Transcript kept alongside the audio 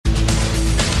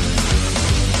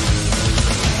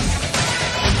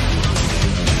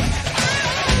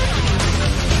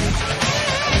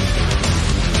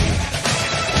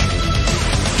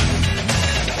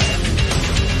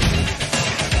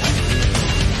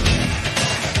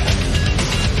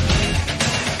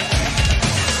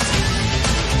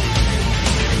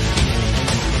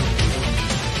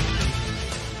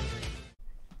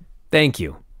Thank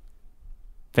you.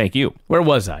 Thank you. Where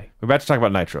was I? We're about to talk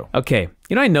about Nitro. Okay.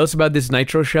 You know what I noticed about this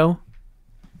Nitro show?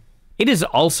 It is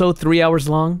also 3 hours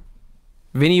long.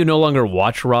 Vinny, you no longer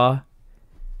watch Raw,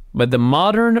 but the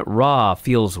modern Raw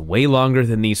feels way longer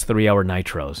than these 3-hour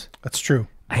Nitros. That's true.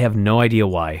 I have no idea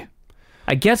why.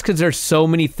 I guess because there's so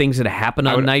many things that happen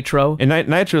on Nitro. In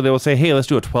Nitro, they will say, hey, let's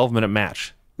do a 12-minute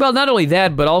match. Well, not only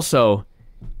that, but also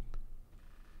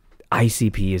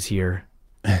ICP is here.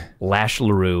 Lash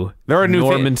LaRue. There are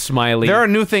Norman Smiley. There are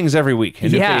new things every week.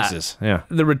 And new faces. Yeah.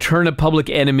 The return of Public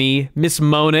Enemy, Miss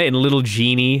Mona and Little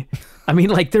Genie. I mean,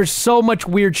 like, there's so much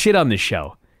weird shit on this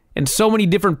show. And so many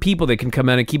different people that can come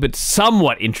out and keep it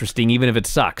somewhat interesting, even if it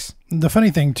sucks. The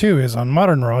funny thing, too, is on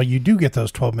Modern Raw, you do get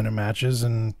those 12-minute matches,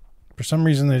 and for some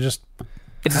reason, they just...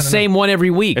 It's the same one every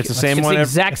week. It's the same one. It's the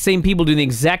exact same people doing the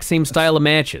exact same style of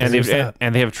matches.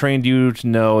 And they have trained you to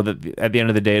know that at the end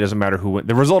of the day, it doesn't matter who wins.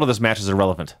 The result of this match is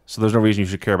irrelevant. So there's no reason you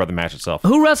should care about the match itself.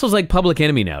 Who wrestles like Public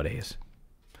Enemy nowadays?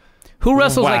 Who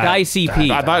wrestles like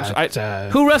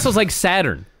ICP? Who wrestles like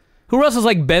Saturn? Who wrestles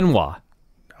like Benoit?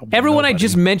 Everyone I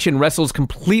just mentioned wrestles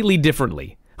completely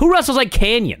differently. Who wrestles like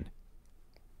Canyon?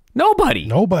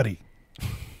 Nobody.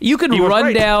 You could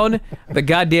run down the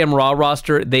goddamn Raw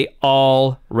roster. They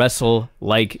all wrestle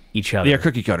like each other. They are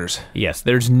cookie cutters. Yes,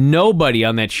 there's nobody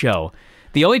on that show.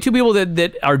 The only two people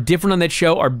that are different on that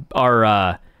show are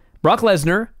Brock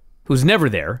Lesnar, who's never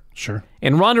there. Sure.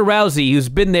 And Ronda Rousey, who's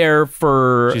been there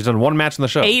for... She's done one match on the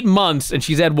show. 8 months, and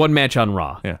she's had one match on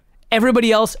Raw. Yeah.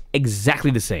 Everybody else, exactly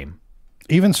the same.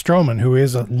 Even Strowman, who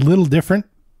is a little different,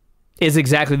 is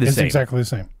exactly the same. It's exactly the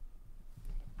same.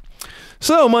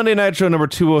 So, Monday Nitro number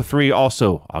 203,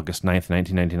 also August 9th,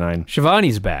 1999.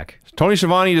 Shivani's back. Tony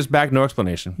Schiavone is back, no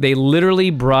explanation. They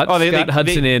literally brought Scott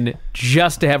Hudson in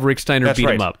just to have Rick Steiner beat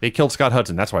him up. They killed Scott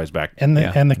Hudson, that's why he's back. And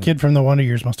the kid from the Wonder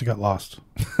Years must have got lost.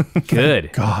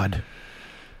 Good. God.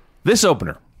 This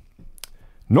opener.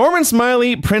 Norman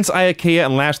Smiley, Prince Iaukea,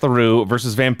 and Lash LaRue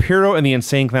versus Vampiro and the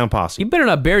Insane Clown Posse. You better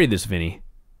not bury this, Vinny.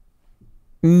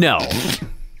 No.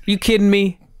 You kidding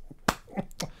me?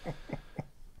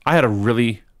 I had a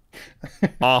really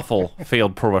awful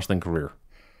failed pro wrestling career.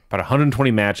 About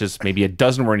 120 matches, maybe a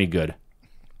dozen were any good.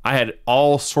 I had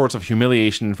all sorts of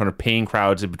humiliation in front of paying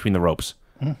crowds in between the ropes.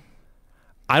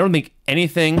 I don't think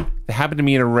anything that happened to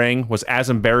me in a ring was as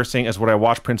embarrassing as what I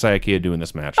watched Prince Iaukea do in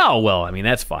this match. Oh, well, I mean,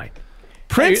 that's fine.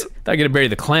 Prince... They're going to bury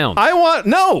the clown.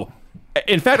 No!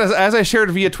 In fact, as I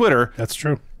shared via Twitter... That's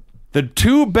true. The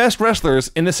two best wrestlers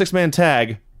in the six-man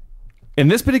tag in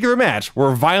this particular match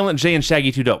were Violent J and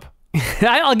Shaggy 2 Dope.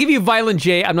 I'll give you Violent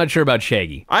J. I'm not sure about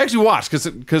Shaggy. I actually watched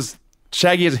because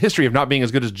Shaggy has a history of not being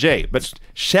as good as Jay. But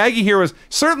Shaggy here was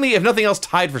certainly, if nothing else,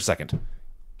 tied for second.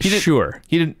 He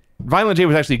didn't. Violent J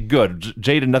was actually good.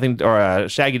 Jay did nothing, or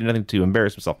Shaggy did nothing to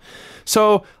embarrass himself.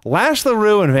 So Lash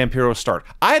LaRue and Vampiro start.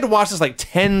 I had to watch this like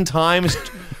 10 times,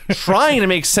 trying to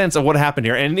make sense of what happened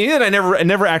here, and in the end, I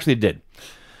never actually did.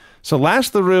 So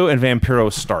Lash LaRue and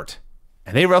Vampiro start,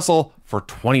 and they wrestle for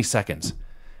 20 seconds,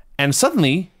 and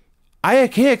suddenly,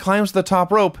 Iaukea climbs to the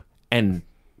top rope and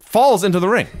falls into the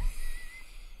ring.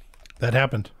 That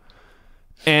happened.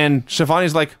 And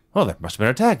Shivani's like, "Oh, there must have been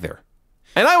a tag there,"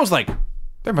 and I was like,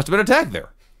 there must have been a tag there.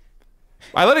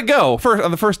 I let it go on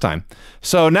the first time.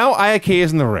 So now Iaukea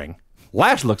is in the ring.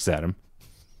 Lash looks at him.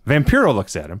 Vampiro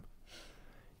looks at him.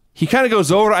 He kind of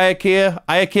goes over to Iaukea.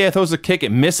 Iaukea throws a kick.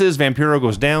 It misses. Vampiro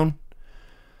goes down.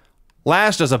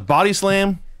 Lash does a body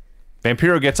slam.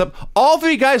 Vampiro gets up. All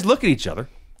three guys look at each other.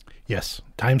 Yes.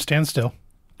 Time stands still.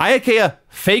 Iaukea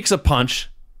fakes a punch.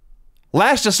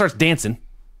 Lash just starts dancing.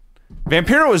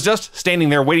 Vampiro is just standing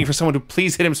there waiting for someone to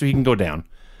please hit him so he can go down.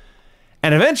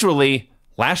 And eventually,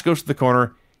 Lash goes to the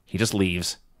corner, he just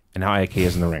leaves, and now Iaukea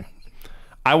is in the ring.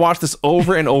 I watched this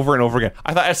over and over and over again.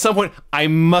 I thought at some point, I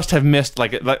must have missed,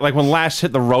 like when Lash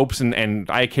hit the ropes and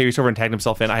Iaukea reached over and tagged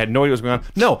himself in, I had no idea what was going on.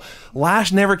 No,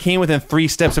 Lash never came within 3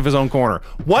 steps of his own corner.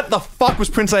 What the fuck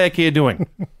was Prince Iaukea doing?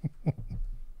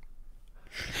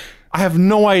 I have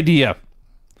no idea.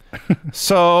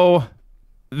 So,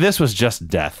 this was just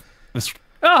death.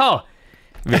 Oh!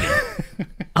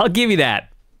 I'll give you that.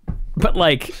 But,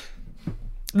 like,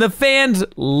 the fans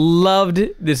loved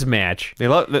this match. They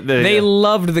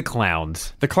loved the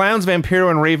clowns. The clowns, Vampiro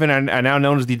and Raven, are now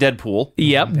known as the Deadpool.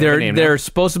 Yep, they're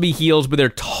supposed to be heels, but they're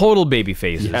total baby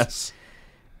faces. Yes.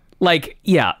 Like,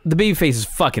 yeah, the baby faces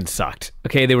fucking sucked.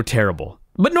 Okay, they were terrible.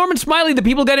 But Norman Smiley, the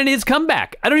people got into his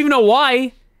comeback. I don't even know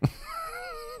why.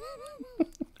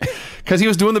 Because he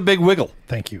was doing the big wiggle.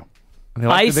 Thank you.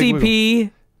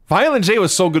 ICP. Violent J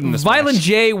was so good in this match. Violent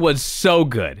J was so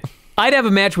good. I'd have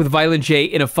a match with Violent J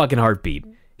in a fucking heartbeat.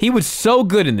 He was so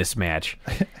good in this match.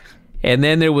 And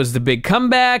then there was the big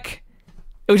comeback.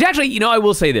 It was actually, I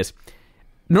will say this.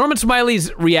 Norman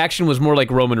Smiley's reaction was more like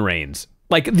Roman Reigns.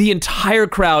 Like, the entire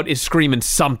crowd is screaming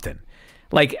something.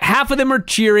 Like, half of them are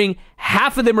cheering,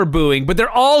 half of them are booing, but they're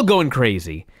all going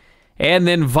crazy. And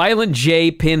then Violent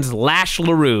J pins Lash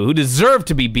LaRue, who deserved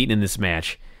to be beaten in this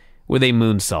match, with a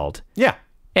moonsault. Yeah.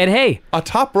 And hey, a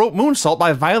top rope moonsault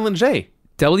by Violent J.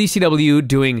 WCW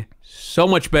doing so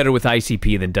much better with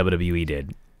ICP than WWE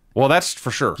did. Well, that's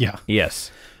for sure. Yeah.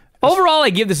 Yes. Overall, I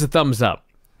give this a thumbs up.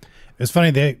 It's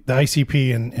funny, the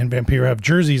ICP and Vampire have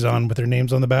jerseys on with their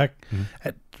names on the back. Mm-hmm.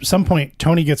 At some point,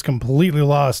 Tony gets completely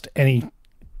lost, and he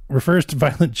refers to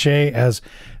Violent J as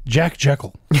Jack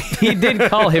Jekyll. He did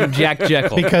call him Jack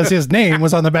Jekyll. Because his name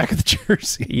was on the back of the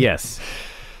jersey. Yes.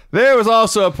 There was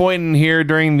also a point in here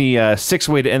during the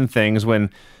six-way to end things when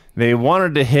they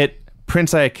wanted to hit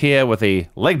Prince Iaukea with a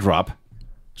leg drop.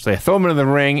 So they throw him into the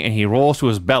ring, and he rolls to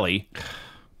his belly.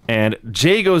 And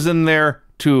Jay goes in there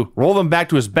to roll them back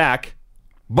to his back,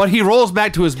 but he rolls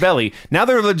back to his belly. Now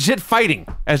they're legit fighting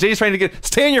as Jay's trying to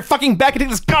stay on your fucking back and take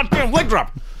this goddamn leg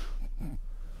drop.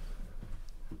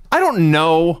 I don't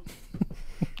know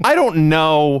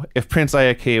if Prince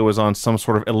Iaukea was on some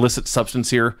sort of illicit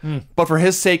substance here, but for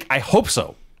his sake, I hope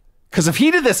so. Because if he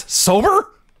did this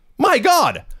sober, my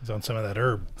God. He's on some of that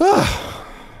herb.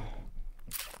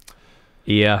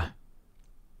 Yeah.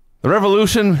 The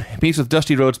Revolution meets with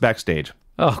Dusty Rhodes backstage.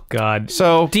 Oh, God.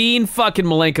 So Dean fucking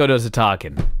Malenko does the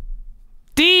talking.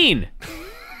 Dean!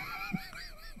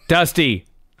 Dusty,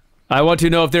 I want to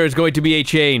know if there is going to be a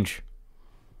change.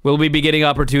 Will we be getting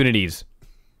opportunities?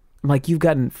 I'm like, you've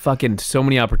gotten fucking so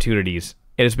many opportunities,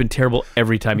 and it's been terrible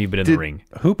every time you've been in the ring.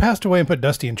 Who passed away and put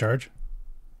Dusty in charge?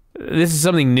 This is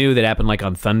something new that happened like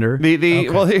on Thunder. Okay.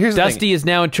 Well, here's the Dusty thing. is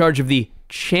now in charge of the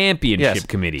championship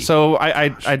committee. So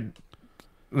I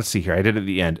let's see here. I did it at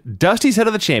the end. Dusty's head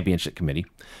of the championship committee.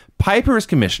 Piper is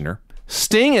commissioner.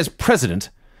 Sting is president.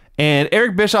 And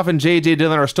Eric Bischoff and J.J.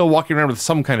 Dillon are still walking around with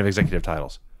some kind of executive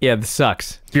titles. Yeah, this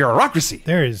sucks. Bureaucracy.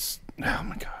 There is... Oh,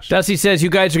 my gosh. Dusty says you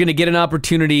guys are going to get an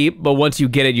opportunity, but once you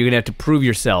get it, you're going to have to prove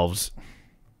yourselves.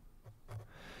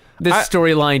 This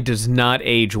storyline does not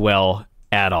age well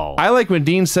at all. I like when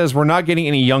Dean says we're not getting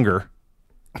any younger,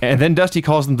 and then Dusty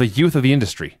calls them the youth of the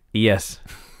industry. Yes.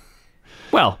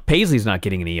 Well, Paisley's not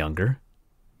getting any younger.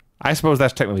 I suppose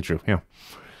that's technically true, yeah.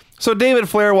 So David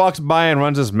Flair walks by and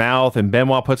runs his mouth, and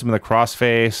Benoit puts him in the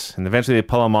crossface, and eventually they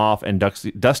pull him off, and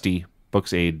Dusty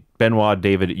books a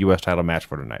Benoit-David U.S. title match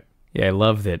for tonight. Yeah, I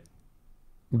love that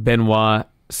Benoit,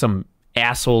 some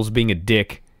asshole's being a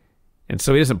dick, and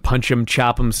so he doesn't punch him,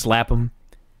 chop him, slap him,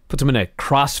 puts him in a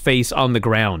crossface on the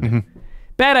ground. Mm-hmm.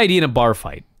 Bad idea in a bar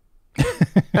fight.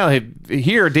 Well,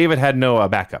 here, David had no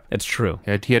backup. That's true.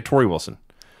 He had Torrie Wilson.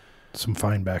 Some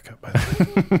fine backup, by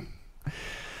the way.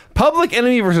 Public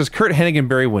Enemy versus Kurt Hennig and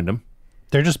Barry Windham.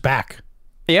 They're just back.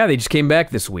 Yeah, they just came back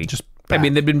this week. Just back. I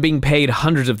mean, they've been being paid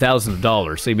hundreds of thousands of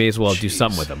dollars, so you may as well do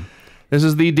something with them. This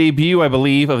is the debut, I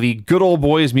believe, of the Good Old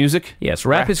Boys music. Yes,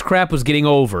 Rap His Crap was getting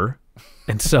over,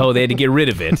 and so they had to get rid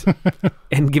of it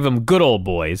and give them Good Old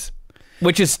Boys,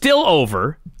 which is still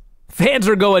over. Fans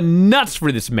are going nuts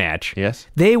for this match. Yes.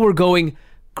 They were going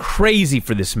crazy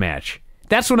for this match.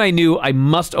 That's when I knew I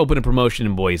must open a promotion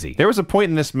in Boise. There was a point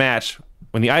in this match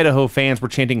when the Idaho fans were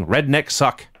chanting, "Redneck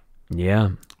suck." Yeah.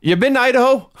 You been to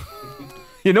Idaho?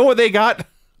 You know what they got?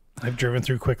 I've driven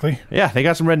through quickly. Yeah, they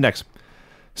got some rednecks.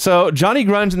 So Johnny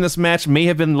Grunge in this match may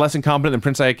have been less incompetent than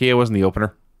Prince Iaukea was in the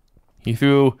opener. He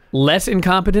threw... Less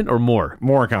incompetent or more?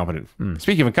 More incompetent.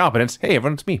 Speaking of incompetence, hey,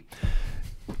 everyone, it's me.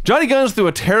 Johnny Grunge threw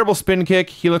a terrible spin kick.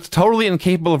 He looked totally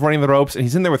incapable of running the ropes, and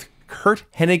he's in there with Kurt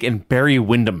Hennig and Barry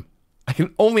Windham. I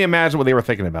can only imagine what they were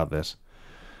thinking about this.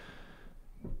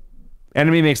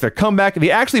 Enemy makes their comeback. They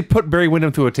actually put Barry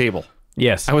Windham through a table.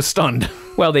 Yes. I was stunned.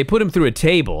 Well, they put him through a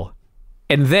table,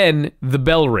 and then the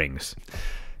bell rings.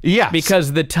 Yes.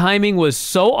 Because the timing was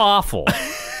so awful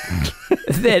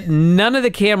that none of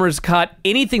the cameras caught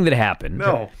anything that happened.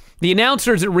 No. The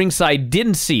announcers at ringside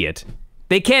didn't see it.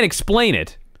 They can't explain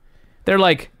it. They're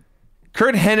like...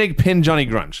 Kurt Hennig pinned Johnny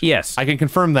Grunge. Yes. I can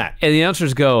confirm that. And the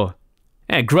announcers go,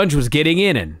 Grunge was getting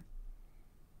in and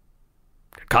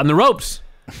caught in the ropes.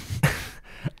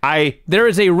 There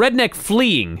is a redneck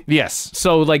fleeing. Yes.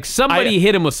 So, like, somebody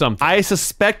hit him with something. I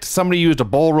suspect somebody used a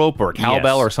bull rope or a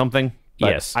cowbell or something.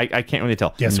 Yes. I can't really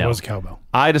tell. Yes, it was a cowbell.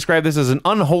 I describe this as an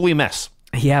unholy mess.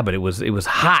 Yeah, but it was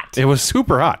hot. It was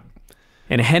super hot.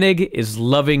 And Hennig is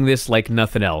loving this like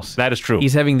nothing else. That is true.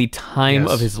 He's having the time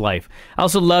of his life. I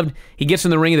also loved, he gets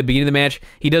in the ring at the beginning of the match,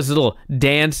 he does his little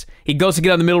dance, he goes to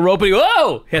get on the middle rope, and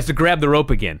he has to grab the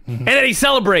rope again. And then he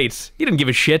celebrates. He didn't give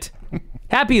a shit.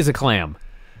 Happy as a clam.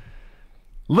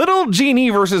 Little Genie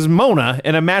versus Mona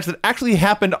in a match that actually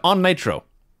happened on Nitro.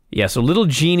 Yeah, so Little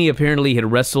Genie apparently had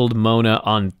wrestled Mona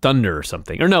on Thunder or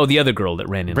something. Or no, the other girl that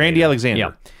ran in. Brandy Alexander.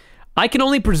 Yeah. I can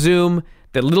only presume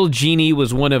that Little Genie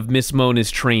was one of Miss Mona's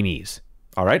trainees.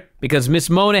 All right. Because Miss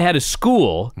Mona had a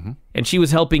school, and she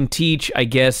was helping teach, I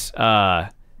guess,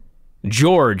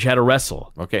 George how to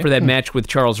wrestle for that match with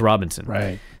Charles Robinson.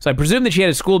 Right. So I presume that she had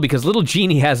a school because Little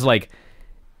Genie has like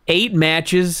 8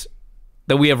 matches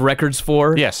that we have records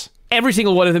for. Yes. Every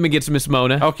single one of them against Miss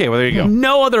Mona. Okay, well, there you go.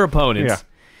 No other opponents. Yeah.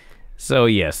 So,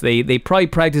 yes, they probably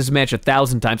practiced this match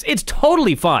 1,000 times. It's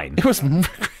totally fine. It was...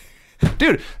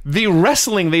 Dude, the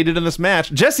wrestling they did in this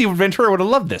match, Jesse Ventura would have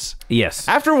loved this. Yes.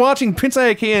 After watching Prince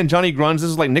Iakea and Johnny Grunge, this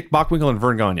is like Nick Bockwinkel and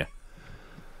Vern Gagne.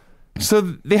 So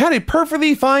they had a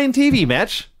perfectly fine TV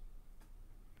match.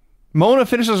 Mona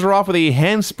finishes her off with a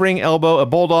handspring elbow, a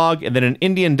bulldog, and then an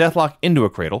Indian deathlock into a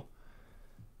cradle.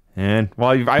 And,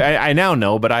 well, I now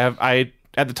know, but I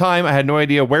at the time, I had no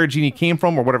idea where Jeannie came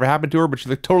from or whatever happened to her, but she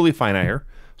looked totally fine at her.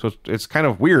 So it's kind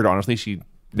of weird, honestly. She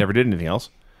never did anything else.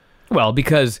 Well,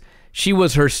 because she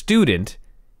was her student,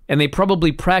 and they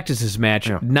probably practiced this match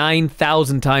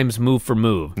 9,000 times move for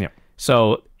move. Yeah.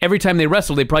 So every time they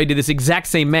wrestled, they probably did this exact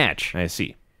same match. I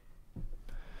see.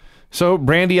 So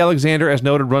Brandy Alexander, as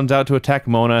noted, runs out to attack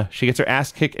Mona. She gets her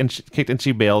ass kicked and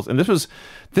she bails. And this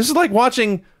is like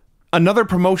watching another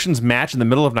promotion's match in the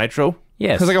middle of Nitro.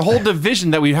 Yes. Because like a whole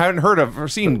division that we haven't heard of or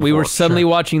seen before. We were suddenly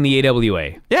watching the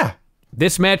AWA. Yeah.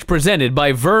 This match presented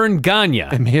by Vern Gagne.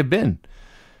 It may have been.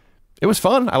 It was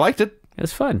fun. I liked it. It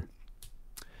was fun.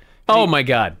 Oh my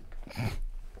God.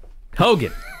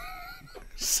 Hogan.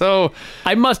 So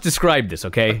I must describe this,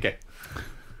 okay? Okay.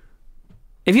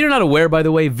 If you're not aware, by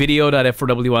the way,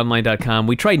 video.f4wonline.com,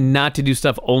 we try not to do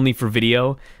stuff only for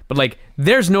video, but like,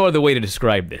 there's no other way to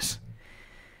describe this.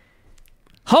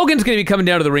 Hogan's going to be coming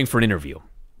down to the ring for an interview.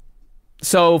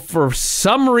 So for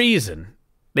some reason,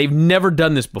 they've never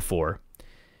done this before.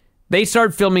 They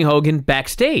start filming Hogan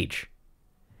backstage.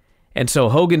 And so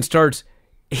Hogan starts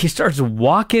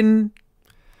walking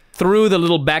through the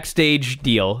little backstage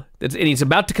deal, and he's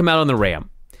about to come out on the ramp.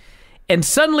 And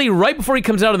suddenly, right before he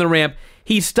comes out on the ramp,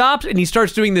 he stops and he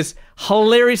starts doing this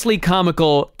hilariously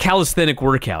comical calisthenic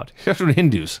workout. That's from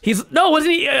Hindus.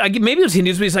 Wasn't he? Maybe it was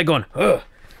Hindus, but he's like going, ugh.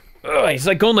 He's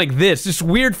like going like this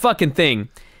weird fucking thing.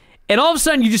 And all of a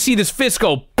sudden, you just see this fist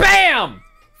go, BAM!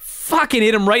 Fucking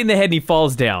hit him right in the head and he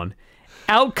falls down.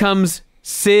 Out comes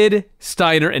Sid,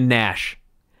 Steiner, and Nash.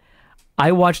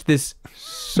 I watched this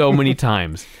so many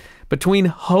times. Between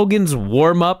Hogan's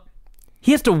warm-up,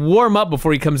 he has to warm up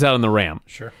before he comes out on the ramp.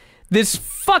 Sure. This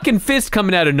fucking fist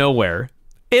coming out of nowhere.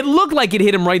 It looked like it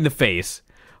hit him right in the face.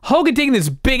 Hogan taking this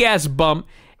big-ass bump,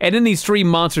 and then these 3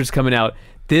 monsters coming out.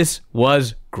 This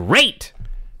was great.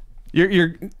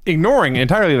 You're ignoring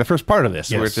entirely the first part of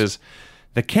this, yes. which is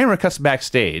the camera cuts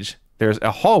backstage. There's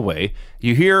a hallway.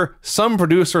 You hear some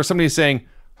producer or somebody saying,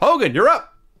 Hogan, you're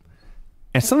up.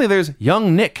 And suddenly there's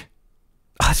young Nick.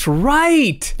 That's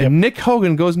right. And Nick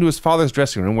Hogan goes into his father's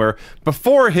dressing room where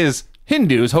before his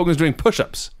Hindus, Hogan's doing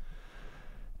push-ups.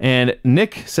 And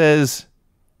Nick says,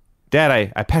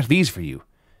 Dad, I packed these for you.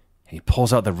 And he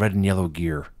pulls out the red and yellow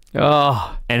gear.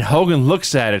 Oh. And Hogan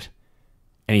looks at it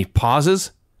and he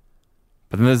pauses.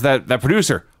 But then there's that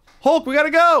producer. Hulk, we gotta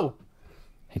go.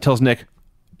 He tells Nick,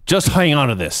 just hang on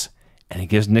to this. And he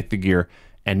gives Nick the gear.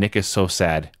 And Nick is so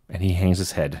sad. And he hangs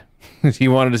his head. He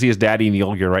wanted to see his daddy in the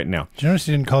old gear right now. Did you notice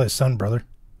he didn't call his son brother?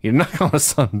 He did not call his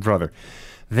son brother.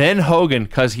 Then Hogan,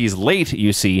 because he's late,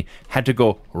 you see, had to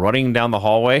go running down the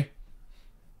hallway.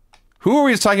 Who were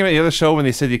we just talking about the other show when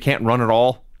they said you can't run at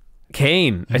all?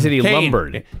 Kane. I said he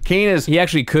lumbered. Kane He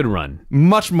actually could run.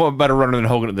 Much more better runner than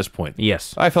Hogan at this point.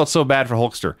 Yes. I felt so bad for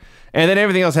Hulkster. And then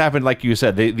everything else happened, like you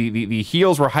said. The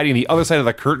heels were hiding the other side of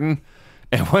the curtain.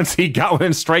 And once he got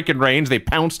within striking range, they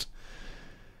pounced.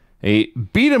 They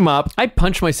beat him up. I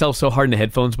punched myself so hard in the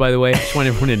headphones, by the way. I just want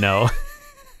everyone to know.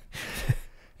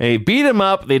 They beat him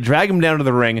up. They drag him down to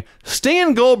the ring. Sting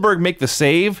and Goldberg make the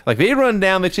save. Like, they run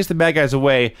down. They chase the bad guys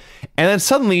away. And then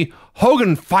suddenly,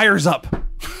 Hogan fires up.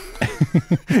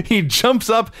 He jumps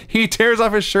up. He tears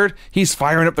off his shirt. He's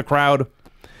firing up the crowd.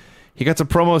 He gets a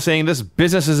promo saying this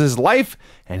business is his life,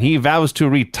 and he vows to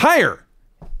retire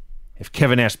if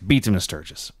Kevin Nash beats him in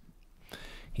Sturgis.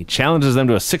 He challenges them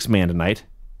to a 6-man tonight.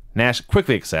 Nash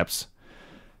quickly accepts.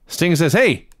 Sting says,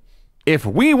 hey, if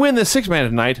we win the 6-man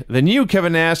tonight, then you,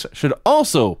 Kevin Nash, should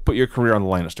also put your career on the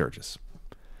line at Sturgis.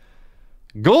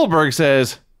 Goldberg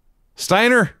says,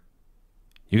 Steiner,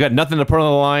 you got nothing to put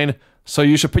on the line, so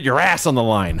you should put your ass on the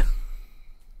line.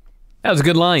 That was a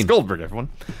good line. It's Goldberg, everyone.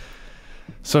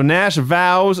 So Nash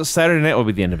vows Saturday night will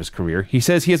be the end of his career. He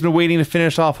says he has been waiting to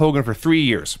finish off Hogan for 3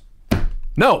 years.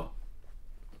 No.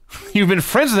 You've been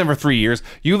friends with him for 3 years.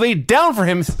 You laid down for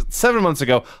him 7 months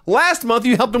ago. Last month,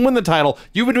 you helped him win the title.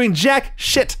 You've been doing jack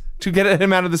shit to get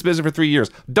him out of this business for 3 years.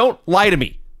 Don't lie to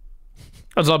me.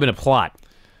 It's all been a plot.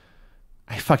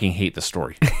 I fucking hate the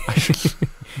story.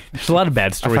 There's a lot of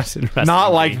bad stories in wrestling.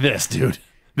 Not like this, dude.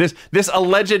 This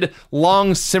alleged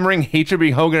long simmering hatred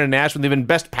between Hogan and Nash when they've been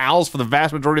best pals for the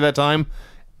vast majority of that time.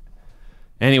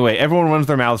 Anyway, everyone runs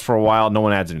their mouths for a while. No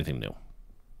one adds anything new.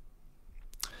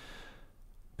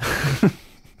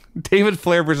 David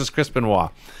Flair versus Chris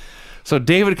Benoit. So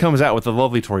David comes out with the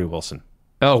lovely Tori Wilson.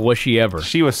 Oh, was she ever?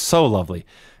 She was so lovely.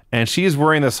 And she's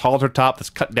wearing this halter top that's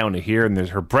cut down to here, and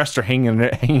her breasts are hanging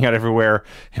out everywhere.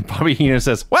 And Bobby Heenan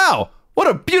says, "Wow, what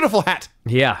a beautiful hat."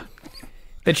 Yeah.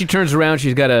 Then she turns around,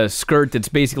 she's got a skirt that's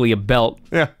basically a belt.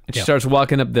 Yeah. And she starts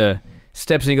walking up the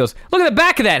steps, and he goes, "Look at the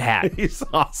back of that hat." He's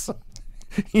awesome.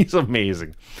 He's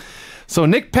amazing. So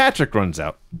Nick Patrick runs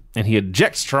out, and he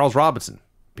ejects Charles Robinson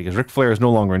because Ric Flair is no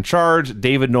longer in charge.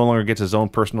 David no longer gets his own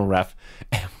personal ref.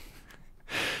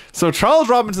 So Charles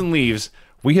Robinson leaves.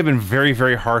 We have been very,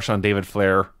 very harsh on David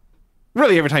Flair,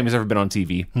 really every time he's ever been on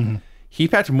TV. Mm-hmm. He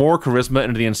packed more charisma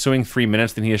into the ensuing 3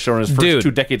 minutes than he has shown in his first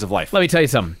 2 decades of life. Let me tell you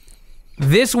something.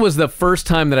 This was the first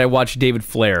time that I watched David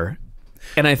Flair,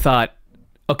 and I thought,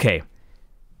 okay,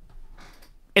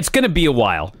 it's going to be a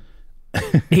while.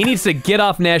 He needs to get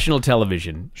off national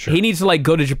television. Sure. He needs to,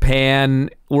 go to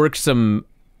Japan, work some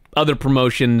other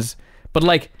promotions,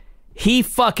 but, he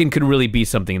fucking could really be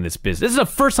something in this business. This is the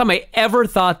first time I ever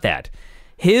thought that.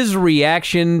 His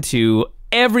reaction to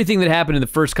everything that happened in the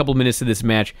first couple of minutes of this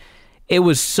match, it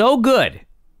was so good.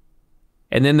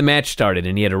 And then the match started,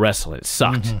 and he had to wrestle. It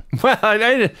sucked. Mm-hmm.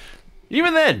 Well,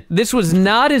 even then. This was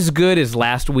not as good as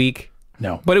last week.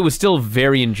 No. But it was still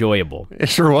very enjoyable. It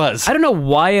sure was. I don't know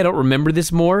why I don't remember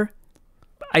this more.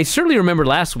 I certainly remember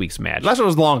last week's match. Last one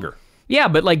was longer. Yeah,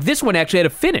 but this one actually had a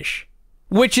finish,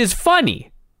 which is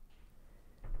funny.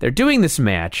 They're doing this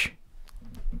match,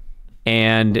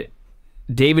 and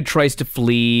David tries to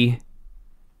flee.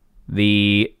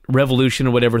 The Revolution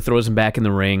or whatever throws him back in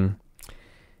the ring.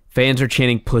 Fans are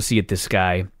chanting pussy at this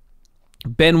guy.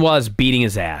 Benoit's beating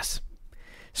his ass.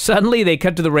 Suddenly, they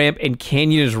cut to the ramp, and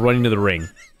Canyon is running to the ring.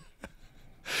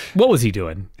 What was he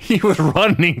doing? He was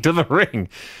running to the ring.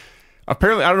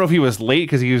 Apparently, I don't know if he was late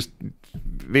because he was...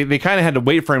 They kind of had to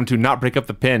wait for him to not break up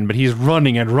the pin, but he's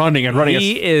running and running and running.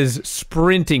 He is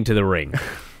sprinting to the ring.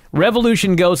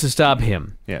 Revolution goes to stop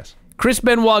him. Yes. Chris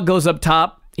Benoit goes up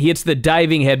top. He hits the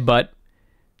diving headbutt.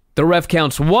 The ref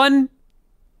counts 1.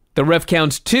 The ref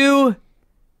counts 2.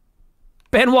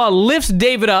 Benoit lifts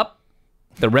David up.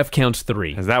 The ref counts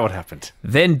 3. Is that what happened?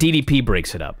 Then DDP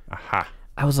breaks it up. Aha.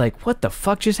 I was like, what the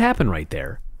fuck just happened right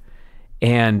there?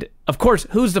 And, of course,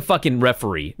 who's the fucking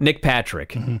referee? Nick Patrick.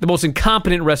 Mm-hmm. The most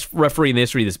incompetent referee in the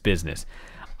history of this business.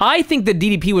 I think that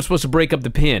DDP was supposed to break up the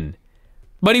pin,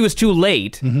 but he was too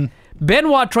late. Mm-hmm.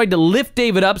 Benoit tried to lift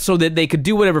David up so that they could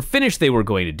do whatever finish they were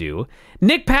going to do.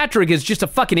 Nick Patrick is just a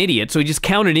fucking idiot, so he just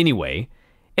counted anyway.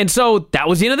 And so that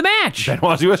was the end of the match.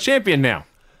 Benoit's U.S. champion now.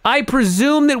 I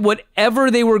presume that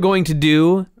whatever they were going to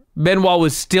do, Benoit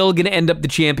was still going to end up the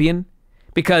champion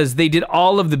because they did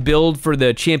all of the build for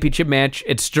the championship match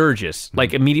at Sturgis,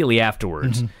 immediately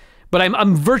afterwards. Mm-hmm. But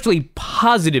I'm virtually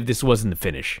positive this wasn't the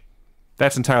finish.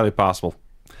 That's entirely possible.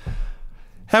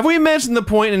 Have we mentioned the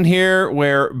point in here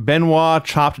where Benoit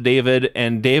chopped David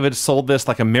and David sold this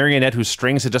like a marionette whose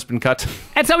strings had just been cut?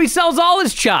 That's how he sells all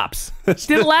his chops.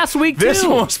 Did it last week, too. This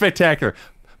one was spectacular.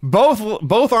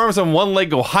 Both arms on one leg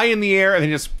go high in the air and then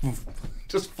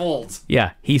just folds.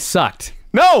 Yeah, he sucked.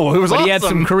 No, it was awesome. But he had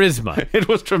some charisma. It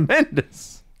was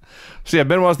tremendous. So yeah,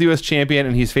 Benoit's the U.S. champion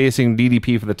and he's facing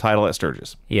DDP for the title at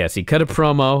Sturgis. Yes, he cut a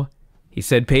promo. He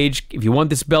said, Paige, if you want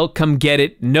this belt, come get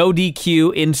it. No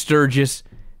DQ in Sturgis.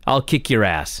 I'll kick your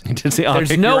ass. He did say, I'll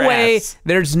kick your ass.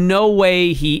 There's no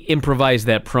way he improvised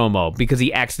that promo because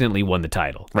he accidentally won the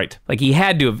title. Right. He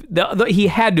had to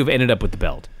have ended up with the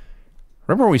belt.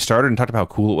 Remember when we started and talked about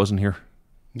how cool it was in here?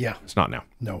 Yeah. It's not now.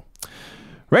 No.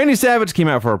 Randy Savage came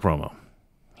out for a promo.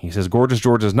 He says Gorgeous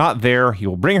George is not there. He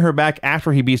will bring her back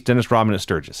after he beats Dennis Rodman at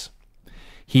Sturgis.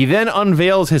 He then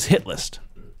unveils his hit list.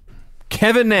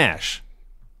 Kevin Nash.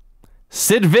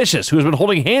 Sid Vicious, who has been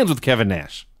holding hands with Kevin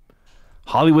Nash.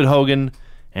 Hollywood Hogan,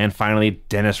 and finally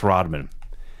Dennis Rodman.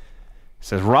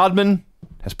 Says Rodman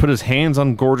has put his hands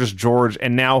on Gorgeous George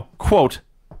and now, quote,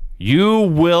 you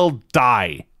will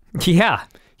die. Yeah.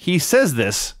 He says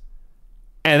this,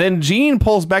 and then Gene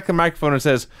pulls back the microphone and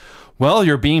says, Well,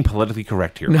 you're being politically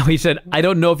correct here. No, he said, I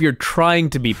don't know if you're trying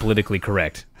to be politically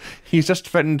correct. He's just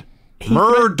threatened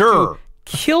murder.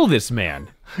 Kill this man.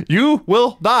 You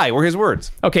will die, were his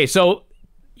words. Okay, so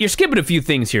you're skipping a few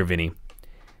things here, Vinny.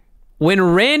 When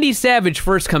Randy Savage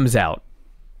first comes out,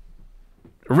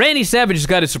 Randy Savage has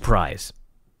got a surprise.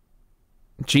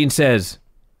 Gene says,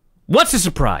 what's the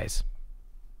surprise?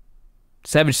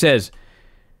 Savage says,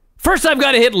 first I've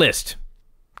got a hit list.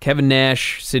 Kevin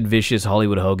Nash, Sid Vicious,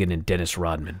 Hollywood Hogan, and Dennis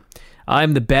Rodman.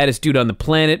 I'm the baddest dude on the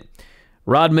planet.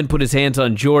 Rodman put his hands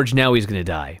on George, now he's gonna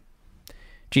die.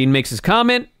 Gene makes his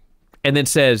comment, and then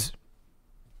says,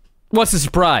 what's the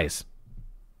surprise?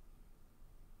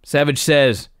 Savage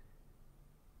says,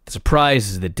 the surprise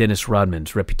is that Dennis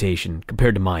Rodman's reputation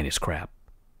compared to mine is crap.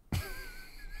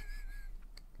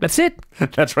 That's it.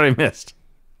 That's what I missed.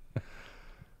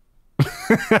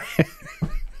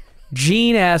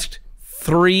 Gene asked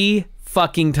 3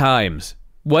 fucking times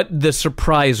what the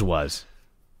surprise was.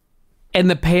 And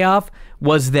the payoff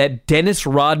was that Dennis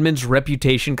Rodman's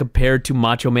reputation compared to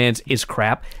Macho Man's is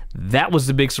crap. That was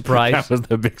the big surprise. That was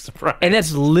the big surprise. And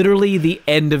that's literally the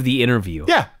end of the interview.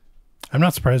 Yeah. I'm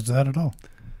not surprised at that at all.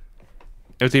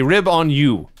 It was a rib on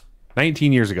you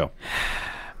 19 years ago.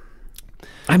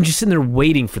 I'm just sitting there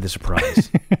waiting for the surprise.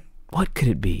 What could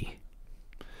it be?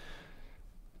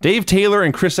 Dave Taylor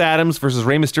and Chris Adams versus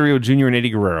Rey Mysterio Jr. and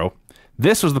Eddie Guerrero.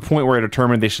 This was the point where I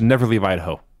determined they should never leave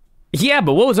Idaho. Yeah,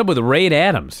 but what was up with Ray and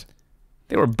Adams?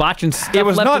 They were botching stuff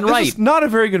left and right. This was not a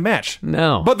very good match.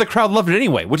 No. But the crowd loved it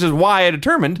anyway, which is why I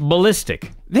determined...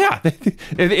 Ballistic. Yeah.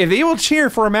 If they will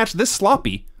cheer for a match this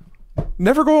sloppy,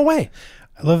 never go away.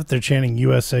 I love that they're chanting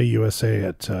USA, USA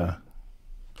at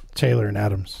Taylor and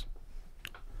Adams.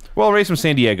 Well, Ray's from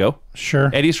San Diego.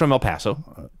 Sure. Eddie's from El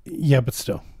Paso. Yeah, but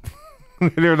still.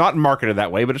 They're not marketed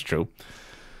that way, but it's true.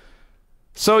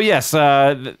 So, yes.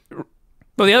 Well,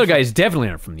 the other guys definitely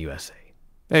aren't from the USA.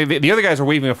 The other guys are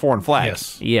waving a foreign flag.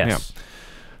 Yes. Yes. Yeah.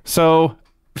 So,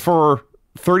 for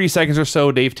 30 seconds or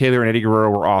so, Dave Taylor and Eddie Guerrero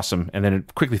were awesome, and then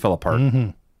it quickly fell apart. Mm-hmm.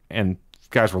 And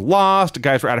guys were lost.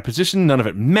 Guys were out of position. None of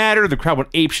it mattered. The crowd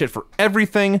went apeshit for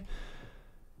everything.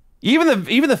 Even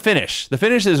the finish. The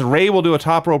finish is Ray will do a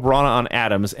top rope Rana on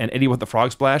Adams, and Eddie with the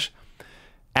frog splash.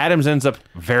 Adams ends up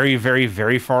very, very,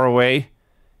 very far away.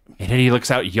 And Eddie looks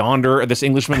out yonder at this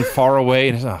Englishman far away,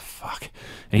 and he's, oh, fuck.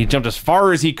 And he jumped as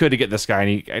far as he could to get this guy,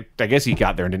 and I guess he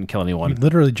got there and didn't kill anyone. He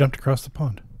literally jumped across the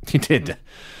pond. He did.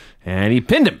 And he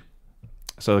pinned him.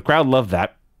 So the crowd loved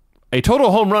that. A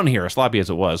total home run here, as sloppy as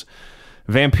it was.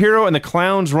 Vampiro and the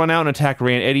Clowns run out and attack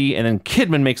Ray and Eddie, and then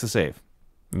Kidman makes the save.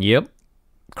 Yep.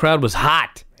 Crowd was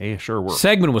hot. They sure were.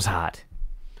 Segment was hot.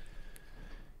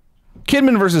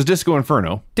 Kidman versus Disco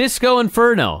Inferno. Disco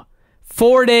Inferno.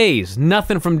 4 days.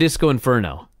 Nothing from Disco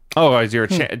Inferno. Oh, is there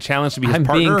a challenge to be his I'm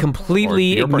partner? being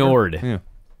completely ignored. Yeah.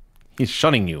 He's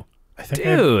shunning you.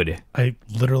 Dude. I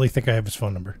literally think I have his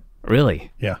phone number.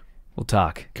 Really? Yeah. We'll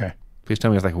talk. Okay. Please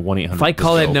tell me it's like 1-800. If I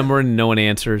call that number and no one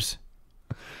answers.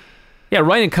 Yeah,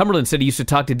 Ryan in Cumberland said he used to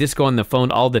talk to Disco on the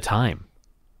phone all the time.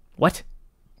 What?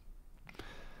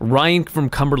 Ryan from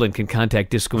Cumberland can contact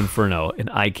Disco Inferno, and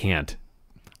I can't.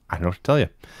 I don't know what to tell you.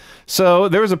 So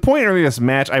there was a point early in this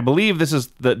match. I believe this is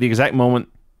the exact moment,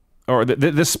 or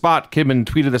this spot. Kidman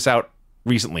tweeted this out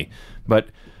recently. But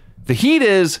the heat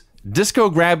is Disco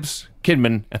grabs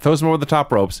Kidman and throws him over the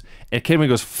top ropes, and Kidman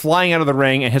goes flying out of the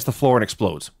ring and hits the floor and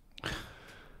explodes.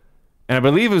 And I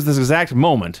believe it was this exact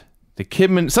moment that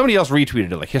Kidman, somebody else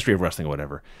retweeted it, like History of Wrestling or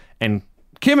whatever. And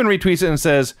Kidman retweets it and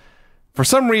says, for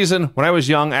some reason, when I was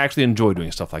young, I actually enjoyed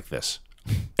doing stuff like this.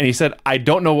 And he said, I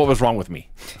don't know what was wrong with me.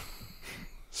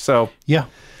 So, yeah.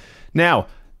 Now,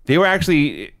 they were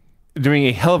actually doing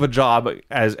a hell of a job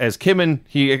as Kidman,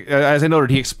 as I noted,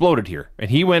 he exploded here. And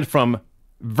he went from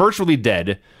virtually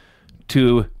dead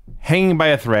to hanging by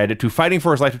a thread to fighting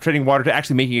for his life to treading water to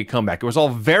actually making a comeback. It was all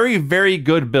very, very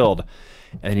good build.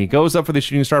 And he goes up for the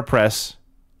shooting star press,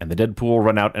 and the Deadpool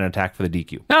run out and attack for the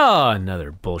DQ. Oh,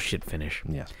 another bullshit finish.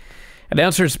 Yes.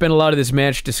 Announcers spent a lot of this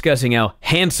match discussing how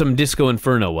handsome Disco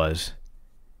Inferno was.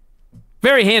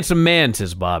 Very handsome man,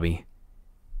 says Bobby.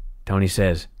 Tony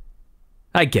says,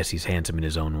 I guess he's handsome in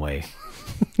his own way.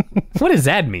 What does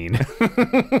that mean?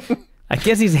 I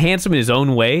guess he's handsome in his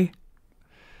own way?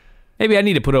 Maybe I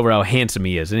need to put over how handsome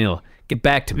he is, and he'll get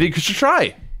back to me. You should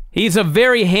try. He's a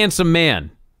very handsome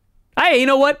man. Hey, you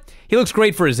know what? He looks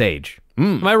great for his age.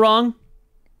 Am I wrong?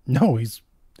 No, he's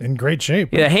in great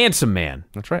shape. Yeah, a handsome man.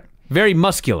 That's right. Very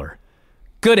muscular.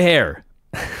 Good hair.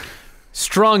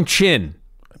 Strong chin.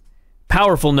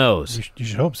 Powerful nose. You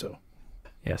should hope so.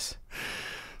 Yes.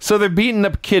 So they're beating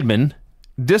up Kidman.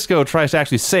 Disco tries to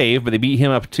actually save, but they beat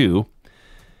him up too.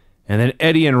 And then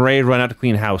Eddie and Ray run out to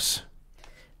clean house.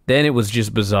 Then it was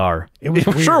just bizarre. It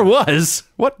sure was.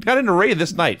 What got into Ray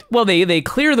this night? Well, they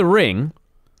clear the ring,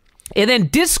 and then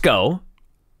Disco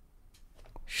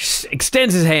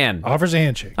extends his hand. Offers a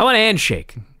handshake. I want a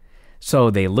handshake. So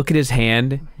they look at his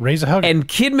hand. Raise a hug. And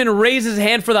Kidman raises his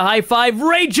hand for the high five.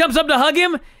 Ray jumps up to hug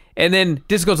him, and then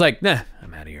Disco's like, nah,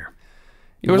 I'm out of here.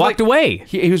 He walked away.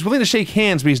 He was willing to shake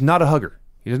hands, but he's not a hugger.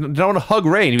 He doesn't want to hug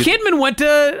Ray. Kidman went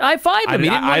to high five him. He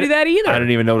didn't want to do that either. I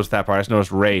didn't even notice that part. I just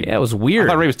noticed Ray. Yeah, it was weird. I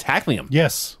thought Ray was tackling him.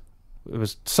 Yes. It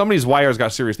was somebody's wires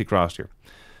got seriously crossed here.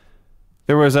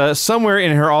 There was somewhere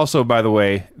in here also, by the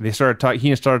way, he started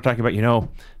talking about,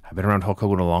 I've been around Hulk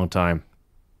Hogan a long time.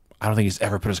 I don't think he's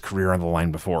ever put his career on the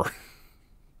line before.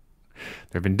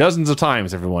 There have been dozens of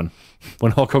times, everyone,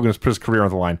 when Hulk Hogan has put his career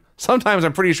on the line. Sometimes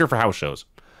I'm pretty sure for house shows.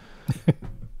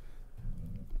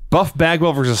 Buff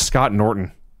Bagwell versus Scott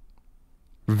Norton.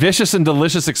 Vicious and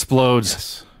Delicious explodes.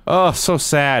 Yes. Oh, so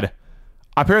sad.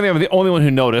 Apparently, I'm the only one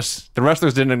who noticed. The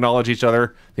wrestlers didn't acknowledge each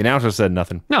other. The announcer said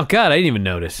nothing. No, God, I didn't even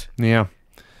notice. Yeah.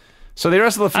 So they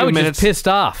wrestled a few minutes. I was just pissed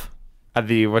off. At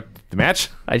the match?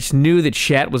 I just knew that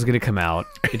Shat was going to come out.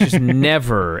 It just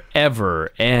never,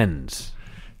 ever ends.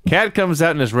 Cat comes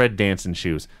out in his red dancing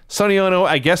shoes. Sonny Ono,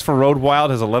 I guess for Road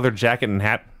Wild, has a leather jacket and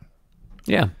hat.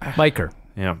 Yeah, biker.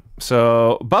 Yeah.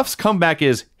 So Buff's comeback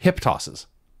is hip tosses.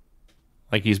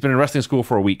 Like he's been in wrestling school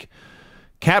for a week.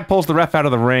 Cat pulls the ref out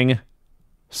of the ring.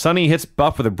 Sonny hits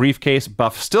Buff with a briefcase.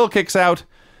 Buff still kicks out.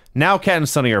 Now Cat and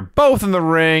Sonny are both in the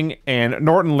ring, and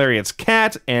Norton lariats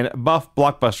Cat, and Buff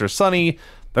blockbusters Sonny.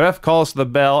 The ref calls to the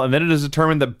bell, and then it is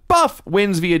determined that Buff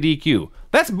wins via DQ.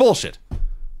 That's bullshit.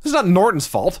 This is not Norton's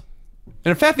fault.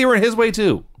 And in fact, they were in his way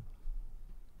too.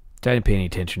 I didn't pay any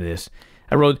attention to this.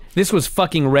 I wrote, this was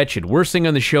fucking wretched. Worst thing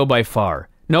on the show by far.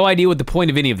 No idea what the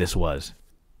point of any of this was.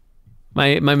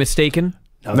 Am I mistaken?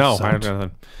 No. I don't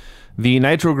know. The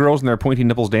Nitro girls and their pointy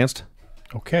nipples danced.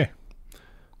 Okay.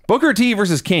 Booker T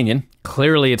versus Canyon.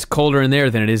 Clearly, it's colder in there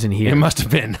than it is in here. It must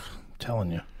have been. I'm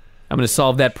telling you. I'm going to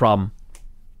solve that problem.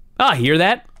 Ah, hear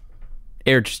that?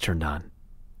 Air just turned on.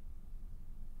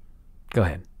 Go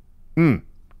ahead.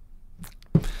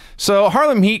 So,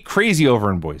 Harlem Heat, crazy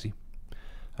over in Boise.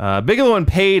 Bigelow and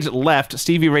Page left.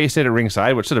 Stevie Ray stayed at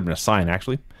ringside, which should have been a sign,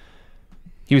 actually.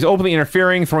 He was openly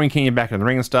interfering, throwing Canyon back in the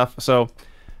ring and stuff. So,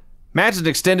 match is an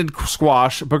extended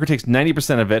squash. Booker takes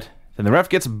 90% of it. Then the ref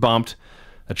gets bumped.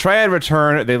 The Triad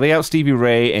return. They lay out Stevie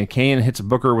Ray, and Canyon hits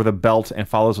Booker with a belt and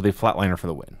follows with a flatliner for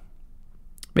the win.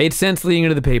 Made sense leading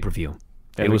into the pay-per-view.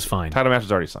 It was fine. Title match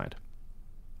was already signed.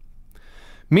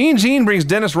 Mean Gene brings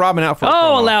Dennis Rodman out for a promo.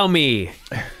 Oh, allow me.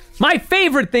 My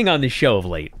favorite thing on this show of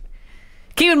late.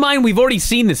 Keep in mind, we've already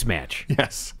seen this match.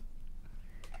 Yes.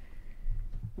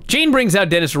 Gene brings out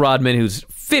Dennis Rodman, who's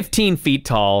 15 feet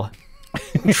tall,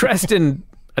 dressed in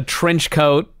a trench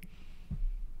coat,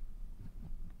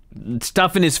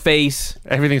 stuff in his face.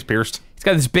 Everything's pierced. He's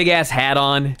got this big-ass hat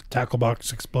on. Tackle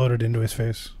box exploded into his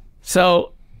face.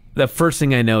 So, the first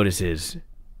thing I notice is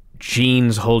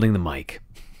Gene's holding the mic.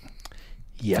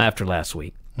 Yeah. After last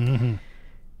week. Mm-hmm.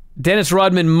 Dennis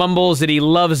Rodman mumbles that he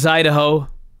loves Idaho.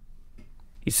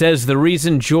 He says the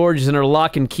reason George is in her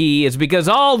lock and key is because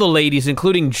all the ladies,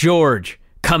 including George,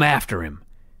 come after him.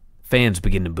 Fans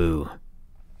begin to boo.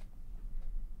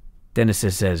 Dennis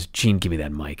says, Gene, give me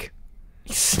that mic.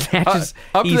 He snatches...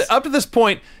 up to this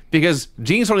point, because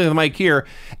Gene's holding the mic here,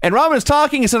 and Rodman's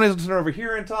talking, and sometimes he'll turn over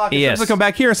here and talk, and sometimes he'll come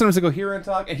back here, and sometimes he'll go here and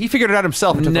talk, and he figured it out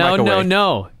himself and took the mic away.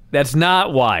 No. That's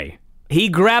not why. He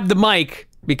grabbed the mic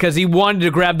because he wanted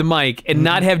to grab the mic and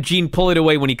not have Gene pull it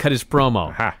away when he cut his promo.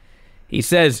 Aha. He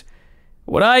says,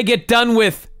 "What I get done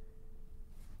with,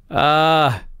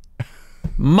 macho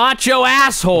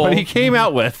asshole." What he came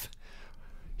out with,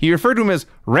 he referred to him as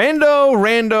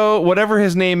Rando, whatever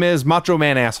his name is, Macho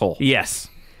Man asshole. Yes.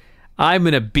 I'm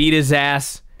going to beat his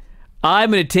ass.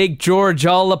 I'm going to take George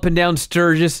all up and down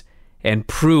Sturgis and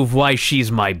prove why she's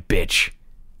my bitch.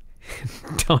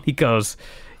 Tony goes,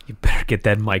 "You better get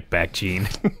that mic back, Gene."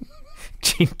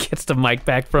 Gene gets the mic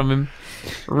back from him.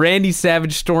 Randy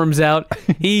Savage storms out.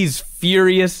 He's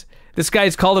furious. This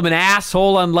guy's called him an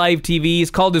asshole on live TV. He's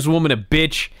called this woman a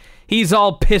bitch. He's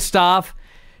all pissed off.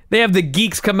 They have the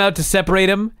geeks come out to separate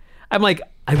him. I'm like,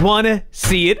 I want to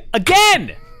see it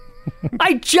again.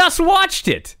 I just watched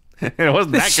it. It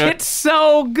wasn't that good. This shit's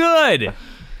so good.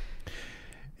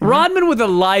 Rodman with a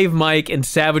live mic and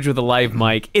Savage with a live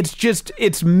mic.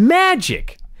 It's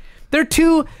magic. They're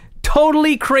two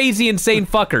totally crazy, insane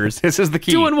fuckers. This is the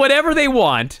key. Doing whatever they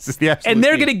want. This is the absolute and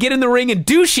they're key. going to get in the ring and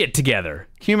do shit together.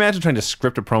 Can you imagine trying to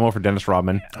script a promo for Dennis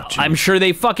Rodman? I'm sure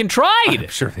they fucking tried. I'm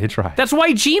sure they tried. That's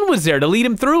why Gene was there, to lead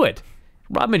him through it.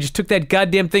 Rodman just took that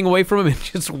goddamn thing away from him and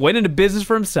just went into business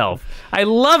for himself. I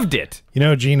loved it. You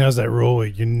know, Gene has that rule where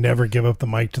you never give up the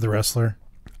mic to the wrestler.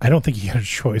 I don't think he had a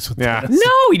choice with that.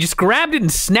 No, he just grabbed it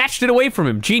and snatched it away from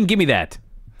him. Gene, give me that.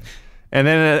 And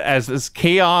then as this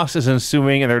chaos is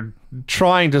ensuing and they're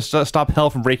trying to stop hell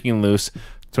from breaking loose,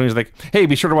 Tony's like, hey,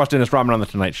 be sure to watch Dennis Rodman on The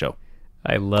Tonight Show.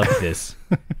 I loved this.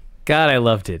 God, I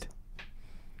loved it.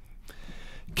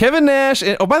 Kevin Nash.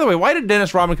 Oh, by the way, why did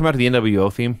Dennis Rodman come out to the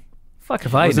NWO theme? Fuck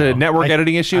if I know. Was it a network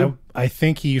editing issue? I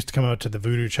think he used to come out to the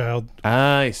Voodoo Child.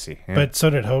 I see. Yeah. But so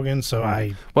did Hogan,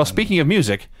 so Well, speaking of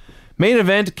music, main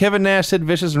event, Kevin Nash, Sid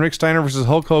Vicious, and Rick Steiner versus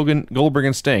Hulk Hogan, Goldberg,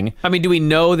 and Sting. I mean, do we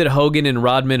know that Hogan and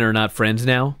Rodman are not friends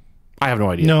now? I have no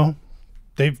idea. No.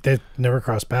 They've never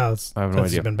crossed paths I have no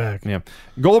since idea. he's been back. Yeah.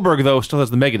 Goldberg, though, still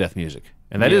has the Megadeth music,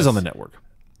 and that is on the network.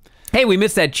 Hey, we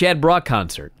missed that Chad Brock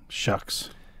concert. Shucks.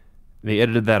 They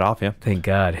edited that off, yeah. Thank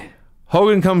God.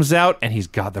 Hogan comes out, and he's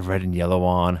got the red and yellow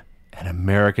on. An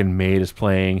American Made is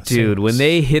playing. Dude, when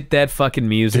they hit that fucking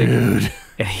music,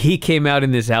 and he came out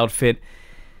in this outfit,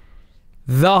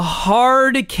 the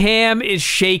hard cam is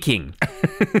shaking.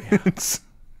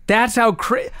 That's how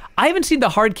crazy. I haven't seen the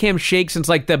hard cam shake since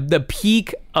like the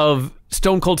peak of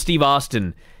Stone Cold Steve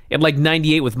Austin in like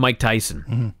 98 with Mike Tyson.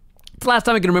 Mm-hmm. It's the last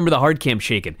time I can remember the hard cam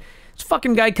shaking. This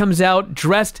fucking guy comes out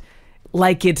dressed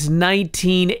like it's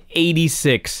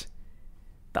 1986.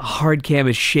 The hard cam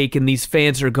is shaking. These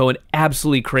fans are going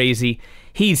absolutely crazy.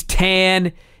 He's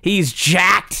tan. He's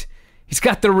jacked. He's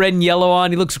got the red and yellow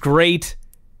on. He looks great.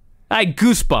 I had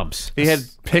goosebumps. They had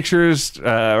pictures,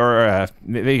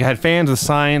 they had fans with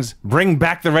signs, bring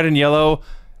back the red and yellow.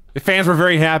 The fans were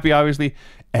very happy, obviously.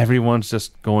 Everyone's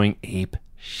just going ape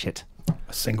shit.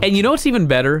 And you know what's even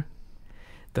better?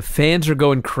 The fans are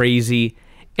going crazy,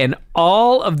 and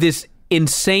all of this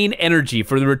insane energy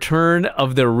for the return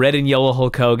of the red and yellow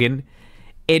Hulk Hogan,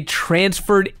 it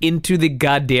transferred into the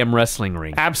goddamn wrestling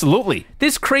ring. Absolutely.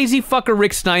 This crazy fucker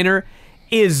Rick Steiner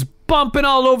is bumping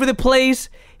all over the place.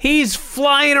 He's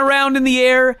flying around in the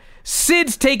air.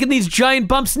 Sid's taking these giant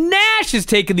bumps. Nash is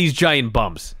taking these giant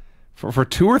bumps. For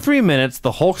 2 or 3 minutes,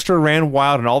 the Hulkster ran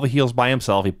wild and all the heels by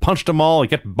himself. He punched them all. He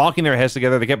kept bonking their heads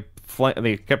together.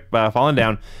 They kept falling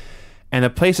down. And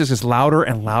the place is just louder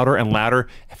and louder and louder.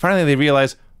 And finally they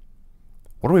realize,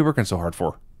 what are we working so hard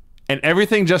for? And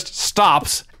everything just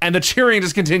stops and the cheering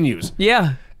just continues.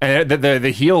 Yeah. And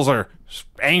the heels are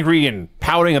angry and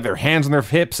pouting with their hands on their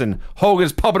hips, and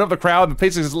Hogan's pumping up the crowd, and the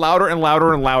place is louder and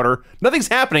louder and louder. Nothing's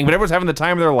happening, but everyone's having the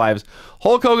time of their lives.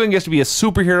 Hulk Hogan gets to be a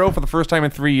superhero for the first time in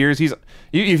 3 years.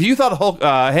 If you thought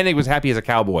Hennig was happy as a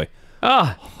cowboy,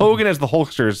 Hogan as the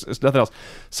Hulkster is nothing else.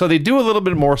 So they do a little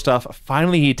bit more stuff.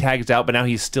 Finally, he tags out, but now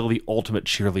he's still the ultimate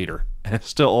cheerleader, and it's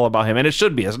still all about him, and it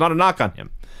should be. It's not a knock on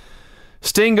him.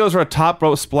 Sting goes for a top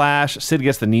rope splash. Sid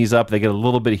gets the knees up. They get a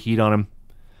little bit of heat on him.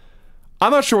 I'm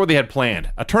not sure what they had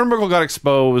planned. A turnbuckle got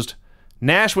exposed.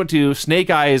 Nash went to Snake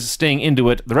Eyes Sting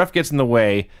into it. The ref gets in the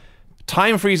way.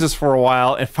 Time freezes for a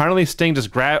while, and finally Sting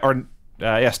just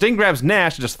Sting grabs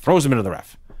Nash and just throws him into the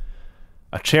ref.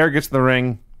 A chair gets in the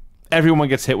ring. Everyone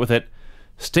gets hit with it.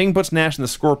 Sting puts Nash in the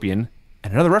Scorpion,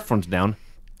 and another ref runs down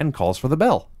and calls for the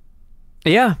bell.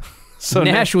 Yeah. So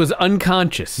Nash was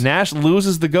unconscious. Nash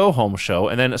loses the go-home show,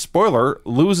 and then, spoiler,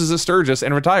 loses a Sturgis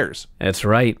and retires. That's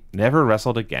right. Never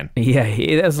wrestled again. Yeah,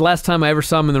 that was the last time I ever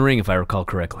saw him in the ring, if I recall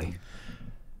correctly.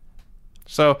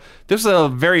 So, this is a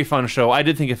very fun show. I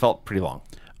did think it felt pretty long.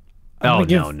 No. I'm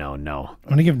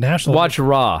going to give Nash a little Watch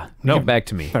Raw. No. Get back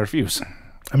to me. I refuse.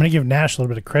 I'm going to give Nash a little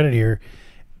bit of credit here.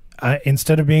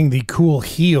 Instead of being the cool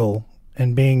heel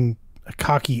and being a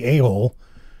cocky a-hole,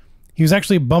 he was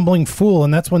actually a bumbling fool,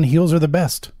 and that's when heels are the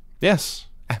best. Yes,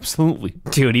 absolutely.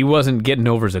 Dude, he wasn't getting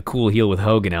over as a cool heel with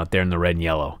Hogan out there in the red and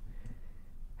yellow.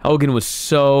 Hogan was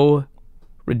so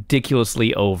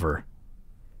ridiculously over.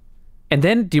 And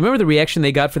then, do you remember the reaction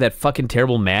they got for that fucking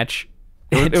terrible match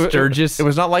at Sturgis? It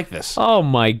was not like this. Oh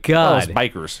my God. Those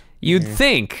bikers. You'd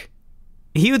think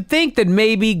that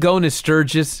maybe going to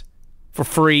Sturgis for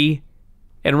free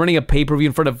and running a pay-per-view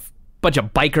in front of a bunch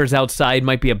of bikers outside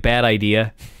might be a bad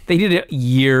idea. They did it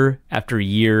year after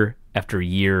year after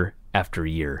year after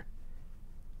year.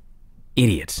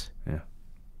 Idiots. Yeah.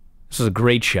 This was a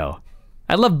great show.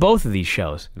 I love both of these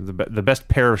shows. The best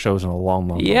pair of shows in a long,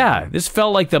 long time. Yeah, this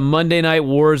felt like the Monday Night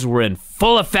Wars were in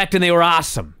full effect and they were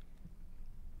awesome.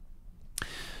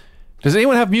 Does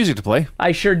anyone have music to play?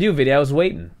 I sure do, Vinny. I was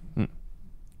waiting.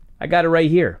 I got it right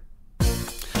here.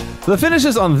 The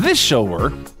finishes on this show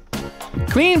were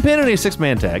clean pin in a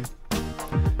 6-man tag,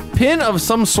 pin of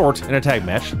some sort in a tag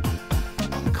match,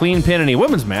 clean pin in a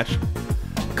women's match,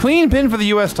 clean pin for the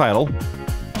U.S. title,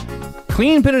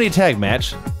 clean pin in a tag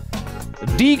match,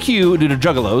 DQ due to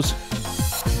juggalos,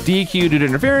 DQ due to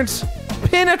interference,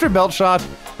 pin after belt shot,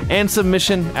 and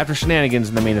submission after shenanigans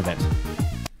in the main event.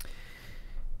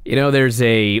 You know, there's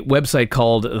a website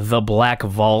called The Black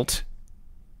Vault.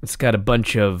 It's got a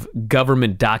bunch of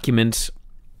government documents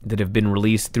that have been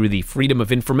released through the Freedom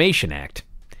of Information Act.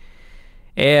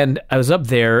 And I was up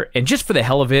there, and just for the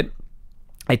hell of it,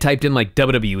 I typed in, like,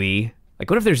 WWE. Like,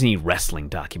 what if there's any wrestling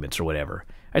documents or whatever?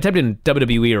 I typed in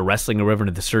WWE or wrestling or whatever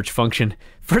into the search function.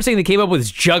 First thing that came up with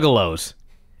is juggalos.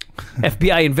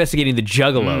 FBI investigating the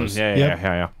juggalos.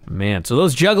 Yeah. Man, so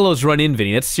those juggalos run in,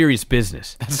 Vinny. That's serious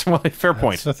business. That's a fair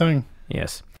point. That's the thing.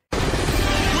 Yes. We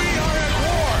are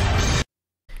at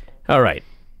war. All right.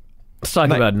 Let's talk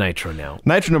about Nitro now.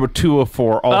 Nitro number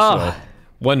 204 also. Oh,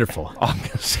 wonderful.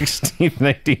 August 16th,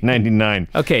 1999.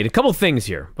 Okay, a couple things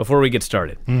here before we get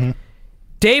started. Mm-hmm.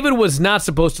 David was not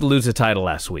supposed to lose the title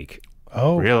last week.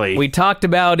 Oh. Really? We talked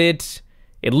about it.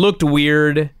 It looked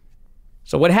weird.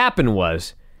 So what happened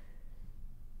was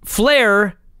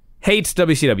Flair hates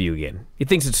WCW again. He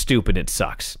thinks it's stupid. It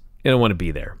sucks. He don't want to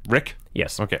be there. Rick?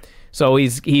 Yes. Okay. So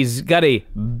he's got a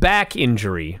back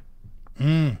injury,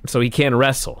 so he can't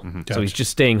wrestle. Gotcha. So he's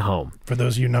just staying home. For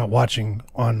those of you not watching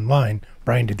online,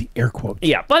 Brian did the air quotes.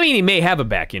 Yeah, I mean, he may have a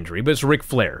back injury, but it's Ric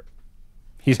Flair.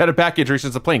 He's had a back injury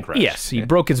since the plane crash. Yes, he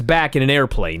broke his back in an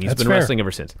airplane. He's That's been fair. wrestling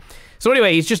ever since. So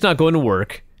anyway, he's just not going to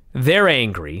work. They're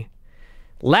angry.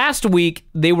 Last week,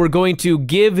 they were going to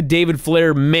give David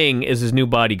Flair Ming as his new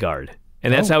bodyguard.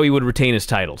 And that's how he would retain his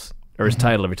titles, or his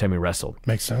title every time he wrestled.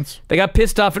 Makes sense. They got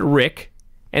pissed off at Rick,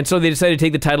 and so they decided to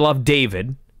take the title off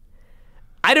David.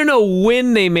 I don't know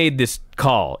when they made this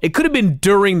call. It could have been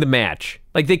during the match.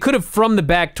 Like, they could have, from the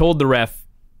back, told the ref,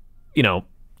 you know,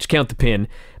 just count the pin.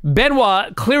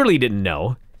 Benoit clearly didn't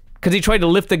know, because he tried to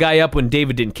lift the guy up when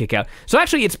David didn't kick out. So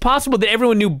actually, it's possible that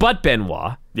everyone knew but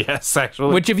Benoit. Yes,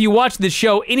 actually. Which, if you watch this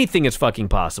show, anything is fucking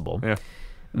possible. Yeah.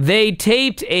 They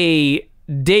taped a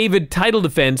David title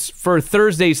defense for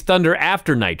Thursday's Thunder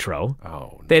after Nitro. Oh,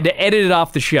 no. They had to edit it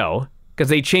off the show because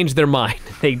they changed their mind.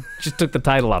 They just took the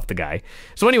title off the guy.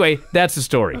 So anyway, that's the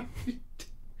story.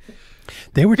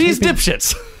 They were These taping,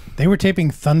 dipshits. They were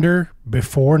taping Thunder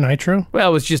before Nitro? Well,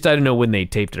 it was just, I don't know when they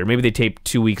taped it, or maybe they taped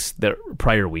 2 weeks the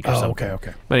prior week or something.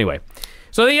 Okay. But anyway,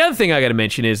 so the other thing I got to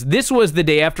mention is this was the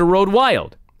day after Road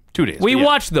Wild. 2 days. We yeah.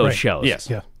 watched those Right. shows. Yes.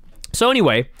 Yeah. So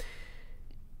anyway,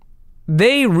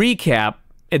 they recap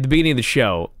at the beginning of the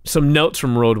show some notes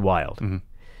from Road Wild. Mm-hmm.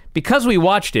 Because we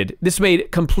watched it, this made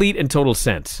complete and total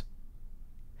sense.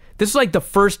 This is like the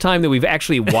first time that we've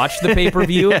actually watched the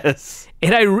pay-per-view. Yes.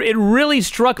 And it really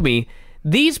struck me,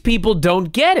 these people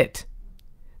don't get it.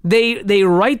 They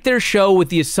write their show with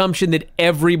the assumption that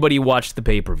everybody watched the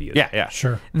pay-per-view. Yeah.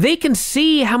 Sure. They can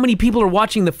see how many people are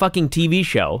watching the fucking TV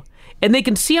show, and they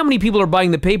can see how many people are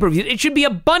buying the pay-per-views. It should be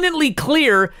abundantly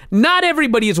clear not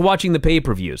everybody is watching the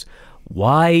pay-per-views.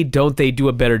 Why don't they do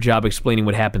a better job explaining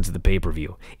what happens at the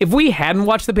pay-per-view? If we hadn't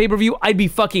watched the pay-per-view, I'd be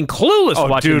fucking clueless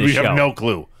watching dude, this we show. have no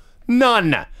clue.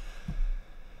 None.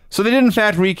 So they did, in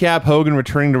fact, recap Hogan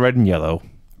returning to red and yellow,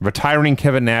 retiring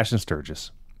Kevin Nash and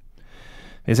Sturgis.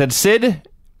 They said Sid,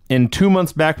 in 2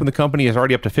 months back from the company, is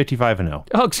already up to 55-0.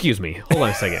 Oh, excuse me. Hold on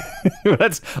a second.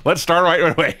 let's start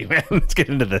right away, man. Let's get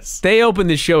into this. They opened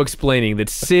the show explaining that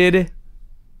Sid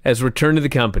has returned to the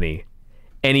company,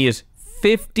 and he is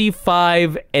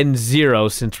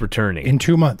 55-0 since returning. In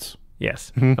 2 months.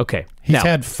 Yes. Okay. He's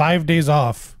had 5 days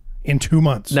off in 2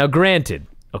 months. Now, granted,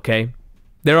 okay,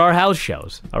 there are house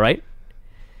shows, all right?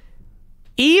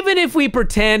 Even if we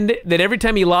pretend that every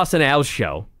time he lost in a house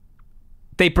show,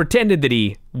 they pretended that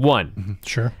he won.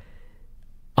 Sure.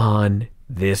 On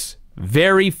this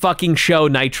very fucking show,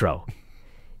 Nitro,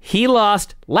 he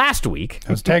lost last week.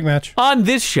 That was a tag match. On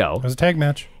this show. That was a tag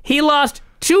match. He lost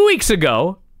 2 weeks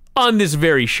ago on this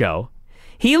very show.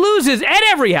 He loses at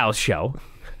every house show.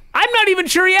 I'm not even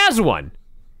sure he has one.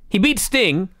 He beat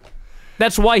Sting.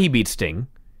 That's why he beat Sting.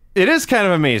 It is kind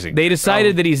of amazing. They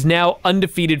decided that he's now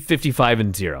undefeated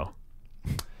 55-0.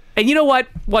 And you know what?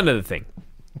 One other thing.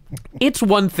 It's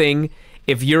one thing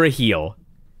if you're a heel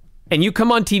and you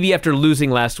come on TV after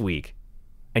losing last week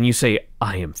and you say,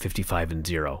 I am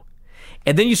 55-0.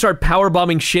 And then you start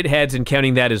powerbombing shitheads and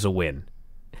counting that as a win.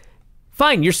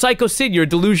 Fine, you're Psycho Sid, you're a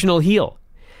delusional heel.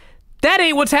 That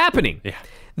ain't what's happening. Yeah.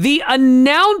 The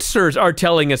announcers are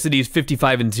telling us that he's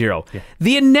 55-0. Yeah.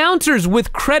 The announcers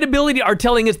with credibility are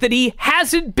telling us that he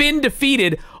hasn't been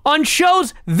defeated on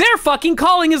shows they're fucking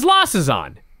calling his losses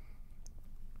on.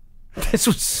 This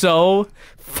was so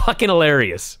fucking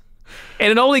hilarious. And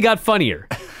it only got funnier.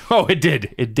 Oh, it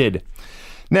did. It did.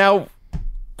 Now,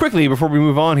 quickly, before we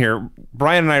move on here,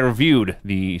 Brian and I reviewed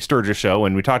the Sturgis show,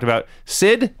 and we talked about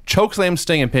Sid chokeslammed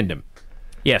Sting and pinned him.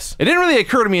 Yes. It didn't really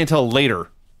occur to me until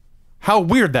later how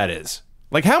weird that is.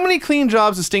 Like, how many clean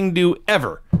jobs does Sting do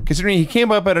ever? Considering he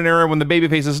came up at an era when the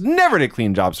babyfaces never did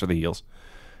clean jobs for the heels.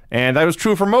 And that was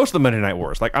true for most of the Monday Night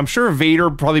Wars. Like, I'm sure Vader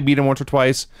probably beat him once or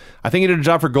twice. I think he did a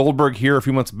job for Goldberg here a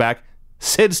few months back.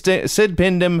 Sid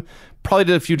pinned him. Probably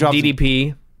did a few jobs.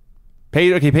 DDP.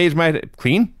 Paige might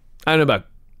clean? I don't know about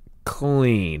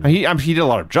clean. He did a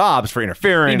lot of jobs for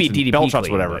interference and DDP belt shots,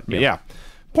 clean, whatever. but, Yeah.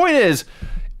 Point is,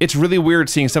 it's really weird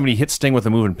seeing somebody hit Sting with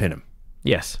a move and pin him.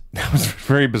 Yes. That was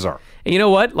very bizarre. And you know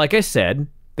what? Like I said,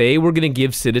 they were going to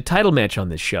give Sid a title match on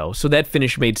this show, so that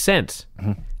finish made sense.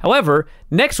 However,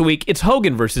 next week, it's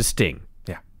Hogan versus Sting.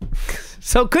 Yeah.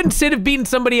 So couldn't Sid have beaten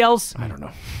somebody else? I don't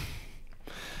know.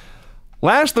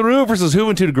 Lash LaRue versus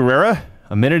Juventud Guerrera.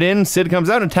 A minute in, Sid comes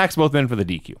out and attacks both men for the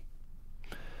DQ.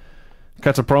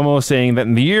 Cuts a promo saying that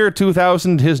in the year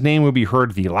 2000, his name would be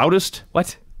heard the loudest.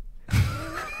 What?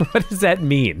 What does that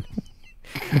mean?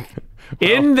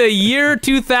 In the year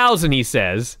 2000, he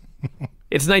says.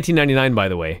 It's 1999, by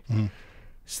the way.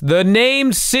 The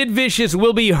name Sid Vicious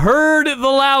will be heard the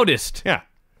loudest. Yeah.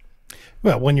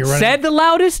 Well, when you're running... Said the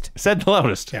loudest? Said the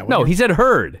loudest. Yeah, No, he said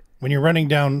heard. When you're running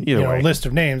down way. a list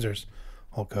of names, there's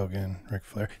Hulk Hogan, Ric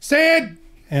Flair, Sid!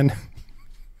 And...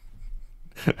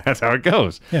 That's how it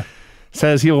goes. Yeah.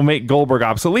 Says he will make Goldberg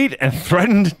obsolete and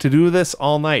threatened to do this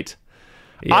all night.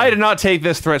 Yeah. I did not take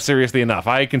this threat seriously enough.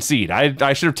 I concede.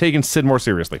 I should have taken Sid more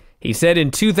seriously. He said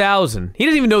in 2000, he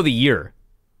doesn't even know the year.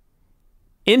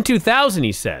 In 2000,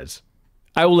 he says,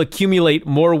 I will accumulate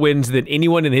more wins than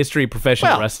anyone in the history of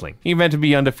professional wrestling. He meant to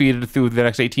be undefeated through the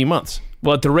next 18 months.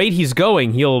 Well, at the rate he's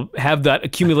going, he'll have that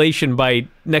accumulation by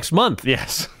next month.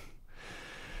 Yes.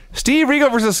 Steve Regal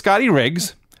versus Scotty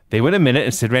Riggs. They went a minute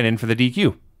and Sid ran in for the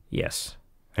DQ. Yes.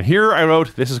 And here I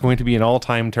wrote, this is going to be an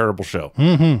all-time terrible show.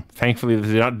 Thankfully,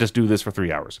 they did not just do this for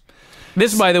 3 hours.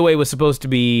 This, by the way, was supposed to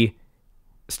be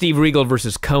Steve Regal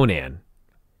versus Conan.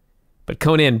 But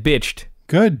Conan bitched.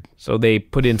 Good. So they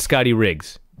put in Scotty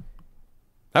Riggs.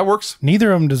 That works.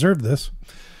 Neither of them deserved this.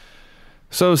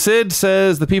 So Sid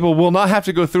says the people will not have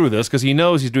to go through this because he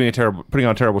knows he's putting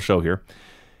on a terrible show here.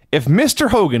 If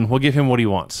Mr. Hogan will give him what he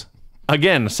wants.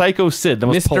 Again, Psycho Sid, the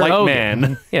most Mr. polite Hogan.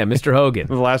 man. Yeah, Mr. Hogan. of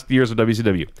the last years of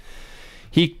WCW.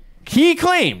 He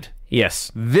claimed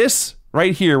Yes. this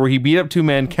right here, where he beat up two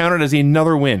men, counted as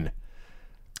another win.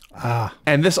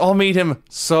 And this all made him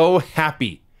so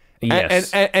happy.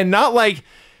 Yes. And not like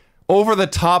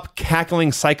over-the-top,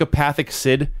 cackling, psychopathic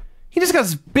Sid. He just got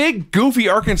this big, goofy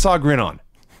Arkansas grin on.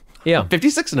 Yeah.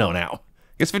 56-0 now. I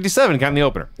guess 57 counting the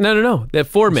opener. No. They're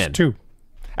four men. It's two.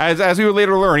 As we would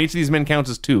later learn, each of these men counts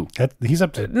as two. He's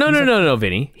up to... No,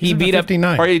 Vinny. He beat up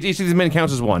 59. Or each of these men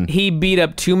counts as one. He beat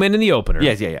up two men in the opener.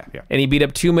 Yes, yeah. And he beat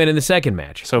up two men in the second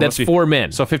match. So that's must be- four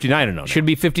men. So 59-0 now. Should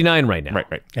be 59 right now.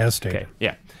 Right. As stated. Okay.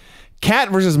 Yeah.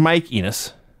 Cat versus Mike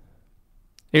Enos.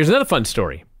 Here's another fun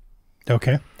story.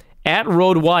 Okay. At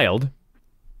Road Wild,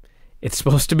 it's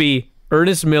supposed to be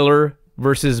Ernest Miller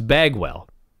versus Bagwell.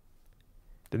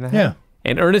 Didn't that happen? Yeah.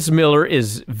 And Ernest Miller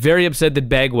is very upset that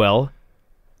Bagwell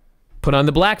put on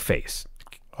the blackface.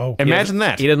 Oh. Imagine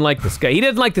that. He doesn't like this guy. He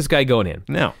doesn't like this guy going in.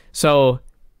 No. So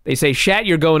they say, Shat,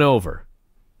 you're going over.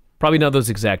 Probably not those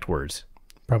exact words.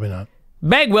 Probably not.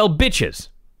 Bagwell bitches.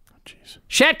 Jeez.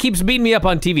 Shat keeps beating me up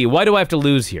on TV. Why do I have to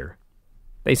lose here?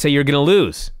 They say you're going to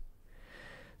lose.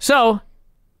 So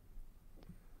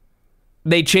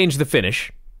they changed the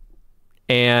finish.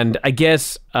 And I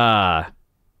guess,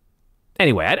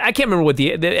 anyway, I can't remember what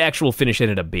the actual finish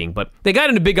ended up being, but they got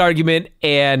in a big argument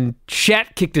and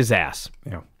Shat kicked his ass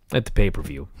at the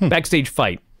pay-per-view. Backstage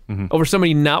fight over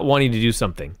somebody not wanting to do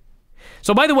something.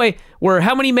 So, by the way, we're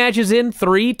how many matches in?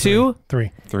 3, 2?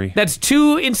 3. That's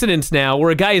 2 incidents now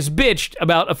where a guy is bitched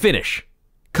about a finish.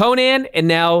 Conan and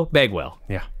now Bagwell.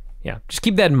 Yeah. Yeah, just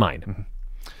keep that in mind.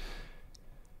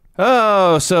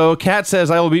 Oh, so Cat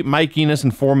says, I will beat Mike Enos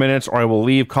in 4 minutes or I will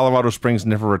leave Colorado Springs and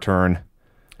never return.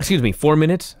 Excuse me, 4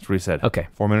 minutes? That's what he said. Okay.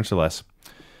 4 minutes or less.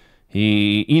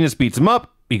 Enos beats him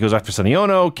up. He goes after Sonny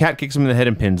Ono. Cat kicks him in the head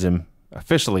and pins him.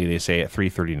 Officially, they say at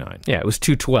 3:39. Yeah, it was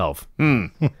 2:12.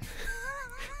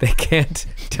 They can't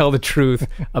tell the truth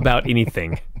about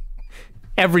anything.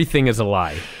 Everything is a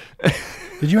lie.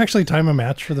 Did you actually time a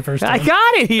match for the first time? I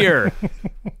got it here.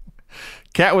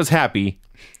 Cat was happy.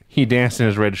 He danced in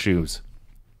his red shoes.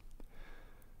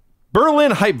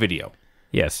 Berlin hype video.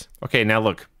 Yes. Okay, now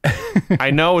look.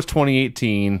 I know it's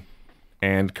 2018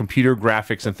 and computer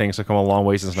graphics and things have come a long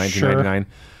way since 1999.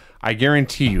 Sure. I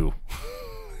guarantee you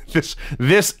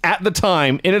this at the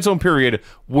time in its own period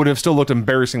would have still looked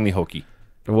embarrassingly hokey.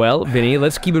 Well, Vinny,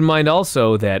 let's keep in mind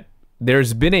also that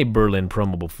there's been a Berlin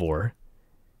promo before.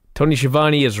 Tony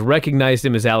Schiavone has recognized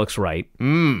him as Alex Wright.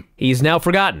 He's now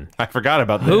forgotten. I forgot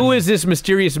about that. Who is this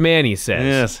mysterious man, he says.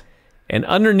 Yes. And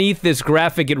underneath this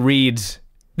graphic it reads,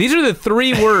 these are the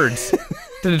 3 words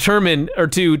to determine, or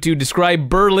to describe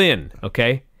Berlin,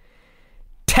 okay?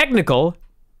 Technical,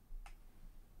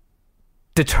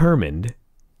 determined,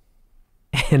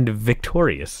 and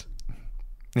victorious.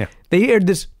 Yeah. They aired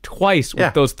this twice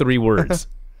with those 3 words.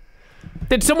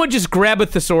 Did someone just grab a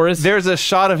thesaurus? There's a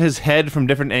shot of his head from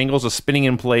different angles of spinning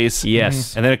in place.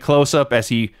 Yes. And then a close-up as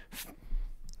he,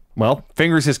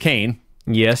 fingers his cane.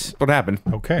 Yes. What happened.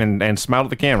 Okay. And smiled at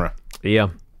the camera. Yeah.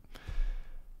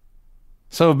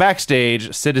 So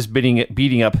backstage, Sid is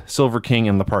beating up Silver King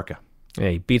and La Parka. Yeah,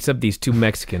 he beats up these 2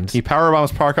 Mexicans. He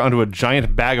powerbombs Parka onto a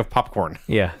giant bag of popcorn.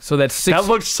 Yeah, so that's 6. That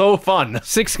looked so fun.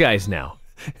 6 guys now.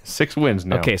 6 wins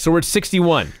now. Okay, so we're at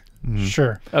 61.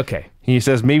 Sure. Okay. He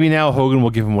says maybe now Hogan will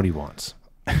give him what he wants.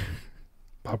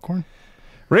 Popcorn?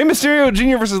 Rey Mysterio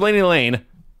Jr. versus Laney Lane.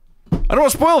 I don't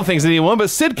want to spoil things to anyone,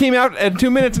 but Sid came out in 2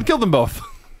 minutes and killed them both.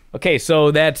 Okay, so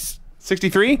that's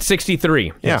 63?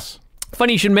 63. Yes.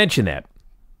 Funny you should mention that.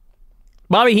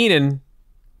 Bobby Heenan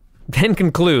then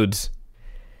concludes,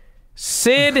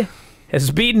 Sid has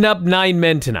beaten up 9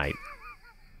 men tonight.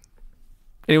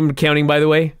 Anyone counting, by the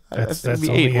way? That's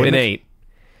only 8. Been 8.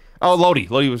 Oh, Lodi.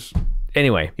 Lodi was...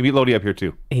 Anyway. He beat Lodi up here,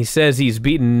 too. He says he's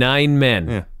beaten 9 men.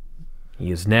 Yeah.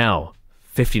 He is now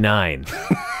 59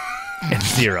 and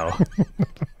 0.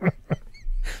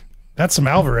 That's some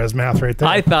Alvarez math right there.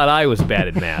 I thought I was bad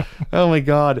at math. Oh, my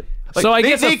God. So I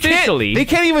guess officially... They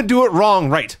can't even do it wrong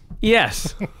right.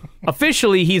 Yes.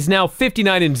 Officially, he's now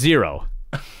 59 and 0.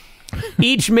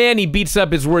 Each man he beats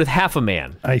up is worth half a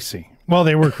man. I see. Well,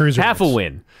 they were cruisers. Half a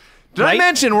win. Did I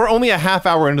mention we're only a half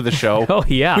hour into the show? Oh,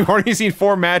 yeah. We've already seen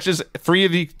 4 matches, 3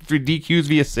 of the 3 DQs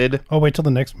via Sid. Oh, wait till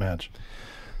the next match.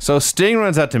 So Sting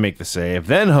runs out to make the save.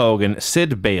 Then Hogan.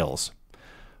 Sid bails.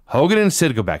 Hogan and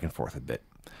Sid go back and forth a bit.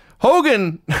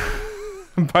 Hogan,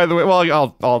 by the way,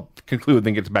 well, I'll conclude,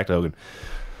 then get back to Hogan.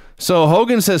 So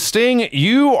Hogan says, Sting,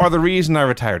 you are the reason I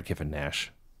retired Kevin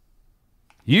Nash.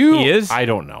 He is? I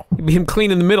don't know. He'd be him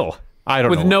clean in the middle. I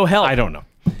don't know. With no help. I don't know.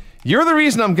 You're the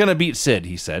reason I'm going to beat Sid,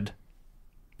 he said.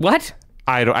 What?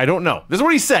 I don't know. This is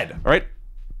what he said, all right?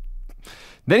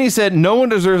 Then he said, no one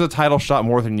deserves a title shot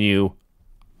more than you.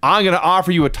 I'm going to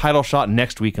offer you a title shot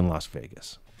next week in Las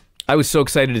Vegas. I was so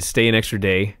excited to stay an extra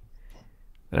day,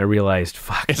 and I realized,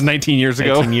 fuck. It's 19 years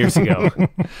ago. 19 years ago.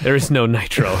 There is no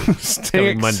Nitro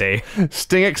coming Monday.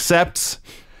 Sting accepts,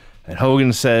 and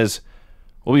Hogan says,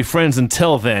 we'll be friends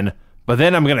until then, but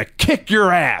then I'm going to kick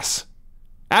your ass.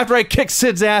 After I kick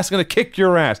Sid's ass, I'm going to kick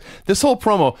your ass. This whole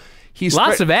promo...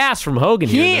 Lots of ass from Hogan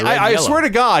here. I swear to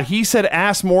God, he said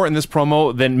ass more in this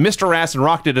promo than Mr. Ass and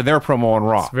Rock did in their promo on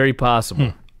Raw. It's very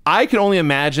possible. I can only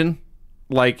imagine,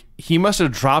 like, he must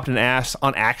have dropped an ass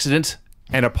on accident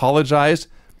and apologized,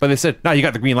 but they said, no, you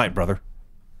got the green light, brother.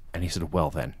 And he said,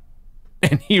 well then.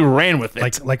 And he ran with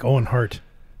it. Like Owen Hart.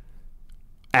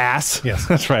 Ass? Yes.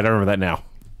 That's right, I remember that now.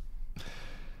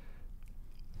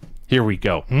 Here we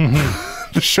go.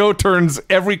 Mm-hmm. The show turns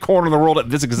every corner in the world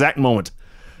at this exact moment.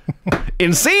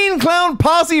 Insane Clown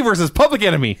Posse versus Public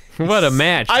Enemy. What a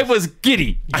match. I was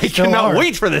giddy. I cannot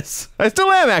wait for this. I still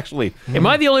am, actually. Am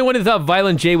I the only one who thought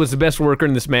Violent J was the best worker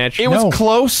in this match? It was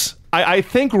close. I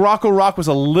think Rocco Rock was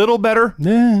a little better.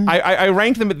 Yeah. I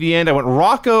ranked them at the end. I went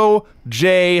Rocco,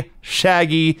 Jay,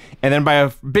 Shaggy, and then by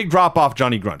a big drop-off,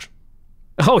 Johnny Grunge.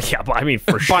 Oh, yeah. I mean,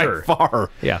 for sure. By far.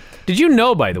 Yeah. Did you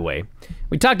know, by the way,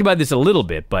 we talked about this a little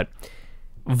bit, but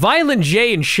Violent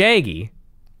J and Shaggy...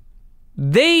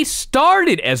 they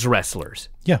started as wrestlers.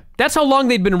 Yeah. That's how long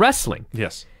they'd been wrestling.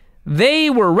 Yes. They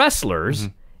were wrestlers,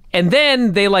 and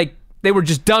then they were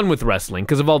just done with wrestling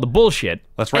because of all the bullshit.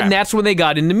 That's right. And that's when they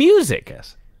got into music.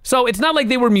 Yes. So it's not like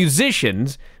they were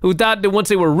musicians who thought that once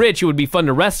they were rich, it would be fun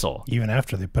to wrestle. Even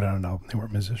after they put out an album, they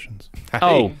weren't musicians.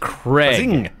 Oh, Craig.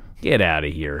 Zing. Get out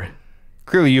of here.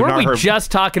 Clearly you've Weren't not we heard...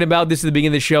 just talking about this at the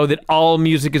beginning of the show, that all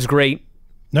music is great?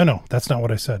 No, that's not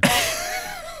what I said.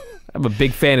 I'm a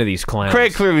big fan of these clowns.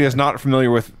 Craig clearly is not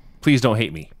familiar with Please Don't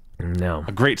Hate Me. No.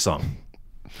 A great song.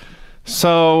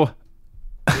 So...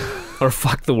 Or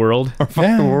Fuck the World. Or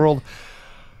Fuck the World.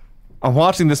 I'm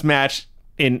watching this match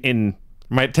in...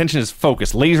 My attention is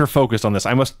focused, laser focused on this.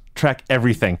 I must track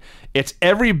everything. It's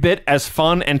every bit as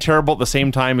fun and terrible at the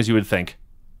same time as you would think.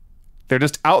 They're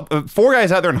just out... 4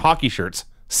 guys out there in hockey shirts.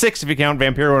 6 if you count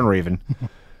Vampiro and Raven.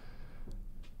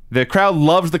 The crowd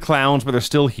loves the clowns, but they're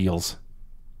still heels.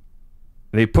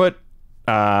 They put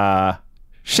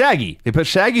Shaggy. They put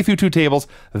Shaggy through 2 tables.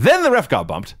 Then the ref got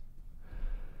bumped.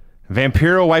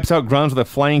 Vampiro wipes out Grunge with a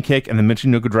flying kick and the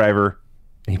Michinoku driver,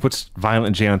 and he puts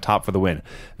Violent J on top for the win.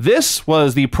 This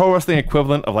was the pro wrestling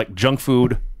equivalent of like junk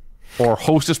food or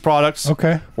Hostess products.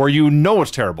 Okay. Where you know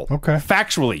it's terrible. Okay.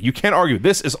 Factually, you can't argue.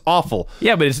 This is awful.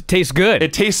 Yeah, but it tastes good.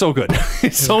 It tastes so good.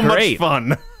 It's so great. much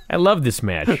fun. I love this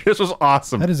match. This was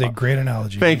awesome. That is a great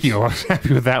analogy. Thank you. I was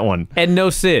happy with that one. And no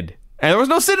Sid. And there was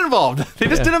no Sid involved. They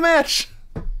just did a match.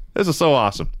 This is so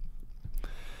awesome.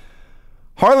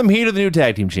 Harlem Heat are the new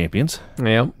tag team champions.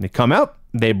 Yeah. They come out.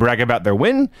 They brag about their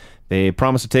win. They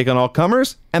promise to take on all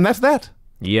comers. And that's that.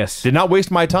 Yes. Did not waste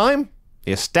my time.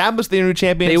 They established the new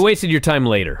champions. They wasted your time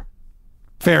later.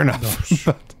 Fair enough.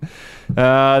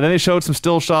 Then they showed some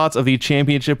still shots of the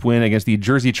championship win against the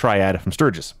Jersey Triad from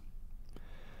Sturgis.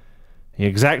 The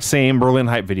exact same Berlin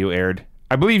Hype video aired.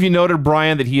 I believe you noted,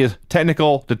 Brian, that he is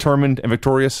technical, determined, and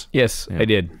victorious. Yes, I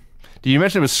did. Did you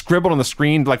mention it was scribbled on the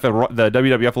screen like the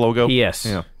WWF logo? Yes.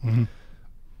 Yeah. Mm-hmm.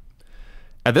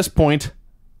 At this point,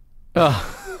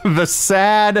 the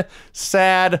sad,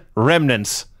 sad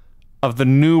remnants of the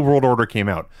New World Order came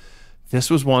out. This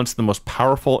was once the most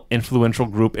powerful, influential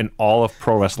group in all of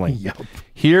pro wrestling. Yep.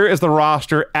 Here is the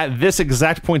roster at this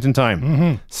exact point in time.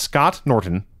 Mm-hmm. Scott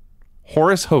Norton,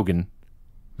 Horace Hogan,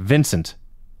 Vincent,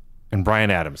 and Bryan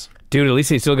Adams. Dude, at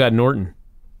least they still got Norton.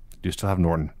 Do still have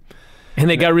Norton. And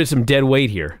they got rid of some dead weight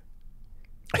here.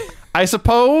 I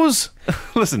suppose.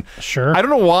 Listen. Sure. I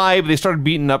don't know why, but they started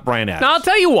beating up Bryan Adams. Now, I'll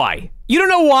tell you why. You don't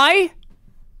know why?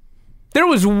 There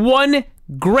was one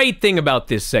great thing about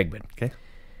this segment. Okay.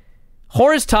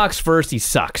 Horace talks first. He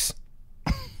sucks.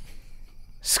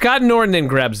 Scott Norton then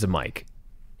grabs the mic.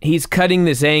 He's cutting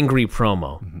this angry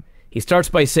promo. Mm-hmm. He starts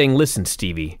by saying, listen,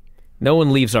 Stevie, no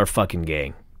one leaves our fucking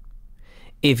gang.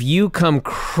 If you come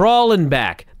crawling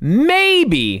back,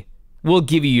 maybe we'll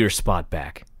give you your spot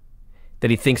back.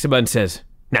 Then he thinks about it and says,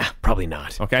 nah, probably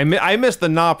not. Okay, I missed the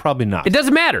nah, probably not. It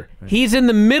doesn't matter. He's in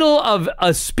the middle of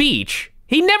a speech.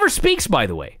 He never speaks, by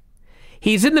the way.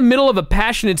 He's in the middle of a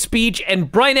passionate speech,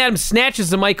 and Bryan Adams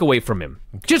snatches the mic away from him.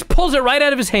 Okay. Just pulls it right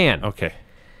out of his hand. Okay.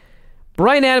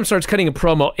 Bryan Adams starts cutting a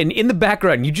promo, and in the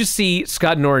background, you just see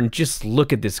Scott Norton just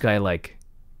look at this guy like,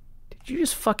 did you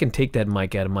just fucking take that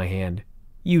mic out of my hand?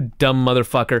 You dumb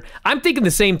motherfucker. I'm thinking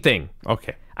the same thing.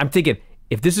 Okay. I'm thinking,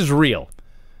 if this is real,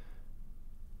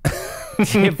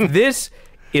 if this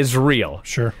is real,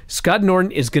 sure, Scott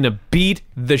Norton is going to beat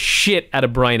the shit out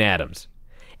of Bryan Adams.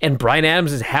 And Bryan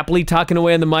Adams is happily talking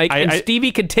away on the mic, and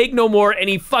Stevie can take no more, and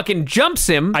he fucking jumps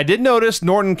him. I did notice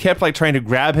Norton kept like trying to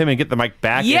grab him and get the mic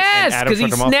back. Yes, because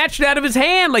he snatched it out of his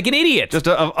hand like an idiot. Just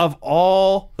of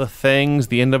all the things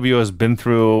the NWO has been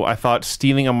through, I thought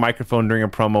stealing a microphone during a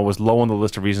promo was low on the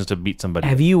list of reasons to beat somebody.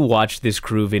 Have you watched this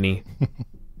crew, Vinny?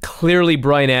 Clearly,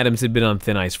 Bryan Adams had been on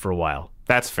thin ice for a while.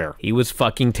 That's fair. He was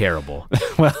fucking terrible.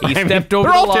 Well, he stepped over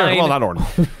the line terrible. Well, not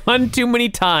Norton. one too many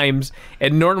times,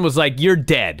 and Norton was like, "You're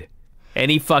dead,"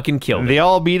 and he fucking killed him. They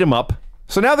all beat him up.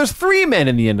 So now there's 3 men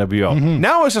in the NWO. Mm-hmm.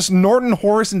 Now it's just Norton,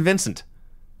 Horace, and Vincent.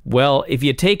 Well, if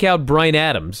you take out Bryan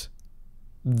Adams,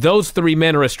 those 3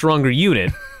 men are a stronger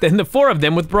unit than the 4 of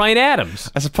them with Bryan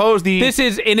Adams. I suppose this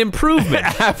is an improvement.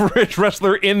 Average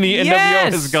wrestler in the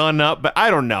NWO has gone up, but I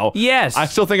don't know. Yes. I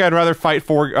still think I'd rather fight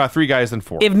 3 guys than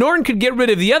 4. If Norton could get rid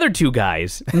of the other 2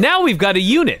 guys, now we've got a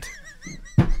unit.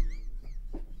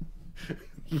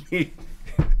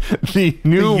 The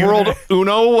New World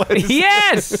Uno?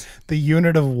 Yes! The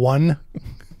unit of 1?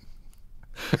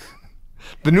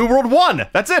 The New World 1.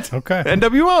 That's it. Okay.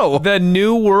 NWO. The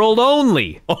New World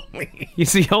only.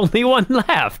 He's the only one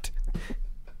left.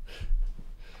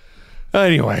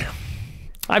 Anyway.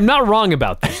 I'm not wrong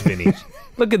about this, Vinny.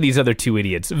 Look at these other 2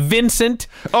 idiots. Vincent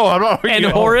I'm not, and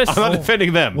Horace. I'm not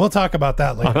defending them. We'll talk about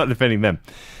that later. I'm not defending them.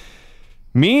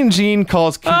 Mean Gene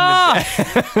calls Kidman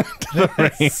to the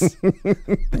ring.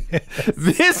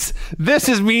 This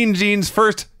is Mean Gene's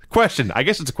first question. I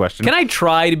guess it's a question. Can I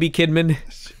try to be Kidman?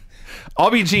 I'll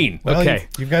be Gene. Well, okay.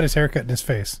 You've got his haircut in his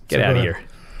face. Get out of here.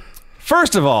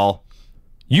 First of all,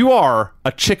 you are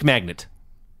a chick magnet.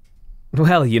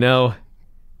 Well, you know,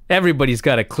 everybody's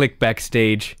got a click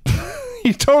backstage.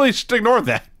 You totally should ignore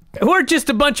that. We're just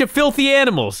a bunch of filthy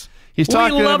animals. He's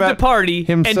talking we love about to party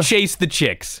himself. and chase the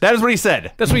chicks. That is what he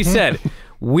said. That's what he said.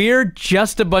 We're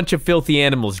just a bunch of filthy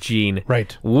animals, Gene.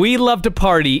 Right. We love to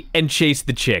party and chase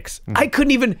the chicks. I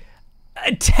couldn't even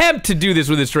attempt to do this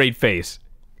with a straight face.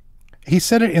 He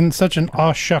said it in such an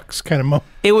aw shucks kind of moment.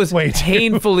 It was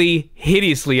painfully,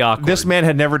 hideously awkward. This man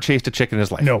had never chased a chick in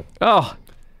his life. No. Oh.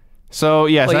 So,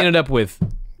 yes. Well, he ended up with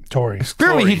Tori.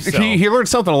 Clearly, he learned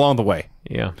something along the way.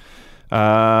 Yeah.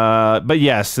 But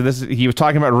yes, so he was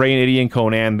talking about Ray and Eddie and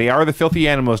Conan. They are the filthy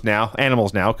animals now,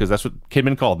 because that's what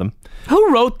Kidman called them.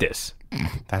 Who wrote this?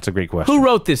 That's a great question. Who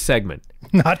wrote this segment?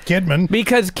 Not Kidman.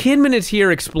 Because Kidman is here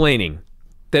explaining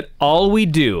that all we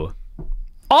do,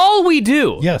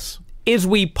 yes, is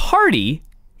we party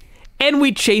and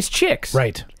we chase chicks.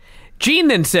 Right. Gene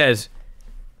then says,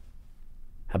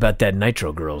 how about that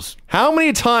Nitro Girls How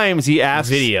many times, he asks,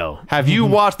 video? Have you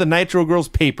watched the Nitro Girls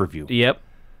pay-per-view? Yep.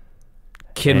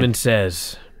 Kidman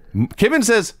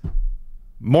says,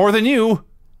 more than you.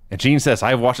 And Gene says,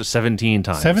 I've watched it 17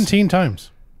 times. 17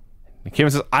 times. And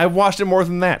Kidman says, I've watched it more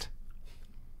than that.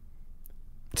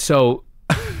 So,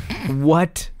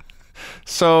 what?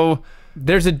 So...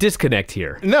 There's a disconnect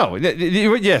here. No,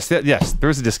 yes,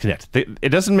 there's a disconnect. It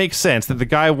doesn't make sense that the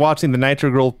guy watching the Nitro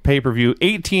Girl pay-per-view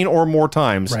 18 or more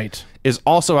times is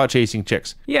also out chasing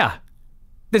chicks. Yeah.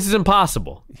 This is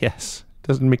impossible. Yes.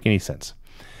 Doesn't make any sense.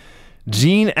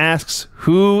 Gene asks,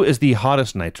 who is the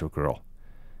hottest Nitro Girl?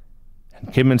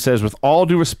 And Kidman says, with all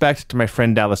due respect to my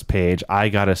friend Dallas Page, I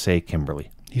gotta say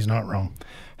Kimberly. He's not wrong.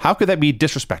 How could that be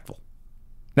disrespectful?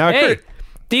 Now,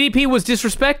 DDP was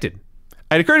disrespected.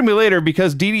 It occurred to me later,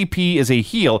 because DDP is a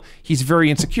heel, he's very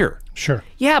insecure. Sure.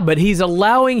 Yeah, but he's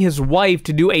allowing his wife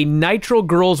to do a Nitro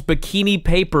Girls bikini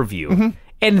pay-per-view.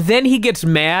 And then he gets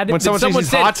mad when someone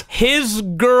said hot. His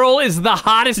girl is the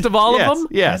hottest of all of them?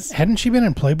 Yes. Hadn't she been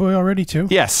in Playboy already, too?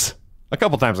 Yes. A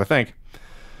couple times, I think.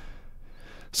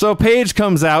 So Paige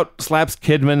comes out, slaps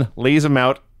Kidman, lays him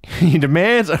out. He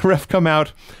demands a ref come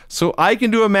out so I can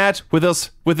do a match with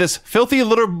this filthy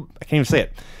little... I can't even say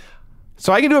it.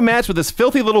 So I can do a match with this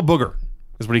filthy little booger,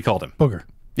 is what he called him. Booger.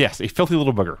 Yes, a filthy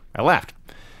little booger. I laughed.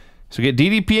 So we get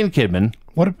DDP and Kidman.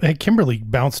 Hey, Kimberly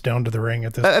bounced down to the ring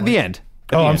at this point. At the end.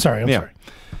 I'm sorry.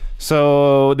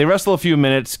 So they wrestle a few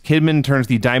minutes. Kidman turns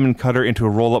the diamond cutter into a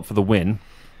roll-up for the win.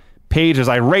 Paige is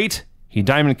irate. He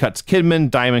diamond cuts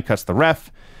Kidman. Diamond cuts the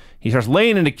ref. He starts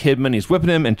laying into Kidman. He's whipping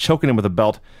him and choking him with a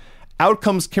belt. Out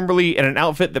comes Kimberly in an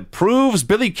outfit that proves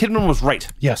Billy Kidman was right.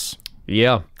 Yes.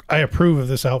 Yeah. I approve of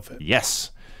this outfit.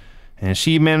 Yes. And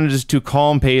she manages to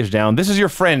calm Paige down. This is your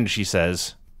friend, she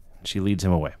says. She leads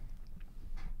him away.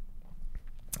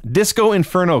 Disco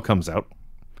Inferno comes out.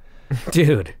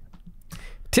 Dude.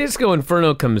 Disco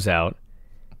Inferno comes out.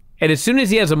 And as soon as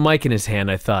he has a mic in his hand,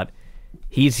 I thought,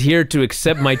 he's here to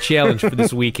accept my challenge for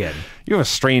this weekend. You have a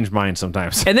strange mind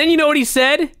sometimes. And then you know what he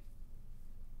said?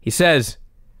 He says,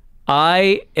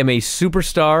 I am a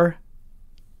superstar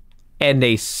and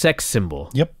a sex symbol.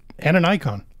 Yep. And an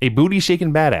icon. A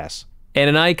booty-shaking badass. And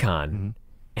an icon. Mm-hmm.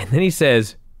 And then he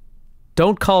says,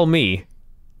 don't call me.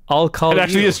 I'll call you. It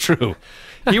actually is true.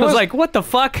 He was like, what the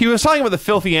fuck? He was talking about the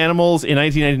filthy animals in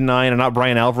 1999 and not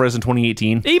Brian Alvarez in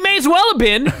 2018. He may as well have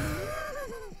been.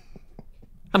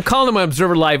 I'm calling him on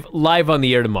Observer live on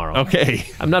the air tomorrow. Okay.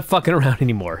 I'm not fucking around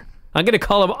anymore. I'm going to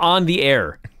call him on the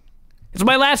air. It's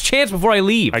my last chance before I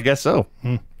leave. I guess so.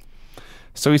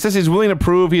 So he says he's willing to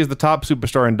prove he is the top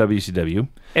superstar in WCW.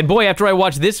 And boy, after I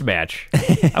watch this match,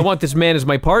 I want this man as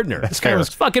my partner. That's fair.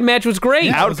 This fucking match was great.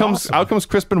 Yeah, out comes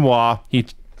Chris Benoit. He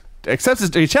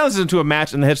challenges him to a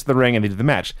match and hits the ring, and they do the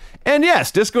match. And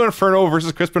yes, Disco Inferno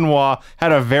versus Chris Benoit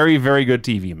had a very, very good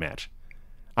TV match.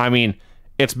 I mean,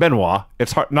 it's Benoit.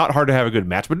 It's not hard to have a good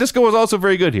match, but Disco was also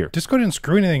very good here. Disco didn't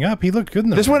screw anything up. He looked good in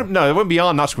the ring. It went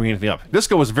beyond not screwing anything up.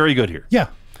 Disco was very good here. Yeah.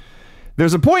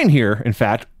 There's a point here, in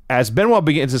fact, as Benoit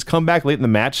begins his comeback late in the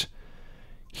match,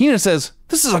 Heenan says,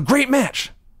 this is a great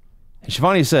match. And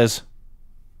Shivani says,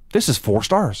 this is 4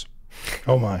 stars.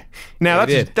 Oh, my. Now,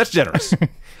 that's generous.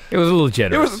 It was a little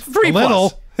generous. It was 3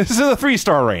 plus. This is in the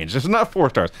 3-star range. It's not 4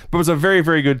 stars. But it was a very,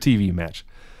 very good TV match.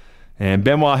 And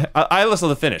Benoit, I listened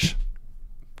to the finish.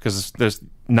 Because there's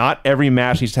not every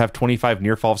match needs to have 25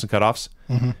 near falls and cutoffs.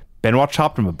 Mm-hmm. Benoit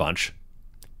chopped him a bunch.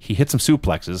 He hit some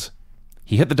suplexes.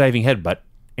 He hit the diving headbutt.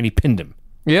 And he pinned him.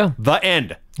 Yeah. The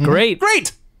end. Great. Great.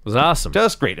 It was awesome.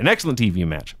 Just great. An excellent TV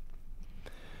match.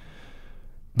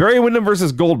 Barry Windham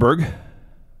versus Goldberg.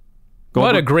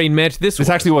 What a great match this was.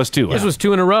 This actually was too. This was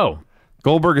 2 in a row.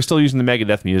 Goldberg is still using the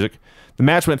Megadeth music. The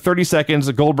match went 30 seconds.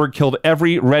 Goldberg killed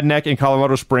every redneck in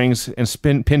Colorado Springs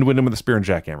and pinned Windham with a spear and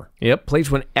jackhammer. Yep.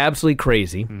 Place went absolutely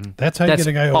crazy. That's how you get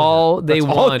a guy over. All they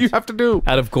want all you have to do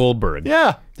out of Goldberg.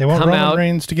 Yeah. They want Roman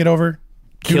Reigns to get over.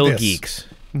 Kill geeks.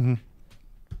 Mm-hmm.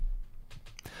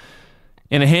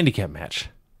 In a handicap match.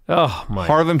 Oh, my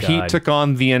Harlem God. Heat took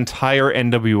on the entire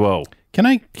NWO. Can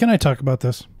I talk about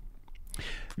this?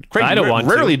 Craig, I don't want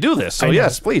to. rarely do this, so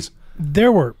yes, please.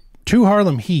 There were 2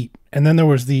 Harlem Heat, and then there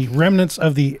was the remnants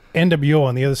of the NWO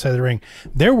on the other side of the ring.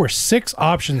 There were 6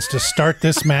 options to start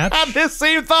this match. I had this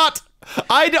same thought.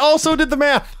 I also did the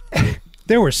math.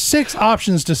 There were 6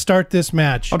 options to start this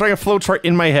match. I'm drawing a flow chart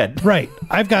in my head. Right.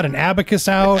 I've got an abacus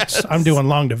out. Yes. I'm doing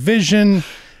long division.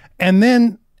 And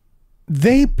then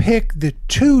they pick the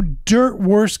 2 dirt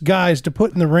worst guys to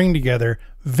put in the ring together,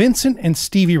 Vincent and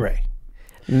Stevie Ray.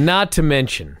 Not to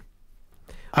mention.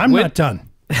 I'm not done.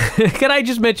 Can I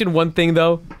just mention one thing,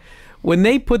 though? When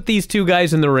they put these 2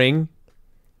 guys in the ring,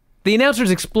 the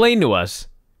announcers explained to us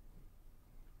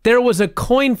there was a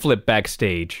coin flip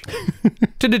backstage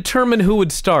to determine who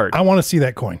would start. I want to see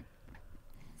that coin.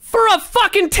 For a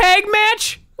fucking tag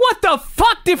match? What the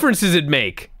fuck difference does it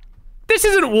make? This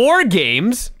isn't War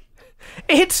Games.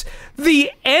 It's the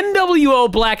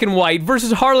NWO Black and White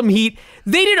versus Harlem Heat.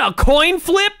 They did a coin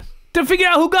flip to figure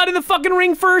out who got in the fucking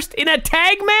ring first in a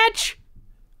tag match?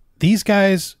 These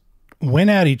guys went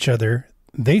at each other.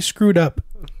 They screwed up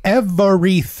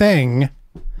everything.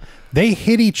 They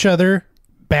hit each other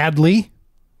badly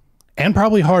and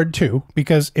probably hard too,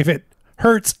 because if it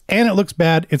hurts and it looks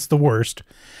bad, it's the worst.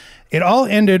 It all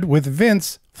ended with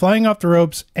Vince flying off the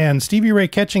ropes and Stevie Ray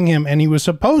catching him, and he was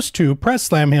supposed to press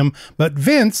slam him, but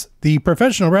Vince, the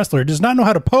professional wrestler, does not know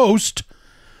how to post,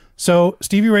 so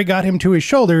Stevie Ray got him to his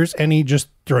shoulders and he just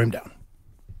threw him down.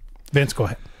 Vince, go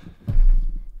ahead.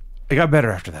 It got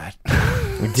better after that.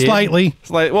 Slightly.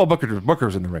 Well, Booker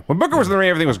was in the ring. When Booker was in the ring,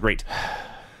 everything was great.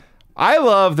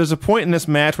 There's a point in this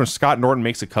match when Scott Norton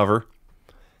makes a cover,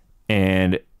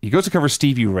 and he goes to cover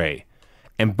Stevie Ray,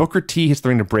 and Booker T hits the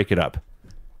ring to break it up.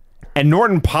 And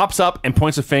Norton pops up and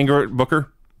points a finger at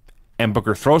Booker, and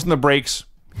Booker throws in the brakes,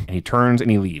 and he turns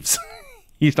and he leaves.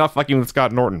 He's not fucking with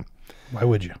Scott Norton. Why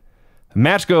would you? The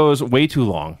match goes way too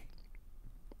long.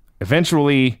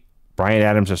 Eventually, Brian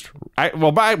Adams let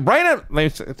me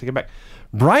take it back.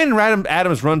 Brian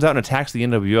Adams runs out and attacks the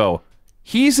NWO.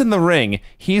 He's in the ring.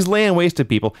 He's laying waste to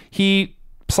people.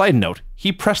 Side note,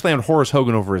 he press slammed Horace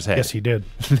Hogan over his head. Yes, he did.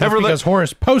 Because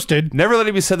Horace posted. Never let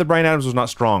it be said that Brian Adams was not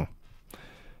strong.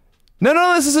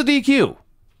 No, this is a DQ.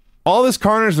 All this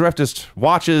carnage, the ref just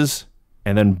watches,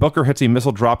 and then Booker hits a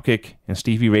missile dropkick, and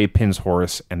Stevie Ray pins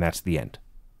Horace, and that's the end.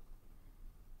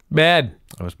 Bad.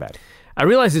 That was bad. I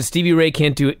realize that Stevie Ray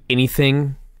can't do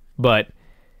anything, but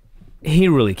he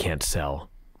really can't sell.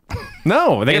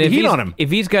 No, they got the heat on him.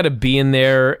 If he's got to be in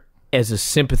there as a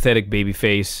sympathetic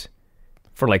babyface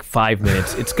for like 5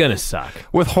 minutes, it's going to suck.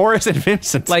 With Horace and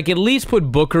Vincent. Like, at least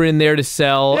put Booker in there to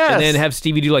sell, yes, and then have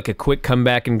Stevie do like a quick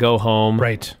comeback and go home.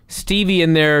 Right. Stevie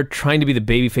in there trying to be the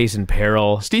babyface in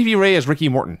peril. Stevie Ray is Ricky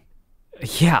Morton.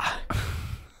 Yeah.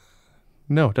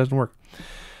 No, it doesn't work.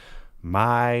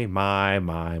 My.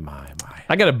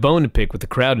 I got a bone to pick with the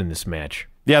crowd in this match.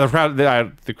 Yeah,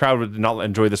 the crowd would not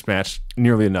enjoy this match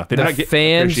nearly enough. They did not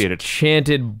fans appreciate it.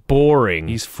 Chanted boring.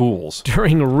 These fools.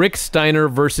 During Rick Steiner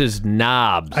versus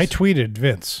Knobs. I tweeted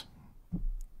Vince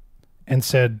and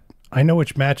said, I know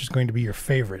which match is going to be your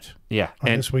favorite on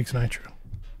this week's Nitro.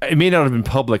 It may not have been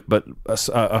public, but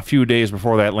a few days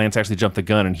before that, Lance actually jumped the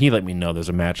gun, and he let me know there's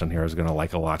a match on here I was going to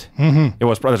like a lot. Mm-hmm. It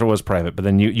was private, but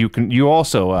then you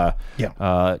also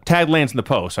tagged Lance in the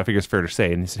post, so I figure it's fair to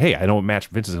say, and he said, hey, I know what match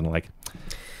Vince is going to like.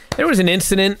 There was an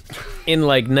incident in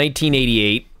like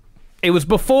 1988. It was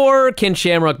before Ken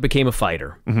Shamrock became a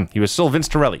fighter. Mm-hmm. He was still Vince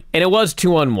Torelli. And it was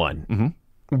 2-on-1.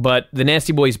 Mm-hmm. But the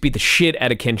Nasty Boys beat the shit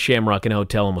out of Ken Shamrock in a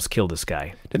hotel and almost killed this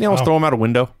guy. Didn't they almost throw him out a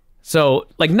window? So,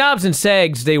 like, Knobs and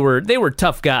Sags, they were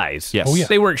tough guys. Yes. Oh, yeah.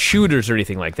 They weren't shooters or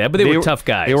anything like that, but they were tough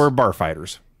guys. They were bar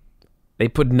fighters. They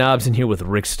put Knobs in here with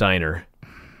Rick Steiner.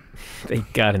 They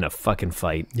got in a fucking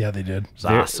fight. Yeah, they did. It was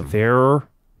awesome.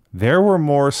 There were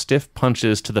more stiff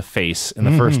punches to the face in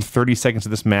the first 30 seconds of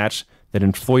this match than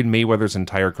in Floyd Mayweather's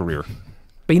entire career.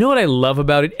 But you know what I love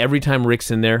about it? Every time Rick's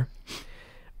in there,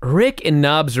 Rick and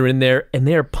Knobs are in there, and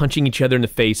they are punching each other in the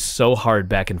face so hard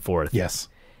back and forth. Yes.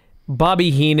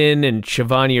 Bobby Heenan and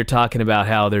Shivani are talking about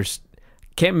how there's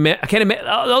I can't imagine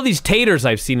all these taters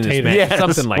I've seen in this match. Yes.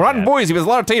 Something like Rotten that. Boise, there's a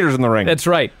lot of taters in the ring. That's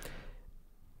right.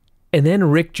 And then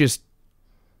Rick just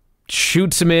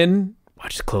shoots him in.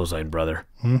 Watch the clothesline, brother.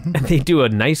 Mm-hmm. And they do a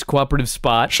nice cooperative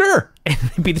spot. Sure. And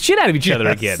they beat the shit out of each other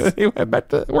again. They went back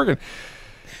to working.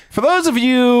 For those of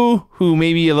you who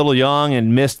may be a little young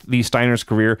and missed the Steiner's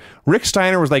career, Rick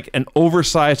Steiner was like an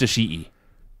oversized Ishii.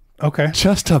 Okay.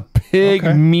 Just a big,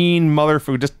 mean motherfucker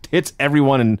who just hits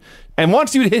everyone and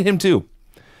wants you to hit him too.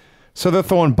 So they're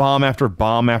throwing bomb after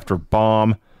bomb after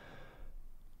bomb.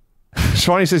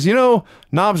 Shivani says,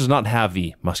 Knobs does not have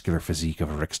the muscular physique of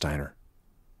a Rick Steiner.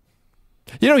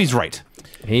 He's right.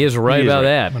 He is right about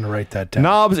that. I'm going to write that down.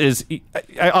 Knobs is,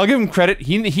 I'll give him credit.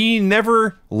 He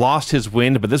never lost his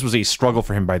wind, but this was a struggle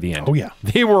for him by the end. Oh, yeah.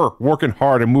 They were working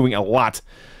hard and moving a lot.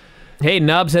 Hey,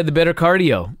 Knobs had the better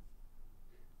cardio.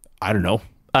 I don't know.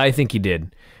 I think he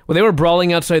did. When they were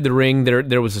brawling outside the ring,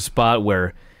 there was a spot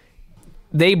where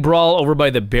they brawl over by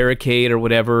the barricade or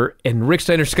whatever, and Rick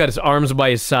Steiner's got his arms by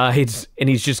his sides, and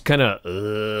he's just kind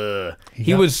of,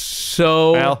 he was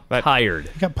so tired.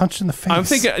 He got punched in the face.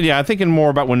 I'm thinking more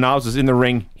about when Knobs was in the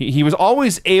ring. He was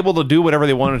always able to do whatever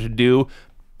they wanted to do,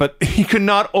 but he could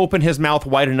not open his mouth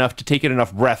wide enough to take in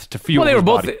enough breath to fuel his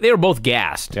body. They were both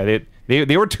gassed. Yeah,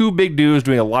 they were two big dudes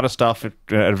doing a lot of stuff at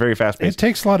a very fast pace. It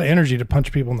takes a lot of energy to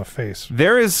punch people in the face.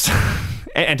 There is,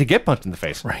 and to get punched in the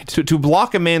face. Right. To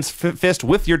block a man's fist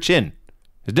with your chin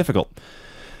is difficult.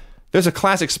 There's a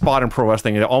classic spot in pro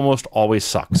wrestling that almost always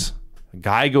sucks.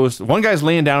 One guy's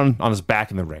laying down on his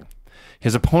back in the ring.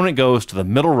 His opponent goes to the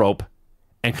middle rope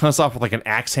and cuts off with like an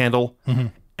axe handle,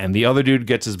 and the other dude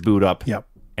gets his boot up,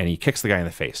 and he kicks the guy in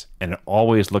the face, and it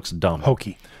always looks dumb.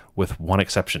 Hokey. With one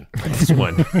exception. This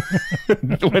one.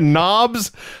 when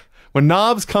Knobs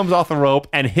comes off the rope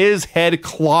and his head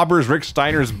clobbers Rick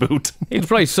Steiner's boot. He's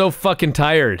probably so fucking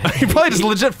tired. He probably just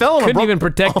legit fell on him. Couldn't even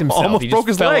protect himself. Almost broke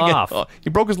his leg. He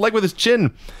broke his leg with his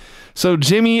chin. So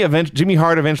Jimmy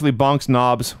Hart eventually bonks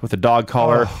Knobs with a dog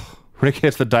collar. Rick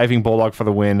hits the diving bulldog for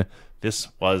the win. This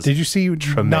was Did you see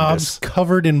tremendous. Knobs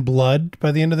covered in blood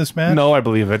by the end of this match? No, I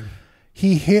believe it.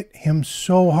 He hit him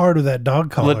so hard with that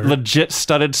dog collar. Legit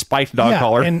studded spiked dog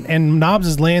collar. And Knobs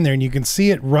is laying there, and you can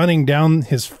see it running down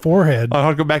his forehead. I'll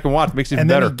have to go back and watch. It makes it even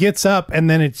better. better. And then he gets up, and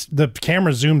then the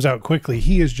camera zooms out quickly.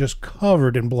 He is just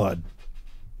covered in blood.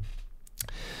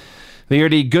 They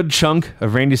heard a good chunk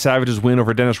of Randy Savage's win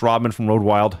over Dennis Rodman from Road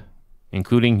Wild,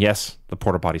 including, yes, the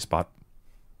porta potty spot.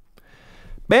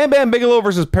 Bam Bam Bigelow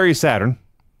versus Perry Saturn.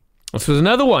 This was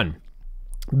another one.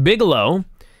 Bigelow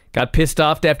got pissed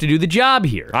off to have to do the job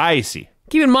here. I see.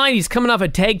 Keep in mind, he's coming off a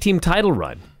tag team title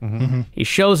run. He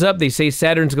shows up, they say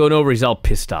Saturn's going over, he's all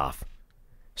pissed off.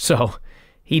 So,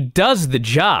 he does the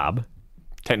job.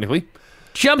 Technically.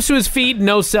 Jumps to his feet,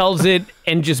 no-sells it,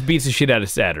 and just beats the shit out of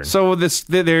Saturn. So, they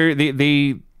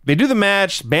do the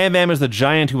match. Bam Bam is the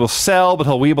giant who will sell, but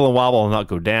he'll weeble and wobble and not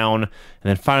go down. And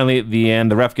then finally, at the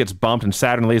end, the ref gets bumped, and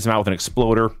Saturn lays him out with an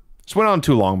exploder. This went on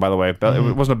too long, by the way. It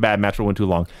wasn't a bad match, but it went too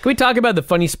long. Can we talk about the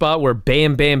funny spot where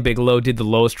Bam Bam Bigelow did the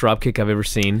lowest dropkick I've ever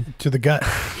seen? To the gut.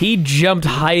 He jumped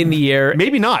high in the air.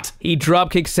 Maybe not. He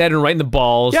dropkicked Saturn right in the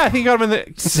balls. Yeah, I think he got him in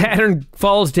the... Saturn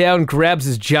falls down, grabs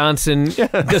his Johnson,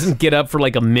 doesn't get up for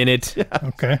like a minute. Yeah.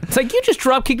 Okay. It's like, you just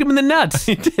dropkicked him in the nuts.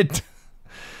 He did.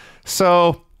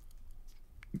 So,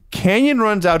 Canyon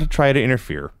runs out to try to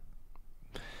interfere.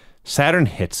 Saturn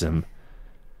hits him.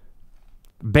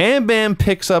 Bam Bam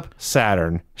picks up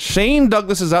Saturn. Shane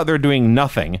Douglas is out there doing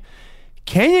nothing.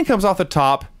 Canyon comes off the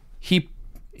top. He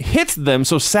hits them,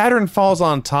 so Saturn falls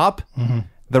on top.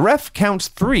 The ref counts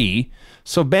 3,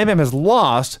 so Bam Bam has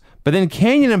lost, but then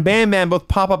Canyon and Bam Bam both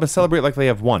pop up and celebrate like they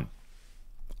have won.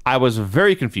 I was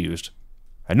very confused.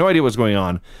 I had no idea what was going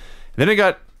on. Then it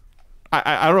got...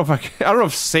 I don't know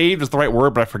if saved is the right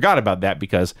word, but I forgot about that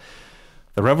because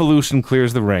the Revolution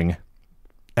clears the ring.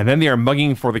 And then they are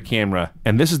mugging for the camera.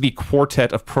 And this is the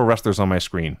quartet of pro wrestlers on my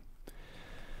screen.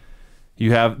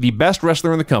 You have the best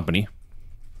wrestler in the company.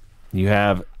 You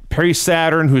have Perry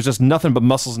Saturn, who's just nothing but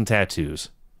muscles and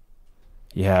tattoos.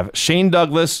 You have Shane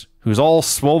Douglas, who's all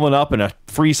swollen up in a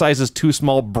 3 sizes too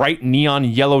small, bright neon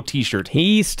yellow t-shirt.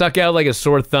 He stuck out like a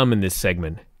sore thumb in this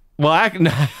segment. Well,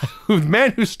 the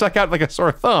man who stuck out like a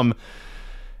sore thumb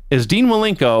is Dean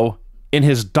Malenko in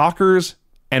his Dockers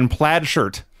and plaid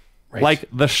shirt. Right. Like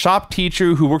the shop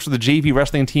teacher who works with the JV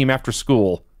wrestling team after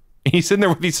school. And he's sitting there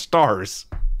with these stars.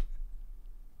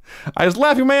 I was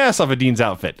laughing my ass off at Dean's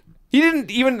outfit. He didn't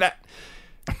even...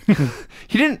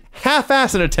 he didn't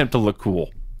half-ass an attempt to look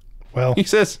cool. Well... He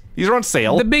says, these are on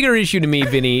sale. The bigger issue to me,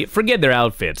 Vinny, forget their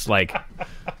outfits. Like,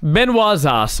 Benoit's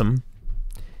awesome.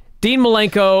 Dean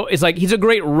Malenko is like, he's a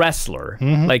great wrestler.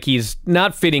 Like, he's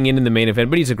not fitting in the main event,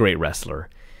 but he's a great wrestler.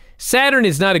 Saturn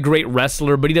is not a great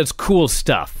wrestler, but he does cool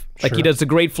stuff. Like, he does the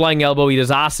great flying elbow. He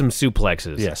does awesome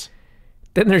suplexes. Yes.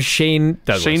 Then there's Shane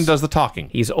Douglas. Shane does the talking.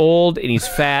 He's old and he's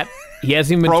fat. He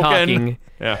hasn't even been talking.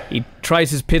 Yeah. He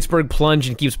tries his Pittsburgh plunge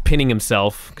and keeps pinning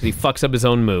himself because he fucks up his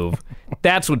own move.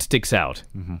 That's what sticks out.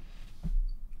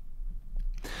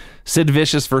 Sid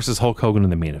Vicious versus Hulk Hogan in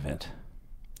the main event.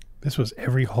 This was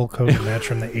every Hulk Hogan match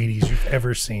from the 80s you've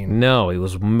ever seen. No, it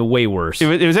was way worse.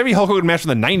 It was every Hulk Hogan match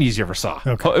from the 90s you ever saw.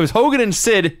 Okay. It was Hogan and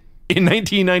Sid in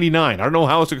 1999. I don't know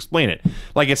how else to explain it.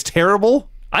 Like, it's terrible.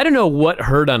 I don't know what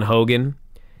hurt on Hogan,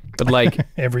 but like...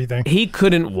 Everything. He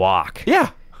couldn't walk. Yeah.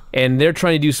 And they're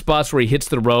trying to do spots where he hits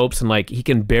the ropes and like he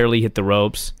can barely hit the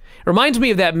ropes. It reminds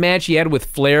me of that match he had with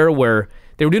Flair where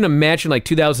they were doing a match in like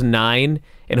 2009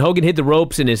 and Hogan hit the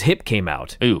ropes and his hip came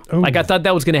out. Ooh. Like, I thought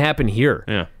that was going to happen here.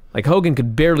 Yeah. Like, Hogan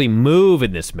could barely move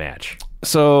in this match.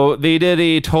 So they did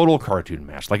a total cartoon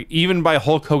match. Like, even by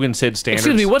Hulk Hogan Sid standards.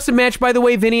 Excuse me, what's the match, by the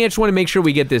way, Vinny? I just want to make sure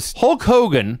we get this. Hulk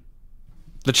Hogan,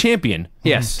 the champion.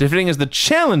 Yes. Defeating as the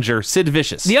challenger, Sid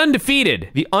Vicious. The undefeated.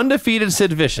 The undefeated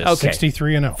Sid Vicious. Okay.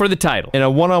 63-0. For the title. In a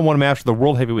one-on-one match for the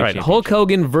World Heavyweight All right, Championship. Hulk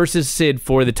Hogan versus Sid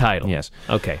for the title. Yes.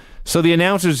 Okay. So the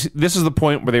announcers, this is the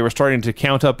point where they were starting to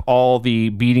count up all the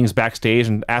beatings backstage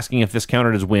and asking if this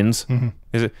counted as wins.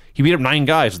 Is it? He beat up 9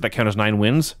 guys. Does that count as 9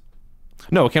 wins?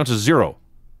 No, it counts as 0.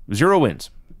 0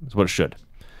 wins is what it should.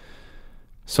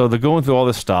 So they're going through all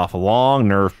this stuff, a long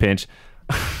nerve pinch.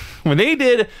 When they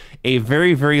did a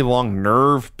very, very long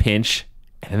nerve pinch,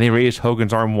 and then they raised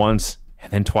Hogan's arm once,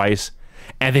 and then twice,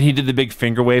 and then he did the big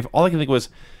finger wave, all I can think was,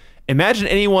 imagine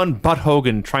anyone but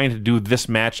Hogan trying to do this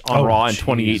match on Raw in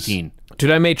 2018.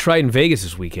 Dude, I may try it in Vegas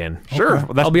this weekend. Sure. Okay.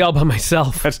 Well, I'll be all by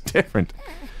myself. That's different.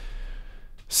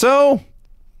 So,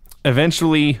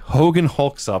 eventually, Hogan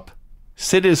hulks up.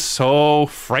 Sid is so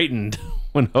frightened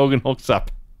when Hogan hulks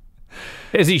up.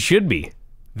 As he should be.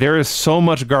 There is so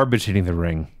much garbage hitting the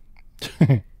ring.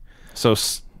 So,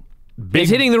 big... He's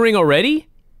hitting the ring already?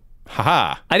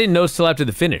 Haha. I didn't notice till after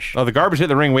the finish. Oh, the garbage hit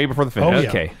the ring way before the finish. Oh, yeah.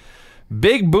 Okay.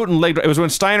 Big boot and leg... It was when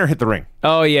Steiner hit the ring.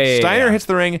 Oh, yeah. Steiner hits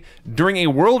the ring during a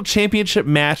world championship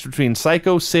match between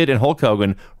Psycho Sid and Hulk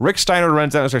Hogan. Rick Steiner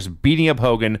runs out and starts beating up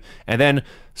Hogan, and then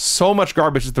so much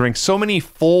garbage hits the ring, so many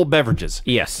full beverages.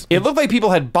 Yes. It looked like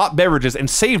people had bought beverages and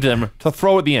saved them to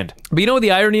throw at the end. But you know what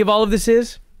the irony of all of this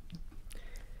is?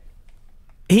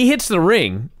 He hits the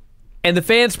ring, and the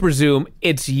fans presume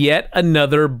it's yet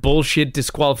another bullshit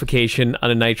disqualification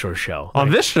on a Nitro show.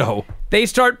 On this show. They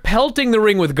start pelting the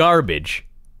ring with garbage.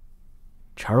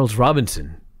 Charles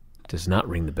Robinson does not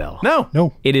ring the bell.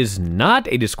 No. It is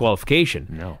not a disqualification.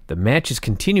 No. The match is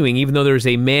continuing even though there's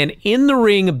a man in the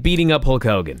ring beating up Hulk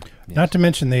Hogan. Not to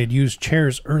mention they had used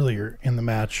chairs earlier in the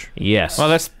match. Yes.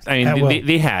 Well,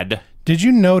 they had. Did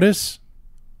you notice,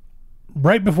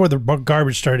 right before the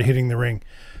garbage started hitting the ring,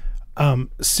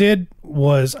 Sid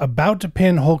was about to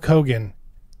pin Hulk Hogan,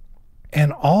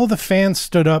 and all the fans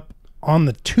stood up on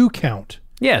the 2 count.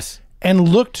 Yes. And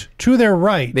looked to their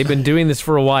right. They've been doing this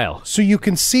for a while. So you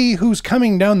can see who's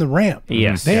coming down the ramp.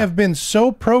 Yes. They have been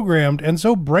so programmed and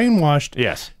so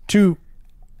brainwashed to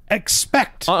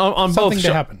expect on something both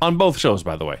to happen. On both shows,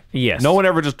 by the way. Yes. No one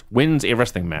ever just wins a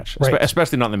wrestling match, Right.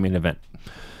 especially not in the main event.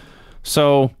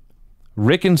 So,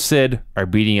 Rick and Sid are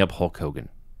beating up Hulk Hogan.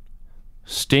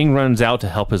 Sting runs out to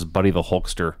help his buddy the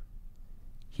Hulkster.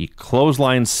 He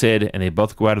clotheslines Sid, and they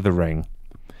both go out of the ring.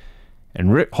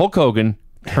 And Hulk Hogan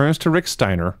turns to Rick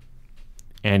Steiner,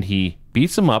 and he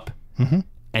beats him up,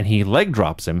 and he leg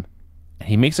drops him, and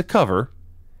he makes a cover,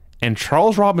 and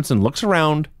Charles Robinson looks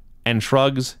around and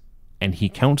shrugs, and he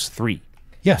counts 3.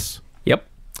 Yes. Yep.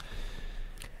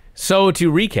 So to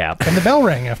recap. And the bell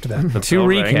rang after that. To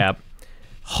recap,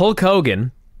 Hulk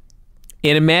Hogan,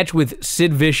 in a match with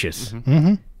Sid Vicious,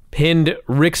 pinned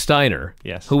Rick Steiner,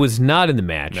 who was not in the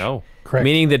match. No. Correct.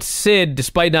 Meaning that Sid,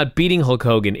 despite not beating Hulk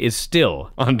Hogan, is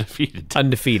still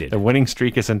undefeated. The winning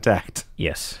streak is intact.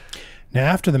 Yes. Now,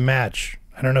 after the match,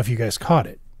 I don't know if you guys caught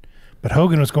it, but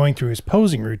Hogan was going through his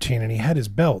posing routine, and he had his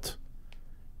belt,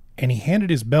 and he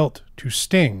handed his belt to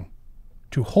Sting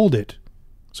to hold it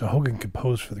so Hogan could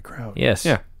pose for the crowd. Yes.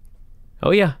 Yeah.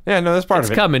 Oh, yeah. Yeah, no, that's part of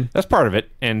it. It's coming. That's part of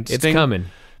it. And it's coming.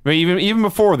 I mean, even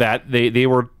before that, they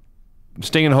were...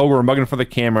 Sting and Hogan were mugging for the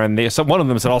camera, and one of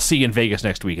them said, "I'll see you in Vegas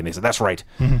next week." And they said, "That's right."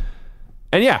 And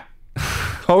yeah,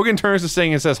 Hogan turns to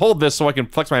Sting and says, "Hold this so I can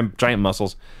flex my giant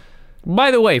muscles." By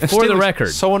the way, for the record,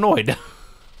 so annoyed.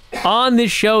 On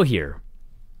this show here,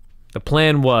 the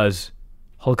plan was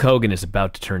Hulk Hogan is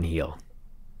about to turn heel.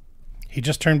 He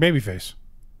just turned babyface.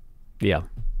 Yeah.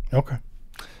 Okay.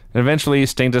 And eventually,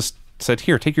 Sting just said,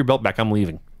 "Here, take your belt back. I'm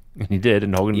leaving." And he did,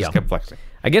 and Hogan just kept flexing.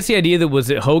 I guess the idea was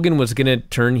that Hogan was going to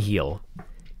turn heel,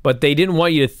 but they didn't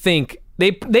want you to think...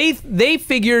 They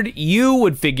figured you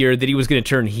would figure that he was going to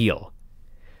turn heel.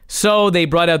 So they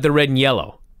brought out the red and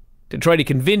yellow to try to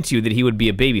convince you that he would be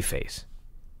a babyface.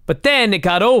 But then it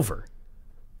got over.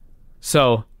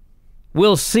 So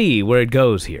we'll see where it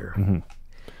goes here.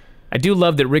 I do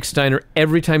love that Rick Steiner,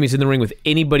 every time he's in the ring with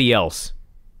anybody else,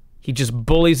 he just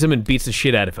bullies him and beats the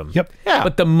shit out of him. Yep. Yeah.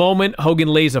 But the moment Hogan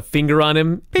lays a finger on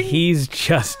him, he's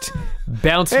just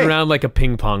bouncing around like a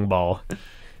ping pong ball.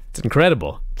 It's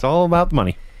incredible. It's all about the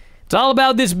money. It's all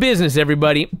about this business,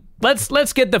 everybody.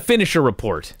 Let's get the finisher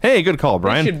report. Hey, good call,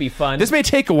 Brian. This should be fun. This may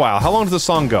take a while. How long does the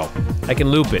song go? I can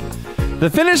loop it.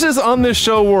 The finishes on this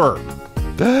show were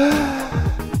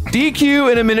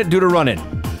DQ in a minute due to run-in.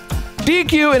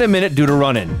 DQ in a minute due to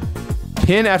run-in.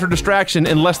 Pin after distraction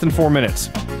in less than 4 minutes.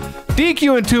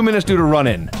 DQ in 2 minutes due to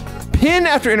run-in. Pin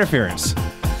after interference.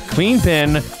 Clean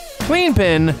pin. Clean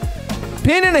pin.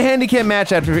 Pin in a handicap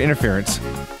match after interference.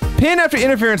 Pin after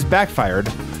interference backfired.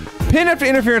 Pin after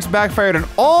interference backfired, and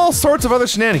all sorts of other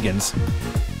shenanigans.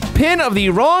 Pin of the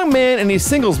wrong man in a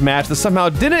singles match that somehow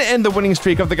didn't end the winning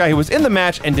streak of the guy who was in the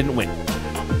match and didn't win.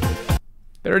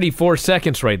 34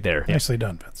 seconds right there. Nicely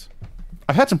done, Vince.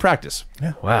 I've had some practice.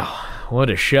 Yeah. Wow, what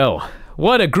a show.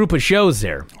 What a group of shows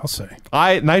there. I'll say.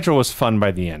 Nitro was fun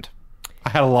by the end. I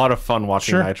had a lot of fun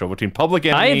watching Nitro between Public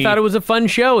Enemy. I thought it was a fun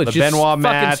show. It's the just Benoit fucking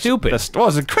match, stupid. It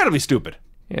was incredibly stupid.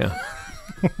 Yeah.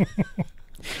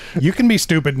 You can be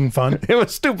stupid and fun. It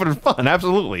was stupid and fun,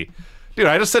 absolutely. Dude,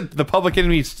 I just said the Public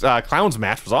Enemy Clowns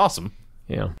match was awesome.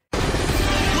 Yeah.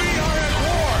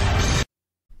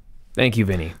 Thank you,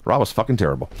 Vinny. Raw was fucking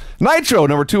terrible. Nitro,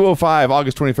 number 205,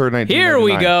 August 23rd, 1999. Here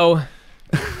we go.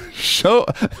 Show.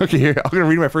 Okay, here. I'm going to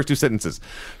read my first two sentences.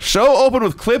 Show opened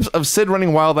with clips of Sid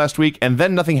running wild last week, and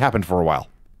then nothing happened for a while.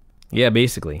 Yeah,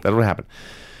 basically. That's what happened.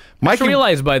 I just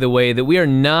realized, by the way, that we are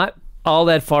not all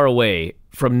that far away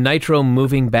from Nitro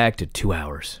moving back to 2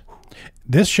 hours.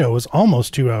 This show was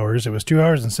almost 2 hours. It was 2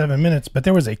 hours and 7 minutes, but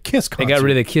there was a Kiss concert. They got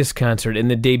rid of the Kiss concert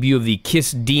and the debut of the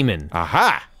Kiss Demon.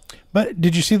 Aha! But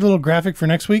did you see the little graphic for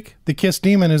next week? The Kiss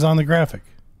Demon is on the graphic.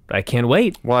 I can't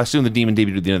wait. Well, I assume the Demon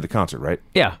debuted at the end of the concert, right?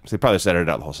 Yeah. So they probably set it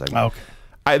out the whole segment. Oh,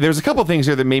 okay. There's a couple things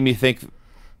here that made me think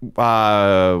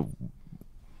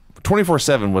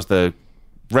 24/7 was the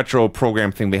retro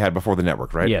program thing they had before the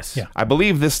network, right? Yes. Yeah. I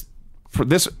believe this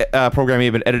program may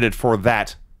have been edited for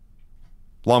that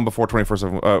long before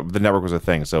 24/7 the network was a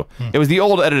thing. So it was the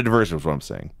old edited version, is what I'm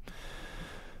saying.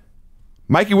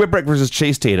 Mikey Whipwreck versus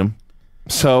Chase Tatum.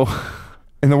 So,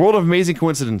 in the world of amazing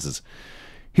coincidences,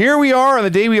 here we are on the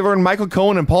day we learned Michael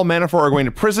Cohen and Paul Manafort are going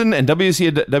to prison, and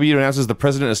WCW announces the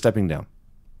president is stepping down.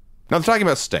 Now they're talking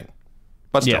about Sting,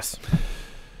 but still. Yes.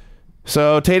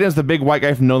 So Tatum's the big white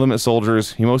guy from No Limit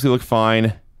Soldiers. He mostly looked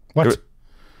fine. What?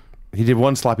 He did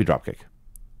one sloppy dropkick.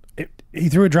 He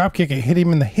threw a drop kick and hit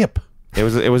him in the hip. It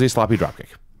was a sloppy dropkick.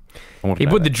 He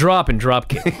put the drop in drop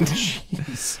kick.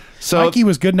 Jeez. So Mikey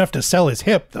was good enough to sell his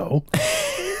hip, though.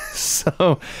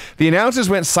 So the announcers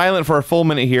went silent for a full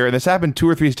minute here, and this happened 2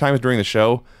 or 3 times during the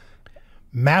show.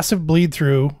 Massive bleed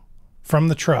through from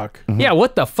the truck. Mm-hmm. Yeah,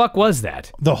 what the fuck was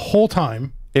that? The whole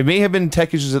time. It may have been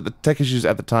tech issues at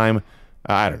the time.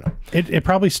 I don't know. It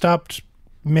probably stopped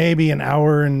maybe an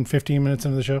hour and 15 minutes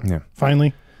into the show. Yeah.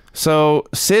 Finally. So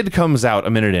Sid comes out a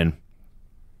minute in.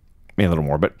 Maybe a little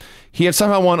more, but he had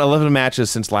somehow won 11 matches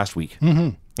since last week. Mm-hmm.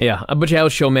 Yeah, a bunch of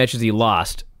house show matches he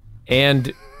lost.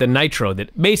 And the Nitro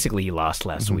that basically he lost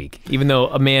last week, even though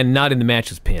a man not in the match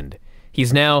was pinned.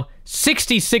 He's now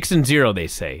 66-0, they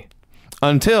say.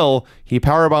 Until he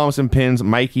powerbombs and pins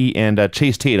Mikey and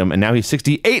Chase Tatum, and now he's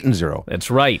 68-0. That's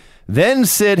right. Then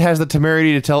Sid has the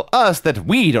temerity to tell us that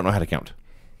we don't know how to count.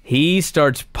 He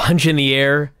starts punching the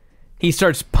air. He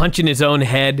starts punching his own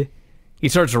head. He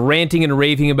starts ranting and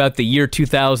raving about the year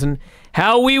 2000.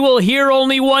 How we will hear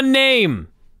only one name.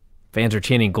 Fans are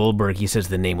chanting Goldberg. He says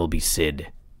the name will be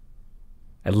Sid.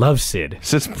 I love Sid.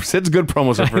 Sid's good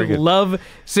promos are very good. I love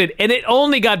Sid, and it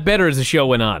only got better as the show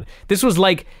went on. This was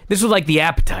like the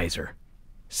appetizer,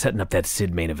 setting up that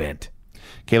Sid main event.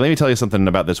 Okay, let me tell you something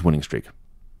about this winning streak.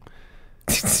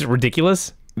 It's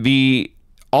ridiculous. The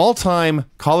all-time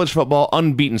college football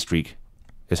unbeaten streak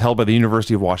is held by the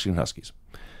University of Washington Huskies.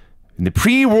 In the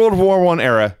pre-World War I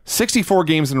era, 64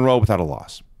 games in a row without a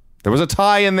loss. There was a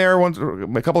tie in there,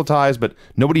 a couple of ties, but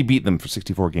nobody beat them for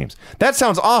 64 games. That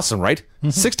sounds awesome, right?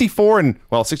 64 and,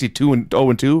 62 and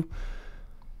 0 and 2.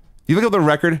 You look at the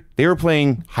record, they were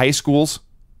playing high schools.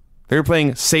 They were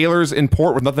playing sailors in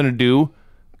port with nothing to do,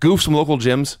 goofs from local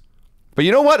gyms. But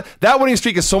you know what? That winning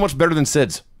streak is so much better than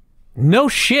Sid's. No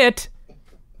shit.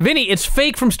 Vinny, it's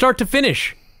fake from start to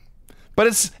finish. But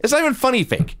it's not even funny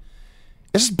fake.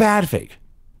 It's just bad fake.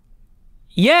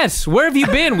 Yes, where have you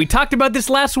been? We talked about this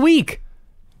last week.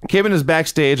 Kevin is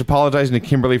backstage apologizing to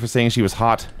Kimberly for saying she was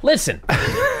hot. Listen,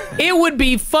 it would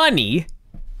be funny,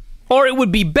 or it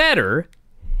would be better,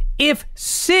 if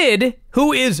Sid,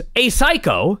 who is a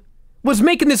psycho, was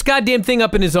making this goddamn thing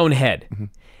up in his own head. Mm-hmm.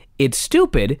 It's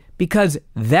stupid because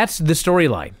that's the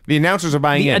storyline. The announcers are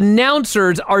buying in. The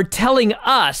announcers are telling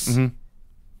us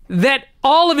that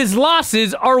all of his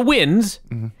losses are wins.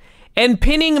 Mm-hmm. And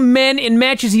pinning men in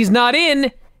matches he's not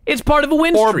in, it's part of a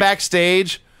win streak. Or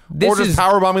backstage, or just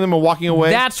powerbombing them and walking away.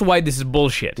 That's why this is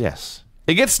bullshit. Yes.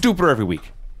 It gets stupider every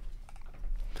week.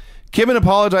 Kevin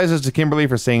apologizes to Kimberly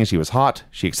for saying she was hot.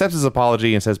 She accepts his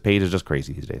apology and says Paige is just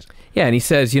crazy these days. Yeah, and he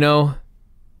says,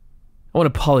 I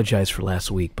want to apologize for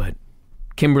last week, but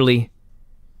Kimberly,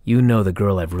 you know the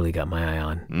girl I've really got my eye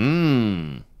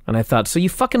on. And I thought, so you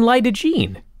fucking lied to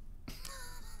Gene.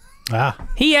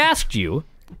 He asked you,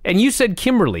 and you said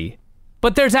Kimberly,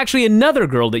 but there's actually another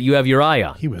girl that you have your eye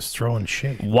on. He was throwing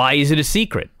shade. Why is it a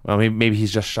secret? Well, maybe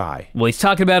he's just shy. Well, he's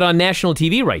talking about it on national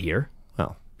TV right here.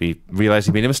 Well, he realized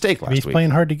he made a mistake last week. He's playing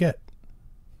hard to get.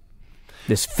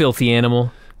 This filthy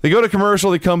animal. They go to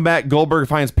commercial, they come back, Goldberg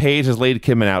finds Paige has laid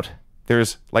Kidman out.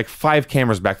 There's like 5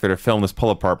 cameras back there to film this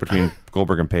pull-apart between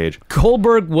Goldberg and Paige.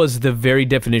 Goldberg was the very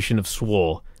definition of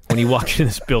swole when he walked in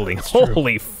this building.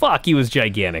 Holy fuck, he was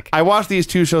gigantic. I watched these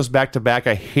 2 shows back-to-back.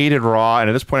 I hated Raw, and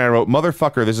at this point I wrote,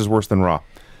 motherfucker, this is worse than Raw.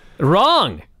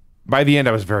 Wrong. By the end,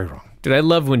 I was very wrong. Dude, I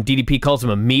love when DDP calls him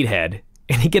a meathead,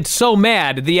 and he gets so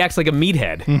mad that he acts like a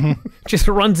meathead. Just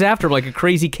runs after him like a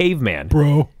crazy caveman.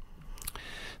 Bro.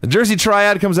 The Jersey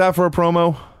Triad comes out for a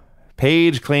promo.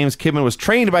 Paige claims Kidman was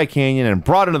trained by Kanyon and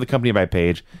brought into the company by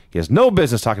Paige. He has no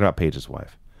business talking about Paige's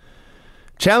wife.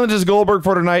 Challenges Goldberg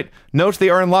for tonight. Notes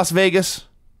they are in Las Vegas.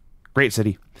 Great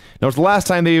city. Notes the last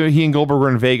time he and Goldberg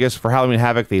were in Vegas for Halloween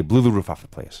Havoc, they blew the roof off the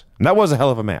place. And that was a hell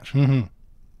of a match.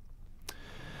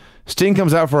 Sting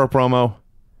comes out for a promo.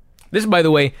 This is, by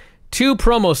the way, 2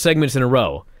 promo segments in a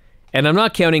row. And I'm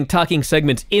not counting talking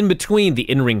segments in between the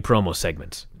in-ring promo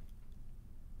segments.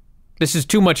 This is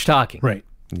too much talking. Right.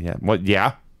 Yeah. Well,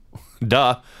 yeah.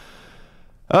 Duh.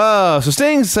 So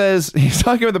Sting says he's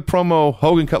talking about the promo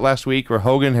Hogan cut last week where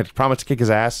Hogan had promised to kick his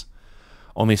ass.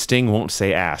 Only Sting won't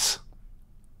say ass.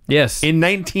 Yes. In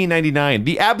 1999,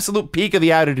 the absolute peak of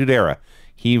the Attitude Era,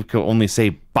 he could only say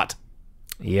butt.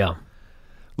 Yeah.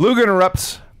 Luger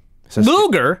interrupts.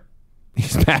 Luger?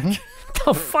 He's back.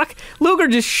 The fuck? Luger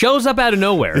just shows up out of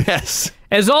nowhere. Yes.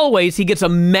 As always, he gets a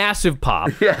massive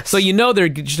pop. Yes. So you know they're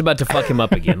just about to fuck him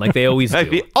up again, like they always do.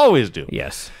 They always do.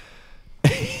 Yes.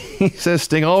 He says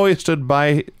Sting always stood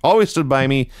by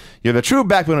me. You're the true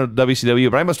backbone of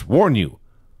WCW, but I must warn you,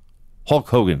 Hulk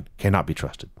Hogan cannot be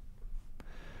trusted.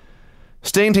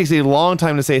 Sting takes a long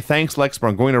time to say thanks, Lex, but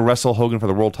I'm going to wrestle Hogan for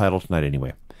the world title tonight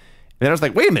anyway. And then I was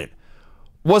like, wait a minute.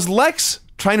 Was Lex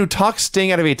trying to talk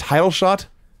Sting out of a title shot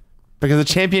because the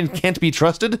champion can't be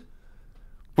trusted?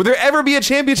 Would there ever be a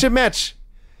championship match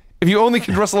if you only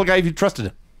could wrestle a guy if you trusted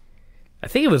him? I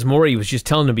think it was more he was just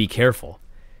telling him to be careful.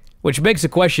 Which begs the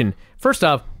question, first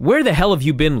off, where the hell have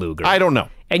you been, Luger? I don't know.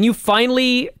 And you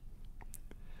finally...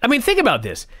 I mean, think about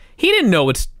this. He didn't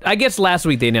know I guess last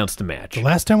week they announced the match. The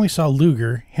last time we saw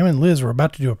Luger, him and Liz were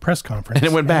about to do a press conference. And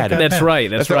it went bad. That's bad. right.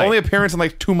 That's right. their only appearance in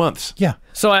like 2 months. Yeah.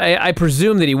 So I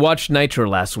presume that he watched Nitro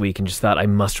last week and just thought, I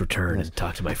must return and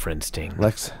talk to my friend Sting.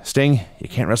 Lex, Sting, you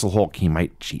can't wrestle Hulk. He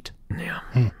might cheat. Yeah.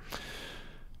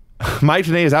 Mike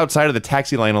Tenay is outside of the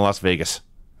taxi line in Las Vegas.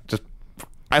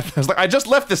 I just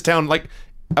left this town like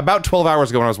about 12 hours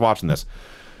ago when I was watching this.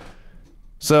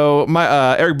 So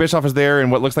Eric Bischoff is there in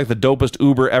what looks like the dopest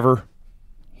Uber ever.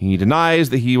 He denies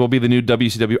that he will be the new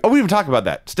WCW. Oh, we didn't even talk about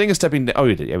that. Sting is stepping down. Oh,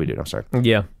 we did. Yeah, we did. I'm sorry.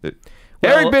 Yeah.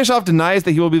 Eric Bischoff denies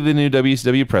that he will be the new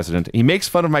WCW president. He makes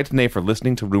fun of Mike Tenay for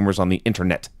listening to rumors on the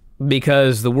internet.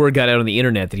 Because the word got out on the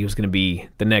internet that he was going to be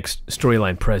the next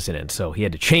storyline president, so he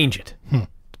had to change it.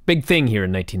 Big thing here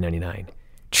in 1999.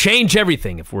 Change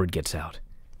everything if word gets out.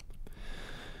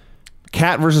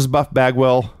 Cat versus Buff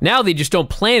Bagwell. Now they just don't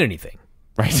plan anything.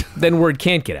 Right. Then word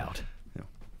can't get out.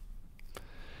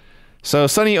 So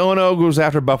Sonny Ono goes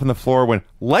after Buff on the floor when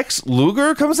Lex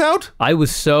Luger comes out? I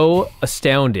was so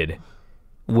astounded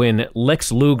when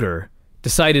Lex Luger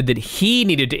decided that he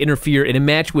needed to interfere in a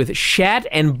match with Shat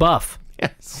and Buff.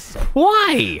 Yes.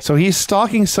 Why? So he's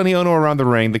stalking Sonny Ono around the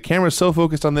ring. The camera's so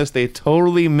focused on this, they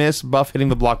totally miss Buff hitting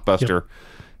the blockbuster. Yep.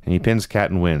 And he pins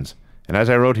Cat and wins. And as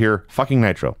I wrote here, fucking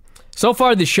Nitro. So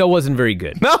far, the show wasn't very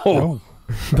good. No!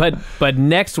 But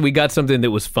next, we got something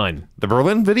that was fun. The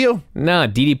Berlin video? Nah,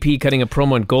 DDP cutting a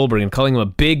promo on Goldberg and calling him a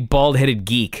big, bald-headed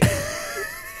geek.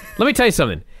 Let me tell you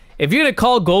something. If you're going to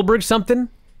call Goldberg something,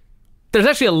 there's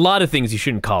actually a lot of things you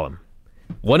shouldn't call him.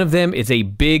 One of them is a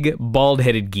big,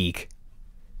 bald-headed geek.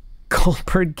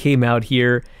 Goldberg came out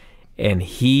here, and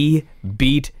he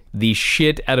beat the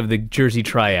shit out of the Jersey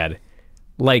Triad.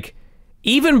 Like...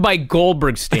 even by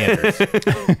Goldberg standards.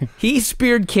 He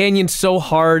speared Kanyon so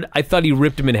hard, I thought he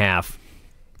ripped him in half.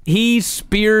 He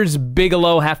spears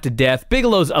Bigelow half to death.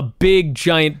 Bigelow's a big,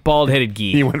 giant, bald-headed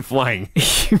geek. He went flying.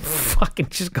 He fucking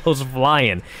just goes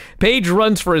flying. Page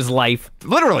runs for his life.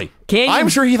 Literally. I'm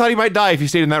sure he thought he might die if he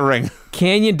stayed in that ring.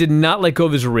 Kanyon did not let go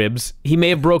of his ribs. He may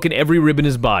have broken every rib in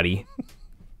his body.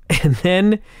 And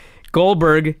then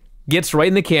Goldberg gets right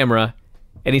in the camera,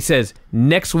 and he says,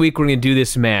 next week we're going to do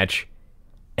this match.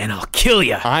 and I'll kill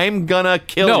you. I'm gonna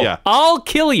kill you. I'll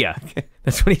kill you.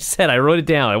 That's what he said. I wrote it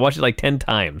down. I watched it like 10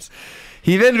 times.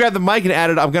 He then grabbed the mic and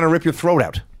added, I'm gonna rip your throat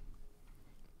out.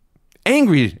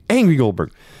 Angry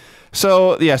Goldberg.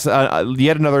 So, yes,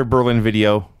 yet another Berlin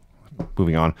video.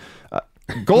 Moving on.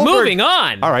 Goldberg, moving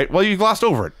on? All right, well, you glossed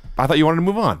over it. I thought you wanted to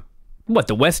move on. What,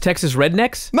 the West Texas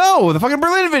Rednecks? No, the fucking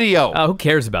Berlin video. Oh, who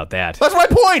cares about that? That's my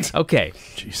point. Okay.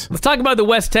 Jeez. Let's talk about the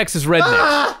West Texas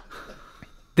Rednecks.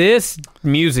 This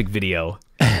music video.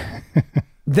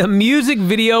 The music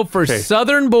video for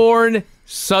Southern-born,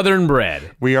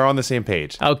 Southern-bred. We are on the same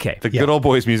page. Okay. The Good Old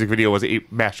Boys music video was a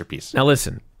masterpiece. Now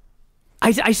listen.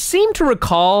 I seem to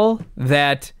recall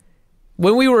that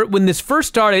when this first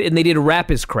started and they did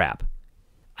Rap is Crap,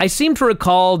 I seem to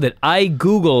recall that I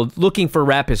Googled looking for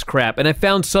Rap is Crap and I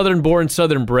found Southern-born,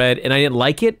 Southern-bred and I didn't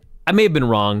like it. I may have been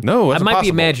wrong. No, I might be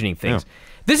imagining things. Yeah.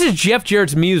 This is Jeff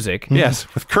Jarrett's music. Yes,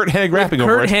 with Kurt Hennig rapping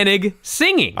over it. Kurt Hennig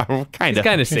singing. Kind of. He's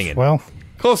kind of singing. Well,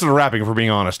 closer to rapping, if we're being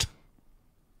honest.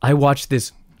 I watched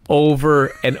this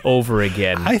over and over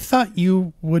again. I thought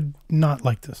you would not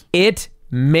like this. It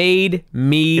made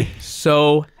me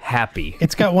so happy.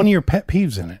 It's got one of your pet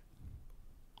peeves in it.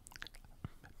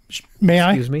 May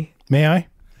I? Excuse me? May I?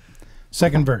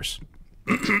 Second verse.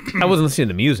 I wasn't listening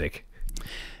to music.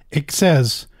 It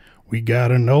says, we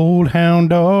got an old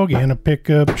hound dog in a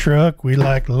pickup truck. We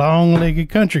like long-legged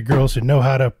country girls who know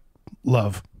how to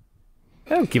love.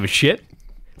 I don't give a shit.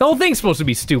 The whole thing's supposed to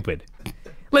be stupid.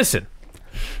 Listen.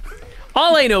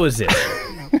 All I know is this.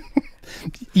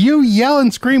 You yell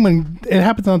and scream when it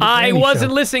happens on the I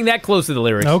wasn't listening that close to the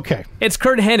lyrics. Okay. It's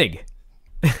Kurt Hennig.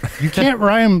 You can't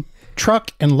rhyme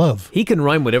truck and love. He can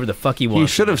rhyme whatever the fuck he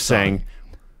wants. He should have sang.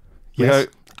 Yes.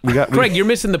 Craig, you're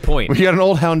missing the point. We got an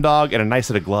old hound dog and a nice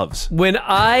set of gloves. When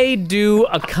I do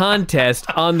a contest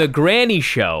on the Granny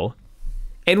Show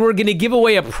and we're going to give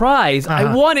away a prize,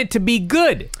 I want it to be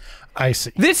good. I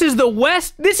see. This is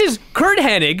this is Kurt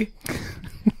Hennig,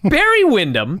 Barry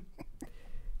Windham,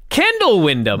 Kendall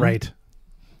Windham. Right.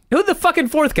 Who's the fucking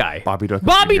fourth guy? Bobby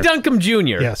Duncombe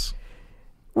Jr. Yes.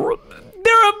 They're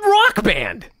a rock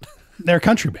band. They're a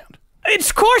country band.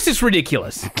 Of course it's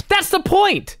ridiculous. That's the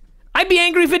point. I'd be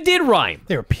angry if it did rhyme.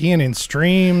 They were peeing in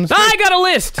streams. I got a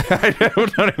list. I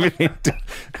don't even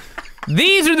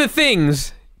These are the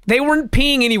things. They weren't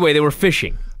peeing anyway. They were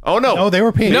fishing. Oh, no. No, they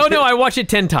were peeing. No, I watched it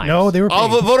 10 times. No, they were peeing.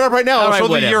 I'll vote up right now. I'll show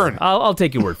whatever. the urine. I'll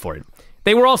take your word for it.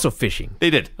 They were also fishing. They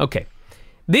did. Okay.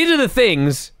 These are the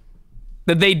things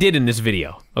that they did in this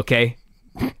video, okay?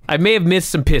 I may have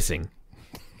missed some pissing.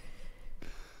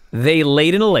 They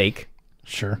laid in a lake.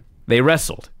 Sure. They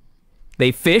wrestled.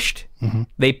 They fished. Mm-hmm.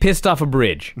 They pissed off a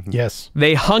bridge. Yes.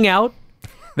 They hung out.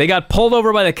 They got pulled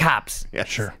over by the cops. Yeah,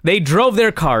 sure. They drove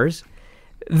their cars.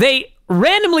 They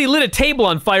randomly lit a table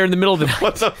on fire in the middle of the night.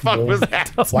 What the fuck was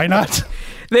that? Why not?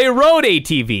 They rode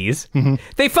ATVs. Mm-hmm.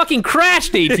 They fucking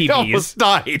crashed ATVs. They almost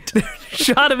died.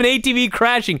 Shot of an ATV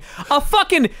crashing.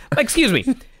 Excuse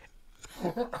me,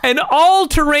 an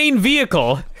all-terrain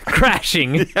vehicle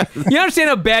crashing. Yes. You understand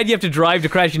how bad you have to drive to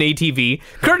crash an ATV?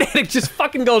 Kurt Hennig just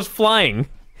fucking goes flying.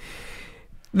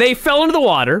 They fell into the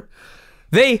water.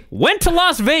 They went to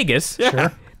Las Vegas. Yeah.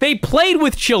 Sure. They played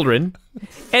with children.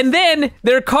 And then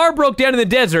their car broke down in the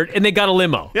desert and they got a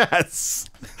limo. Yes.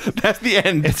 That's the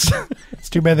end. It's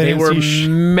too bad they were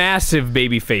massive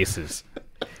baby faces.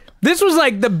 This was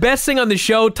like the best thing on the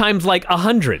show times like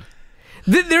 100.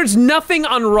 There's nothing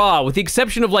on Raw, with the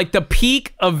exception of like the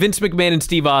peak of Vince McMahon and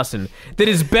Steve Austin, that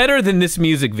is better than this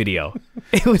music video.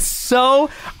 It was so...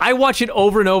 I watch it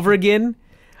over and over again.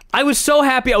 I was so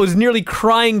happy I was nearly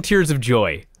crying tears of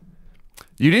joy.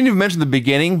 You didn't even mention the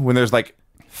beginning when there's like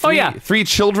three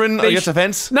children against a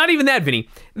fence? Not even that, Vinny.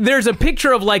 There's a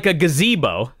picture of like a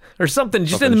gazebo or something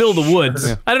just in the middle of the woods.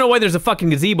 Yeah. I don't know why there's a fucking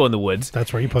gazebo in the woods.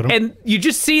 That's where you put them. And you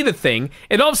just see the thing,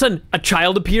 and all of a sudden a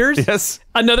child appears. Yes.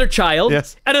 Another child.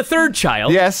 Yes. And a third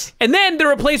child. Yes. And then they're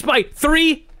replaced by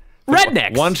 3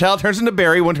 rednecks. One child turns into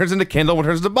Barry, one turns into Kendall, one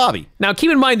turns into Bobby. Now, keep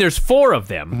in mind there's 4 of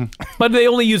them, but they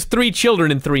only used 3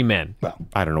 children and 3 men. Well,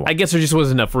 I don't know why. I guess there just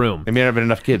wasn't enough room. There may not have been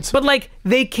enough kids. But, like,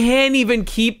 they can't even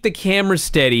keep the camera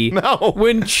steady No.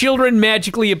 when children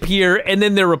magically appear and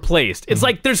then they're replaced. It's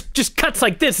like there's just cuts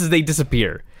like this as they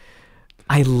disappear.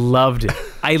 I loved it.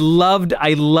 I loved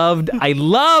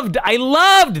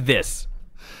this.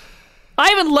 I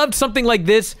haven't loved something like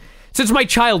this since my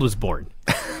child was born.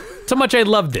 So much I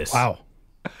loved this. Wow.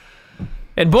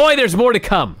 And boy, there's more to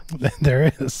come.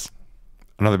 There is.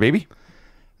 Another baby?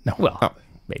 No. Well,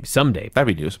 maybe someday.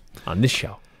 That'd be news. On this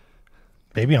show.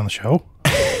 Baby on the show.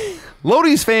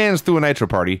 Lodi's fans threw a Nitro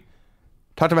party,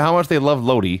 talked about how much they love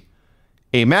Lodi,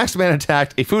 A masked man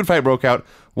attacked. A food fight broke out.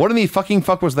 What in the fucking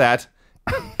fuck was that?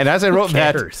 And as I wrote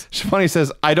that, Shivani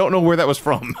says, I don't know where that was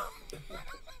from.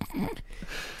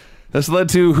 This led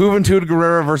to Juventud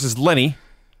Guerrera versus Lenny.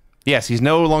 Yes, he's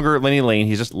no longer Lenny Lane.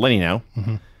 He's just Lenny now.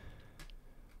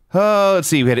 Let's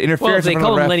see. We had interference. Well, if they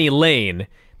call him Lenny Lane,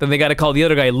 then they got to call the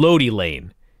other guy Lodi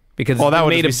Lane. Because that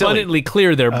made abundantly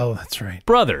clear they're that's right.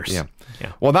 brothers. Yeah.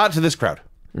 Well, not to this crowd.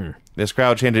 This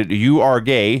crowd chanted, "You are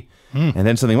gay," and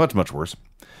then something much, much worse.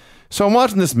 So I'm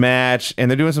watching this match, and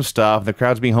they're doing some stuff. The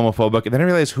crowd's being homophobic, and then I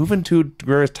realize Juventud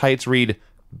Guerrera's tights read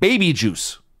 "baby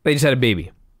juice." They just had a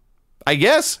baby. I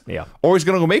guess. Yeah. Or he's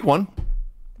gonna go make one.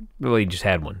 Well, he just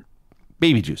had one.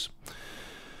 Baby juice.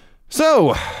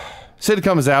 So Sid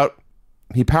comes out.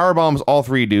 He powerbombs all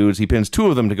 3 dudes. He pins 2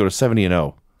 of them to go to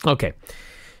 70-0. Okay.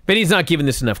 But he's not giving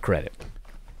this enough credit.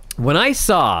 When I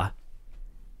saw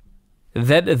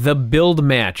that the build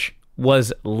match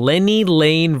was Lenny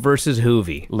Lane versus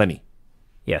Hoovy. Lenny.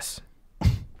 Yes.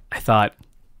 I thought,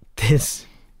 this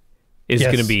is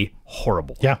going to be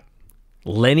horrible. Yeah.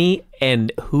 Lenny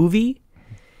and Hoovy?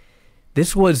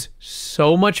 This was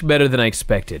so much better than I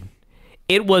expected.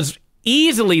 It was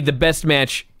easily the best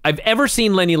match I've ever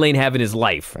seen Lenny Lane have in his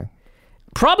life.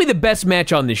 Probably the best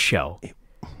match on this show.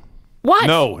 What?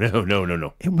 No.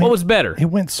 What was better? It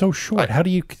went so short. How do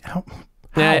you... How?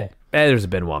 There was a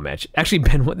Benoit match. Actually,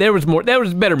 Benoit. There was better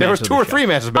matches. There was 2 or 3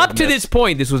 matches. Up to this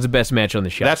point, this was the best match on the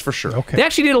show. That's for sure. Okay. They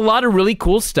actually did a lot of really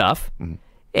cool stuff.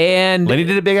 And Lenny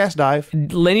did a big ass dive.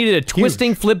 Lenny did a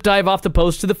twisting flip dive off the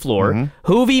post to the floor.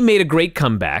 Hoovy made a great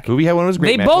comeback. Hoovy had one of his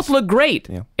great matches. They both look great.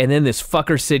 Yeah. And then this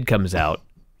fucker Sid comes out.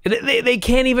 They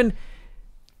can't even...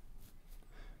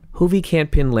 Hoovy can't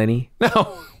pin Lenny.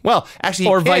 No. Well, actually,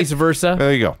 or vice versa.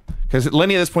 There you go. Because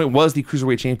Lenny at this point was the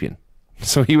Cruiserweight champion.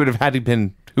 So he would have had to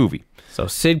pin Hoovy. So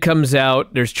Sid comes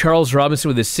out. There's Charles Robinson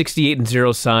with his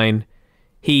 68-0 sign.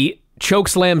 He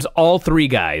chokeslams all 3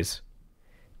 guys.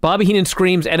 Bobby Heenan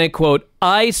screams, and I quote,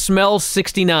 "I smell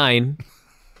 69."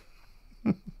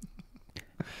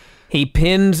 He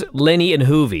pins Lenny and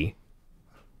Hoovy.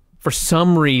 For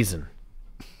some reason,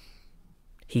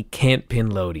 he can't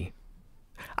pin Lodi.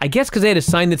 I guess because they had a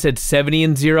sign that said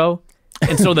 70-0,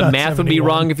 and so the math would be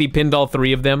wrong if he pinned all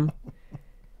 3 of them.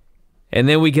 And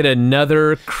then we get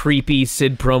another creepy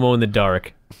Sid promo in the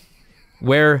dark.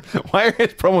 Where... Why are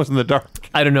his promos in the dark?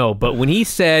 I don't know, but when he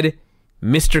said,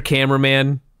 "Mr.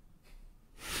 Cameraman,"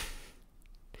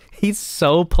 he's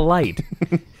so polite.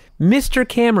 Mr.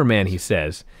 Cameraman, he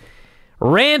says.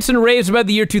 Rants and raves about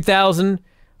the year 2000.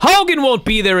 Hogan won't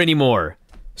be there anymore.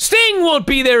 Sting won't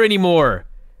be there anymore.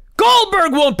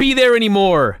 Goldberg won't be there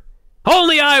anymore.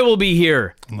 Only I will be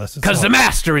here. Because the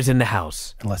master is in the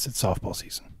house. Unless it's softball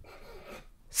season.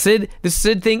 This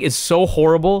Sid thing is so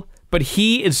horrible, but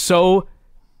he is so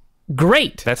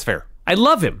great. That's fair. I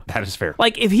love him. That is fair.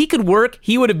 Like, if he could work,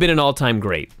 he would have been an all-time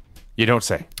great. You don't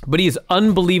say. But he is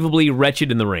unbelievably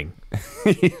wretched in the ring.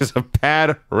 He is a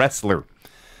bad wrestler.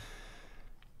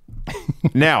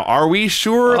 Now, are we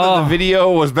sure that the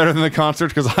video was better than the concert?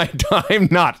 Because I'm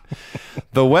not.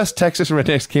 The West Texas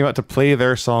Rednecks came out to play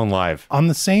their song live. On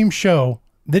the same show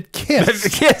that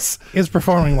Kiss is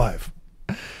performing live.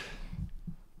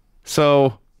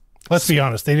 So... Let's be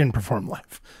honest, they didn't perform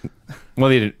live. Well,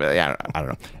 they didn't. I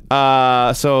don't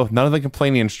know. So none of them can play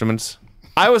any instruments.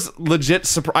 I was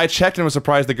legit I checked and was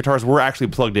surprised the guitars were actually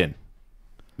plugged in.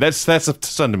 That's a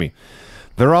stun to me.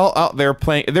 They're all out there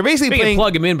playing. They're basically playing. They can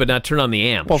plug them in, but not turn on the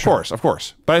amp. Well, of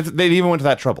course. But they even went to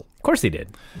that trouble. Of course they did.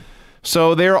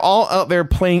 So they're all out there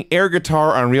playing air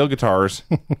guitar on real guitars,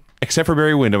 except for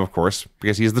Barry Windham, of course,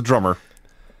 because he's the drummer.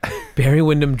 Barry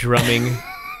Windham drumming.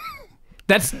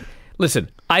 Listen,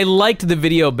 I liked the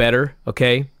video better,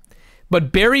 okay?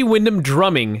 But Barry Windham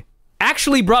drumming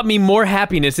actually brought me more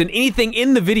happiness than anything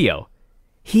in the video.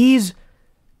 He's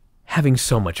having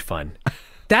so much fun.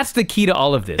 That's the key to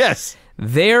all of this. Yes.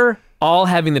 They're all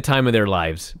having the time of their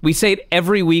lives. We say it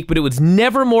every week, but it was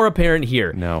never more apparent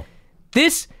here. No.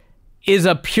 This is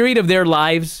a period of their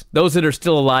lives, those that are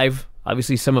still alive,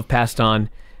 obviously some have passed on,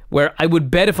 where I would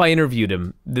bet if I interviewed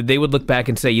them that they would look back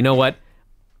and say, you know what?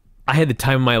 I had the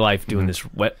time of my life doing this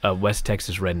West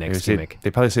Texas Rednecks gimmick.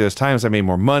 They probably say there's times I made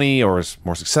more money or was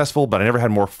more successful, but I never had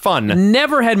more fun.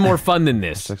 Never had more fun than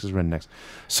this. Texas Rednecks.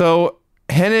 So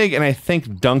Hennig and I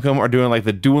think Duncombe are doing like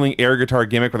the dueling air guitar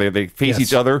gimmick where they face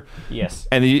each other. Yes.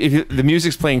 And the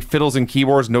music's playing fiddles and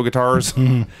keyboards, no guitars.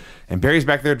 And Barry's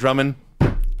back there drumming.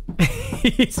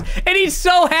 He's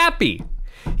so happy.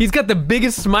 He's got the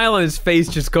biggest smile on his face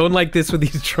just going like this with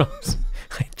these drums.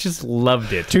 I just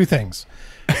loved it. 2 things.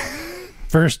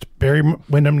 First, Barry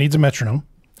Windham needs a metronome.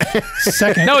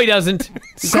 Second... No, he doesn't.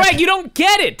 Greg, you don't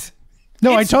get it.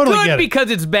 No, I totally get it.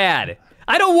 Because it's bad.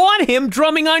 I don't want him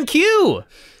drumming on cue.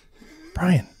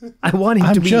 Brian, I want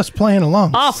him to be just playing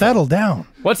along. Awful. Settle down.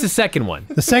 What's the second one?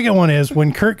 The second one is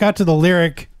when Kurt got to the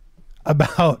lyric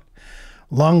about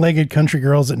long-legged country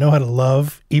girls that know how to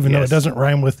love, even though it doesn't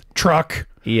rhyme with truck.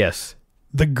 Yes.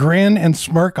 The grin and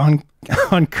smirk on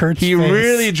Kurt's face. He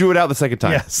really drew it out the second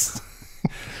time. Yes.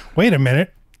 Wait a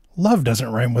minute. Love doesn't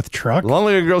rhyme with truck.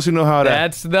 Long-legged girls who know how to...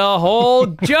 That's the whole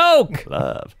joke.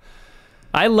 Love.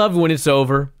 I love when it's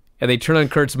over and they turn on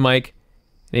Kurt's mic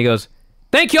and he goes,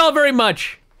 "Thank you all very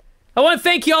much. I want to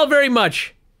thank you all very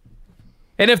much.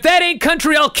 And if that ain't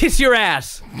country, I'll kiss your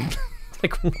ass."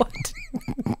 Like, what?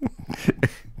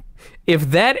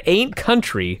 If that ain't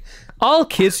country, I'll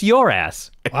kiss your ass.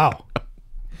 Wow.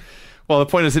 Well, the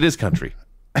point is it is country.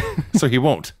 So he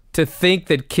won't. To think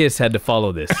that Kiss had to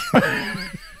follow this.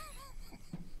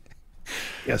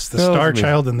 Yes, the Star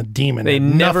Child and the Demon. They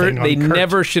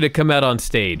never should have come out on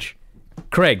stage.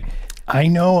 Craig. I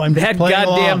know. That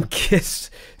goddamn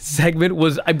Kiss segment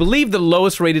was, I believe, the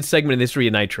lowest rated segment in the history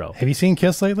of Nitro. Have you seen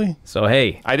Kiss lately? So,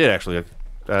 hey. I did, actually.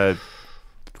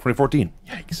 2014.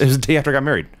 Yikes. It was the day after I got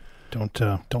married.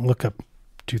 Don't look up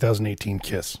 2018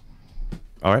 Kiss.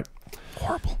 All right.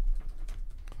 Horrible.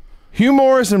 Hugh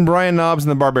Morris and Brian Knobbs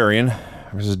and the Barbarian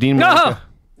versus Dean Malenko.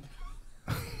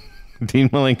 Dean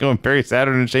Malenko and Perry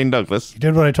Saturn and Shane Douglas. You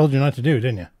did what I told you not to do,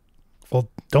 didn't you? Well,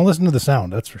 don't listen to the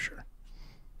sound, that's for sure.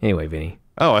 Anyway, Vinny.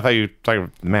 Oh, I thought you were talking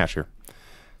about the match here.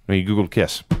 No, you Googled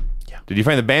Kiss. Yeah. Did you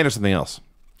find the band or something else?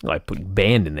 Oh, I put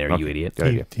band in there, you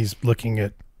idiot. He's looking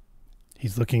at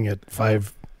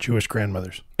 5 Jewish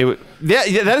grandmothers. That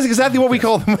is exactly what we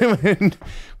call them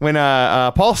when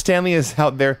Paul Stanley is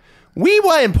out there. We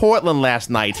were in Portland last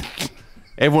night.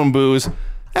 Everyone boos.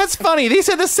 That's funny. They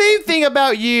said the same thing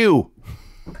about you.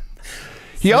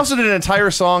 He also did an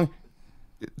entire song.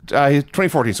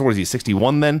 2014. So what is he?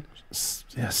 61 then?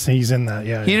 Yes, he's in that.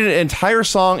 Yeah. He did an entire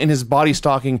song in his body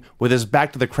stocking with his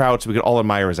back to the crowd, so we could all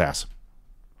admire his ass.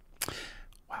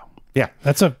 Wow. Yeah.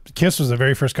 Kiss was the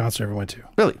very first concert I ever went to.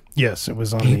 Really? Yes, it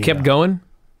was on. He kept going.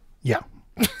 Yeah,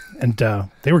 and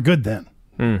they were good then.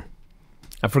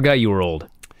 I forgot you were old.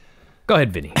 Go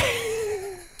ahead, Vinny.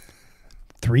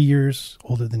 3 years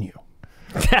older than you.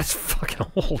 That's fucking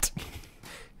old.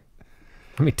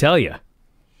 Let me tell you.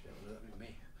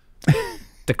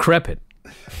 Decrepit.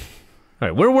 All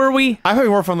right, where were we? I'm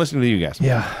having more fun listening to you guys.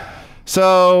 Yeah.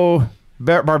 So,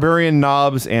 Barbarian,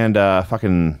 Knobbs, and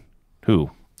fucking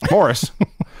who? Morris.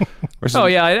 Oh,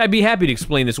 yeah, I'd be happy to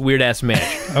explain this weird-ass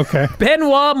match. Okay.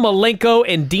 Benoit, Malenko,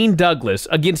 and Dean Douglas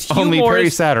against Hugh Only Morris, Perry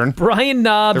Saturn. Brian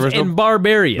Knobbs, and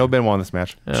Barbarian. No Benoit in this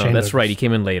match. Oh, that's Douglas. Right. He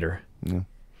came in later. Yeah.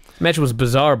 Match was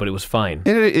bizarre, but it was fine.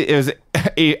 It was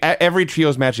every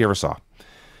trios match you ever saw.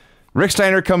 Rick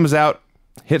Steiner comes out,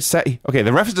 hits... Okay,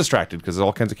 the ref is distracted because there's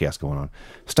all kinds of chaos going on.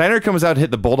 Steiner comes out,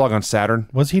 hit the Bulldog on Saturn.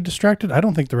 Was he distracted? I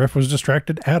don't think the ref was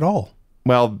distracted at all.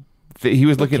 Well, he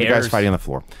was looking at the guys fighting on the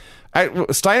floor.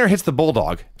 Steiner hits the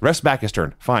Bulldog. Ref's back is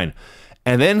turned. Fine.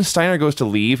 And then Steiner goes to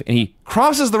leave, and he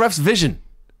crosses the ref's vision.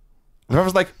 The ref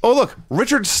was like, oh, look,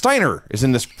 Richard Steiner is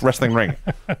in this wrestling ring.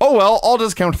 Oh, well, I'll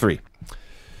just count 3.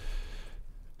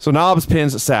 So Knobbs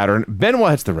pins Saturn.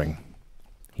 Benoit hits the ring.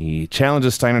 He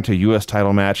challenges Steiner to a U.S.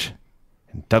 title match.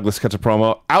 And Douglas cuts a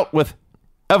promo. Out with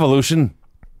Evolution.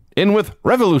 In with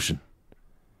Revolution.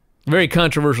 Very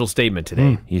controversial statement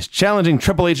today. He's challenging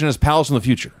Triple H and his pals from the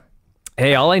future.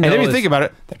 Hey, all I know is... And if you think about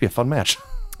it, that'd be a fun match.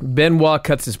 Benoit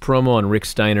cuts his promo on Rick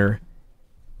Steiner.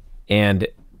 And,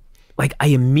 like, I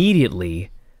immediately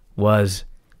was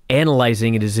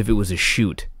analyzing it as if it was a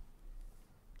shoot.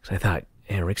 Because I thought,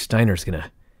 man, Rick Steiner's going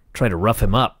to try to rough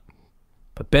him up.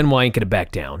 But Benoit ain't going to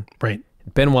back down. Right.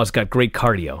 Benoit's got great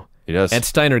cardio. He does. And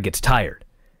Steiner gets tired.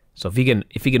 So if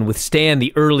he can withstand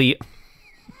the early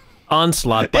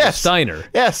onslaught by Steiner,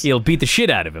 he'll beat the shit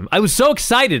out of him. I was so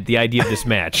excited at the idea of this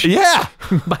match. Yeah.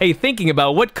 By thinking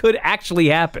about what could actually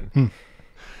happen. And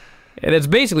that's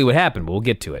basically what happened, but we'll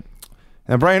get to it.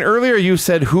 Now, Brian, earlier you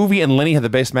said Hoovy and Lenny had the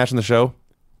best match in the show.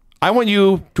 I want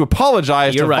you to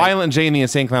apologize to Violent J and the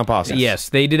Insane Clown Posse. Yes,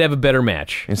 they did have a better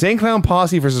match. Insane Clown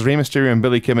Posse versus Rey Mysterio and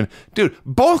Billy Kidman. Dude,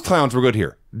 both clowns were good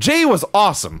here. Jay was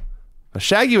awesome.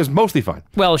 Shaggy was mostly fine.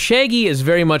 Well, Shaggy is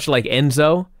very much like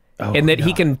Enzo, in that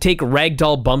he can take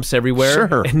ragdoll bumps everywhere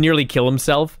and nearly kill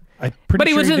himself. But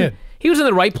he was in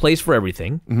the right place for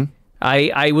everything. Mm-hmm.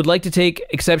 I would like to take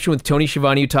exception with Tony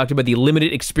Schiavone, who talked about the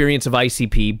limited experience of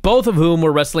ICP, both of whom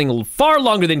were wrestling far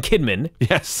longer than Kidman.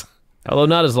 Yes. Although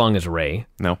not as long as Ray.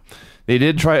 No. They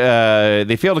did try,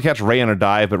 they failed to catch Ray on a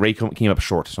dive, but Ray came up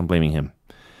short, so I'm blaming him.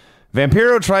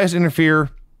 Vampiro tries to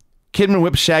interfere. Kidman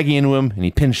whips Shaggy into him, and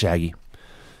he pins Shaggy.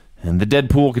 And the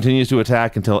Deadpool continues to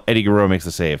attack until Eddie Guerrero makes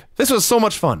the save. This was so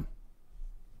much fun.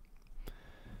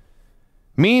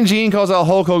 Mean Gene calls out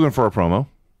Hulk Hogan for a promo.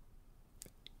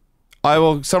 I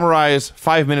will summarize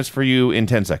 5 minutes for you in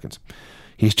 10 seconds.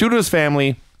 He's true to his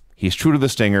family. He's true to the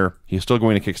Stinger. He's still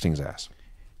going to kick Sting's ass.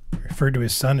 Referred to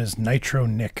his son as Nitro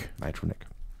Nick. Nitro Nick.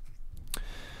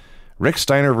 Rick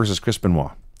Steiner versus Chris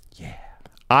Benoit. Yeah.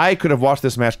 I could have watched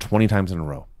this match 20 times in a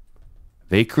row.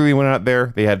 They clearly went out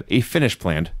there. They had a finish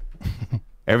planned.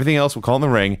 Everything else will call in the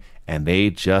ring, and they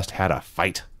just had a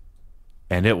fight.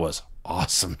 And it was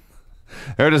awesome.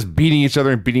 They're just beating each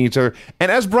other and beating each other.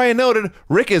 And as Brian noted,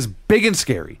 Rick is big and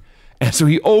scary. And so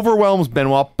he overwhelms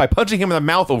Benoit by punching him in the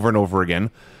mouth over and over again.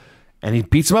 And he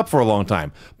beats him up for a long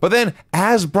time. But then,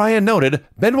 as Brian noted,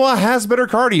 Benoit has better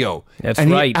cardio. That's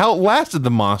and right. He outlasted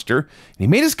the monster. And he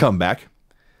made his comeback.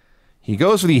 He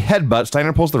goes for the headbutt.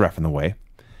 Steiner pulls the ref in the way.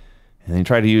 And then he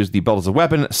tried to use the belt as a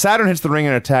weapon. Saturn hits the ring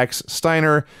and attacks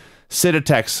Steiner. Sid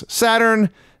attacks Saturn.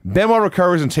 Benoit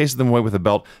recovers and chases them away with the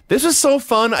belt. This was so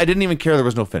fun, I didn't even care there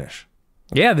was no finish.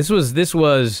 Yeah, this was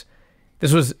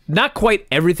not quite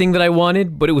everything that I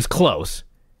wanted, but it was close.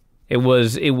 It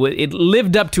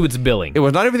lived up to its billing. It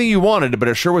was not everything you wanted, but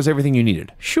it sure was everything you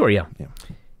needed. Sure, yeah.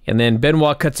 And then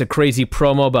Benoit cuts a crazy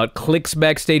promo about clicks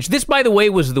backstage. This, by the way,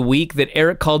 was the week that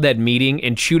Eric called that meeting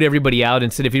and chewed everybody out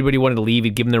and said if anybody wanted to leave,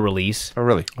 he'd give them their release. Oh,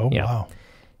 really? Oh, yeah. Wow.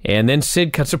 And then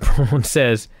Sid cuts a promo and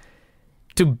says,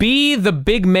 to be the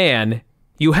big man,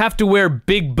 you have to wear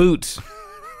big boots.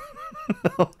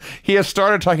 He has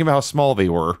started talking about how small they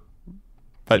were.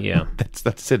 But yeah,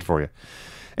 that's Sid for you.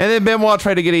 And then Benoit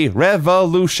tried to get a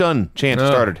revolution chant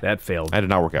started. That failed. That did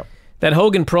not work out. That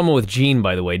Hogan promo with Gene,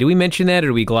 by the way, did we mention that or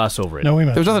did we gloss over it? No, we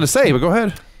mentioned There's nothing to say, but go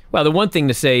ahead. Well, the one thing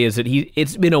to say is that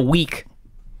it's been a week.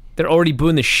 They're already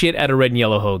booing the shit out of Red and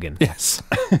Yellow Hogan. Yes.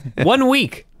 1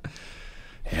 week.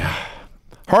 Yeah.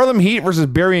 Harlem Heat versus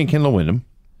Barry and Kendall Windham.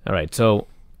 All right, so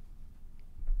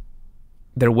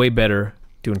they're way better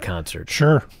doing concerts.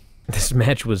 Sure. This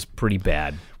match was pretty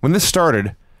bad. When this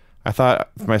started, I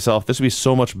thought to myself, this would be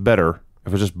so much better if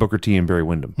it was just Booker T and Barry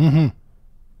Windham. Mm-hmm.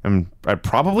 And I'd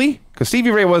probably, because Stevie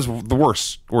Ray was the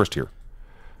worst here.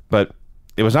 But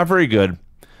it was not very good.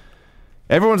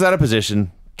 Everyone's out of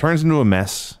position, turns into a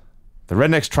mess. The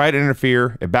Rednecks try to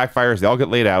interfere. It backfires. They all get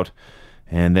laid out.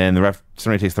 And then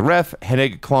somebody takes the ref.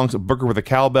 Hennig clonks Booker with a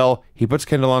cowbell. He puts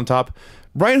Kendall on top.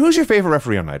 Brian, who's your favorite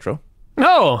referee on Nitro?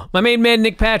 Oh, my main man,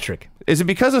 Nick Patrick. Is it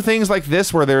because of things like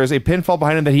this where there is a pinfall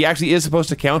behind him that he actually is supposed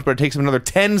to count, but it takes him another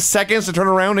 10 seconds to turn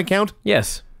around and count?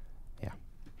 Yes. Yeah.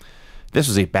 This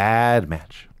was a bad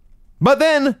match. But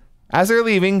then, as they're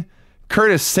leaving,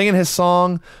 Kurt is singing his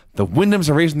song. The Wyndhams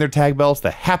are raising their tag belts.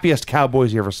 The happiest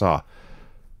Cowboys you ever saw.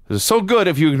 This is so good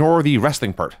if you ignore the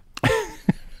wrestling part.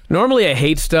 Normally I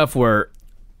hate stuff where,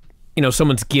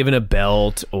 someone's given a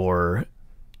belt or,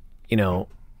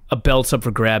 a belt's up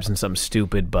for grabs and something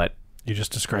stupid, but... You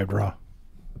just described Raw.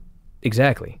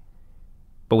 Exactly.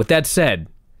 But with that said,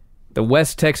 the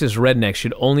West Texas Rednecks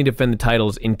should only defend the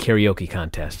titles in karaoke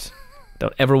contests.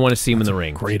 Don't ever want to see them in the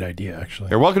ring. Great idea, actually.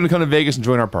 You're welcome to come to Vegas and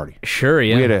join our party. Sure,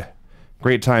 yeah. We had a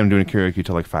great time doing karaoke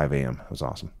till like 5 a.m. It was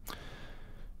awesome.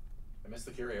 I missed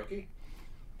the karaoke?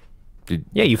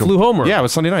 You flew homeward. Yeah, it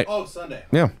was Sunday night. Oh, Sunday.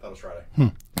 Yeah. That was Friday. Yeah,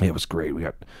 it was great. We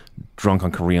got drunk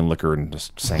on Korean liquor and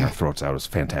just sang our throats out. It was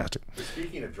fantastic.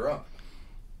 Speaking of drunk.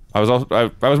 I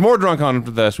was more drunk on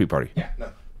the sweet party. Yeah, no.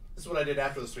 This is what I did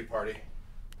after the sweet party.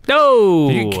 No!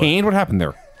 Did you get caned? What happened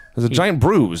there? There's a giant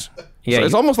bruise. Yeah, so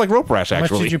it's almost like rope rash, How much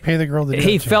actually. did you pay the girl to do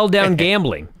He that to? fell down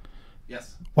gambling.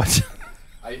 Yes. What?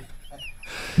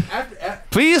 After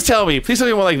Please tell me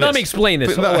one like this. Let me explain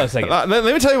this. Hold on a second. Let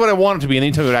me tell you what I want it to be, and then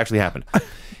you tell me what actually happened.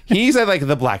 He's at like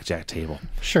the blackjack table.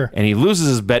 Sure. And he loses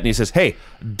his bet, and he says, "Hey,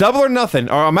 double or nothing,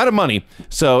 or I'm out of money.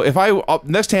 So if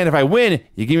next hand, if I win,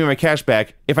 you give me my cash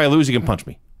back. If I lose, you can punch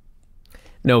me."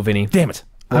 No, Vinny. Damn it!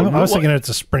 I was thinking it's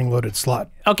a spring-loaded slot.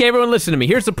 Okay, everyone listen to me.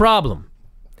 Here's the problem.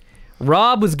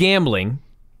 Rob was gambling,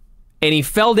 and he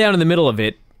fell down in the middle of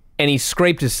it, and he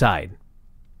scraped his side.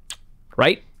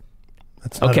 Right?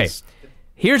 That's not Okay. as-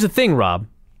 Here's the thing, Rob.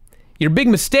 Your big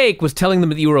mistake was telling them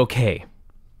that you were okay.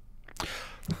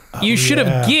 You should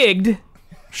have gigged,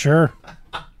 Sure.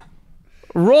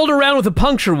 rolled around with a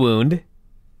puncture wound,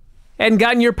 and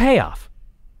gotten your payoff.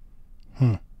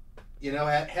 You know,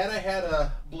 had I had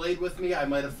a blade with me, I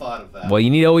might have thought of that. Well,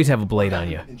 you need to always have a blade on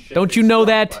you. And shit Don't you is know rough,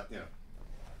 that? but, you know.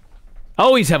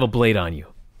 Always have a blade on you.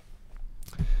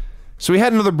 So we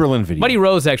had another Berlin video. Buddy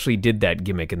Rose actually did that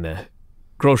gimmick in the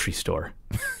grocery store.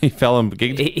 He fell and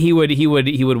gigged.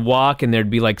 He would walk and there'd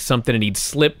be like something and he'd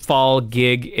slip, fall,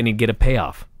 gig, and he'd get a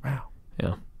payoff. Wow.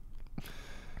 Yeah.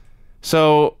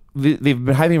 So they've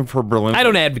been hyping him for Berlin. I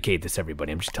don't advocate this,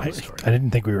 everybody. I'm just telling the story. I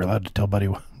didn't think we were allowed to tell Buddy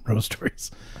Rose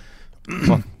stories.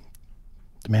 The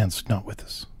man's not with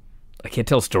us. I can't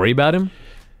tell a story about him.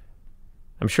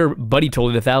 I'm sure Buddy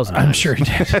told it 1,000 times. I'm sure he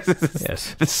did.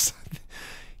 Yes.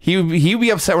 He'd be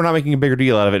upset we're not making a bigger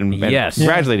deal out of it and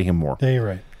congratulating him more. Yeah, you're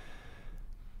right.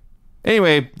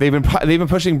 Anyway, they've been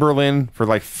pushing Berlin for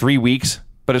like 3 weeks,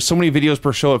 but it's so many videos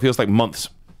per show it feels like months.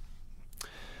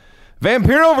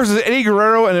 Vampiro versus Eddie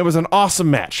Guerrero, and it was an awesome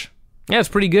match. Yeah, it's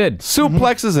pretty good.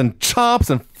 Suplexes and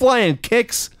chops and flying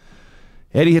kicks.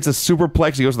 Eddie hits a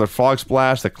superplex. He goes to the frog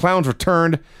splash. The clowns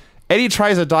returned. Eddie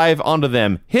tries to dive onto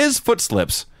them. His foot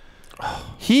slips.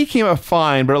 He came up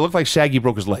fine, but it looked like Shaggy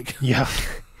broke his leg. Yeah.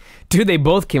 Dude, they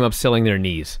both came up selling their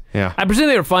knees. Yeah. I presume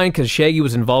they were fine because Shaggy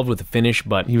was involved with the finish,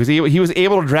 but... He was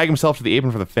able to drag himself to the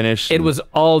apron for the finish. It was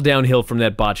all downhill from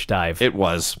that botched dive. It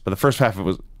was. But the first half, it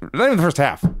was... Not even the first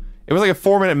half. It was like a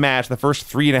 4-minute match. The first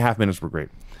 3.5 minutes were great.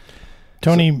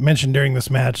 Tony mentioned during this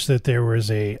match that there was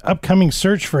a upcoming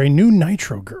search for a new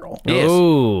Nitro girl. Yes.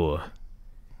 Oh.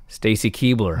 Stacy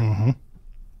Keebler.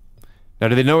 Now,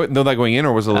 did they know that going in,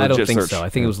 or was it a legit search? I don't think so. I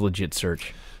think it was a legit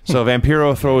search. So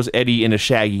Vampiro throws Eddie into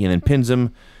Shaggy and then pins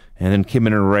him, and then Kidman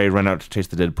and Ray run out to chase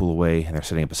the Deadpool away, and they're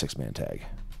setting up a 6-man tag.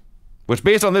 Which,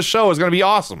 based on this show, is going to be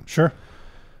awesome. Sure.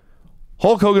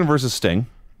 Hulk Hogan versus Sting.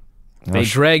 They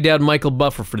dragged out Michael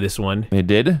Buffer for this one. They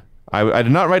did. I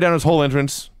did not write down his whole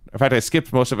entrance. In fact, I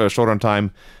skipped most of it. I was short on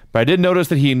time. But I did notice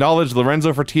that he acknowledged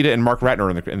Lorenzo Fertitta and Mark Ratner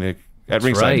at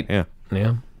ringside. Right.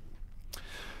 Yeah.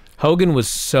 Hogan was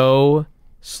so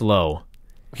slow.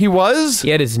 He was? He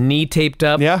had his knee taped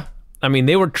up. Yeah. I mean,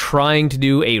 they were trying to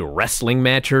do a wrestling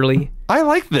match early. I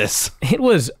like this. It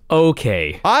was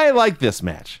okay. I like this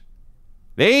match.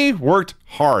 They worked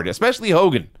hard, especially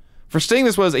Hogan. For Sting,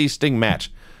 this was a Sting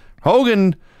match.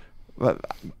 Hogan's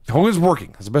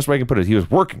working. That's the best way I can put it. He was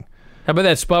working. How about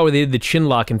that spot where they did the chin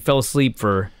lock and fell asleep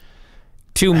for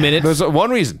 2 minutes? There's one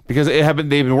reason. Because they've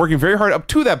been working very hard up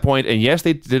to that point, and yes,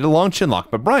 they did a long chin lock.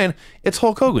 But Brian, it's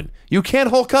Hulk Hogan. You can't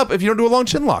Hulk up if you don't do a long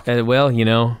chin lock. Well, you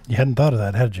know. You hadn't thought of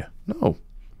that, had you? No.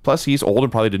 Plus, he's old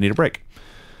and probably did need a break.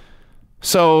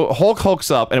 So Hulk hulks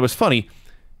up, and it was funny.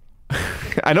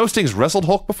 I know Sting's wrestled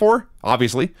Hulk before,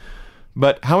 obviously.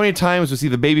 But how many times was he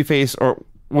the babyface, or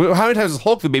how many times was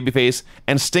Hulk the babyface,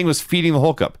 and Sting was feeding the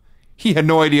Hulk up? He had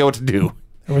no idea what to do.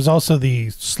 It was also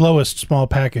the slowest small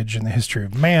package in the history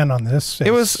of man on this.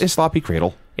 It was a sloppy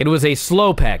cradle. It was a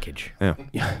slow package.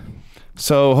 Yeah.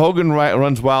 So Hogan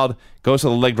runs wild, goes to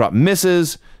the leg drop,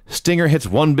 misses. Stinger hits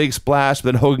one big splash,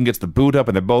 but then Hogan gets the boot up,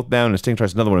 and they're both down, and Sting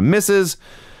tries another one and misses.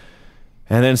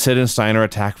 And then Sid and Steiner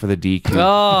attack for the DQ.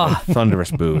 Oh.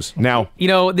 Thunderous boos. Now, you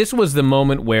know, this was the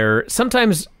moment where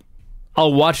sometimes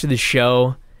I'll watch the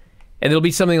show, and it'll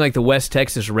be something like the West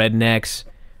Texas Rednecks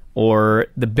or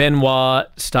the Benoit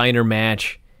Steiner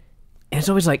match, and it's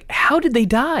always like, how did they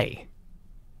die?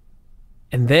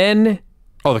 And then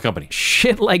the company.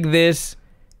 Shit like this,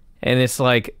 and it's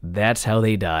like, that's how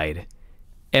they died.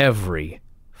 Every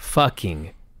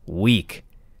fucking week.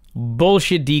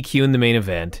 Bullshit DQ in the main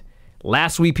event.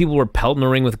 Last week people were pelting the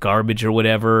ring with garbage or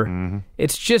whatever.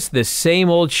 It's just the same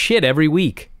old shit every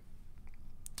week.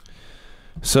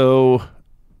 So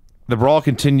the brawl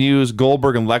continues.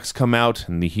 Goldberg and Lex come out,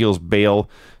 and the heels bail.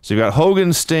 So you've got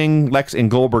Hogan, Sting, Lex, and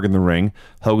Goldberg in the ring.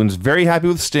 Hogan's very happy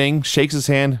with Sting, shakes his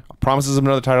hand, promises him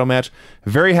another title match.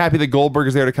 Very happy that Goldberg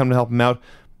is there to come to help him out,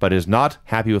 but is not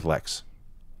happy with Lex.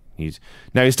 He's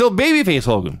still babyface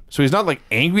Hogan, so he's not like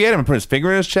angry at him and putting his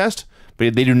finger in his chest,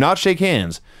 but they do not shake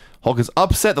hands. Hulk is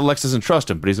upset that Lex doesn't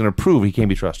trust him, but he's going to prove he can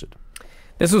be trusted.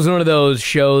 This was one of those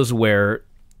shows where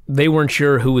they weren't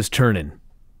sure who was turning,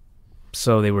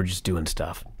 so they were just doing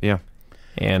stuff. Yeah.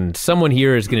 And someone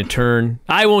here is going to turn.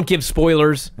 I won't give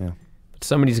spoilers, but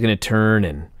somebody's going to turn.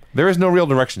 And there is no real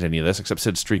direction to any of this except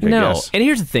Sid's streak, I guess. And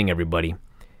here's the thing, everybody.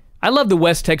 I love the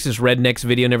West Texas Rednecks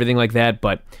video and everything like that,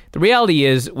 but the reality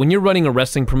is, when you're running a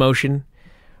wrestling promotion,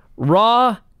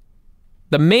 Raw,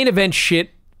 the main event shit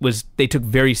they took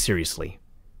very seriously.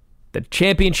 The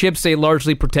championships they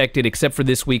largely protected, except for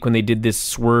this week when they did this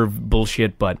swerve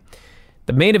bullshit, but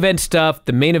the main event stuff,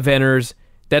 the main eventers,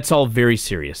 that's all very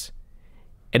serious.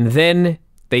 And then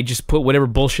they just put whatever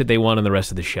bullshit they want on the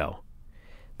rest of the show.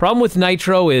 Problem with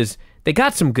Nitro is they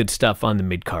got some good stuff on the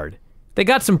mid-card. They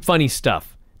got some funny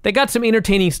stuff. They got some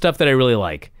entertaining stuff that I really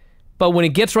like. But when it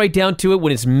gets right down to it,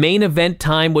 when it's main event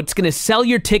time, what's going to sell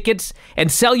your tickets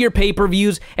and sell your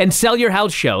pay-per-views and sell your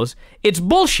house shows, it's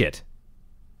bullshit.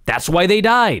 That's why they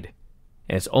died.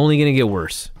 And it's only going to get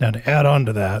worse. Now, to add on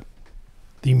to that,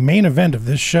 the main event of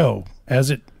this show, as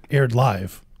it aired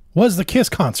live, was the Kiss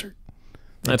concert.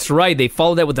 That's right. They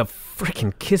followed that with a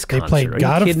freaking Kiss concert. They played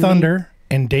God of Thunder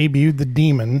and debuted the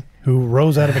Demon who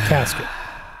rose out of a casket,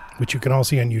 which you can all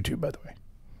see on YouTube, by the way.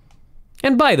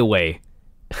 And by the way,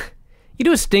 you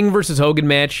do a Sting versus Hogan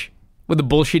match with a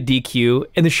bullshit DQ,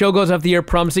 and the show goes off the air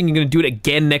promising you're going to do it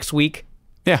again next week?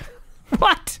 Yeah.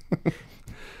 What?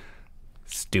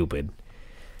 Stupid.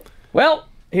 Well,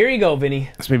 here you go, Vinny.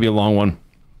 This may be a long one.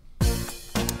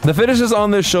 The finishes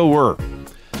on this show were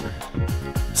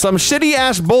some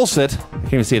shitty-ass bullshit. I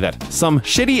can't even say that. Some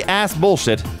shitty-ass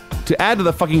bullshit to add to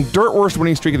the fucking dirt worst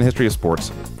winning streak in the history of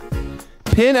sports.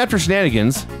 Pin after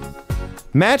shenanigans.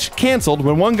 Match canceled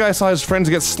when one guy saw his friends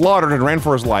get slaughtered and ran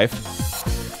for his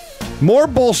life. More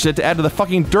bullshit to add to the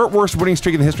fucking dirt worst winning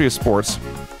streak in the history of sports.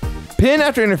 Pin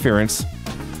after interference.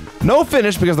 No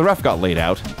finish because the ref got laid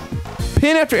out.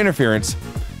 Pin after interference.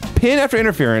 Pin after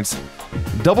interference.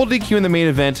 Double DQ in the main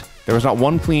event. There was not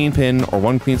one clean pin or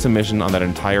one clean submission on that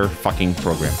entire fucking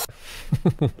program.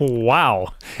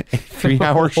 Wow. A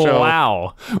 3-hour show.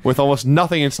 Wow. With almost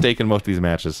nothing at stake in most of these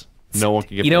matches. No one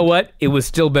can get. You know what? It was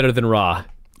still better than Raw.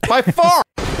 By far.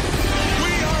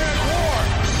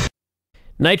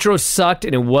 Nitro sucked,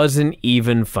 and it wasn't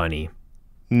even funny.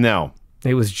 No.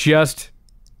 It was just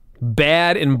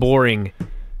bad and boring.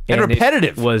 And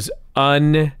repetitive. It was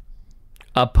unopposed.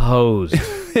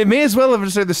 It may as well have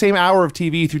just said the same hour of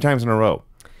TV 3 times in a row.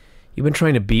 You've been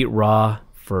trying to beat Raw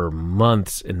for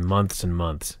months and months and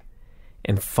months.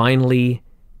 And finally,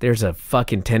 there's a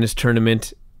fucking tennis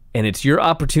tournament, and it's your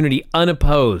opportunity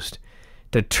unopposed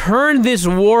to turn this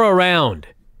war around.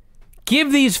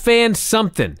 Give these fans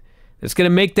something that's going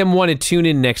to make them want to tune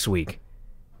in next week.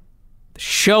 The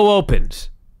show opens.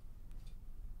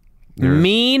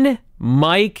 Mean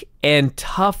Mike and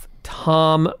Tough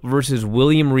Tom versus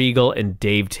William Regal and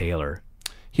Dave Taylor.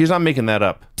 He's not making that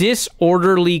up.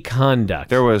 Disorderly conduct.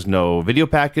 There was no video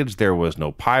package. There was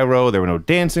no pyro. There were no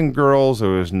dancing girls. There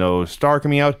was no star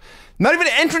coming out. Not even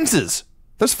entrances.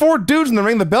 There's 4 dudes in the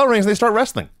ring. The bell rings and they start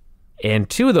wrestling. And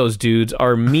 2 of those dudes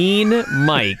are Mean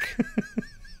Mike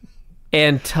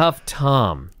and Tough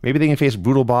Tom. Maybe they can face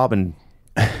Brutal Bob and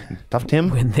Tough Tim.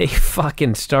 When they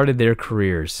fucking started their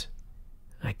careers,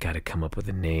 I gotta come up with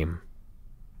a name.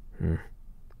 I'm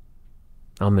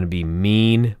gonna be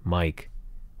Mean Mike.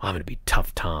 I'm gonna be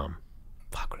Tough Tom.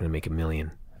 Fuck, we're gonna make $1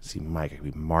 million. See, Mike, I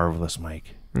could be Marvelous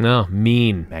Mike. No,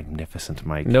 Mean. Magnificent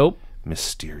Mike. Nope.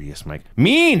 Mysterious Mike.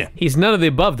 Mean! He's none of the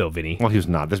above, though, Vinny. Well, he was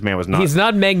not. This man was not. He's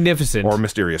not magnificent. Or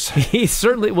mysterious. He's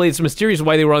certainly... Well, it's mysterious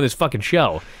why they were on this fucking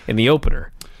show in the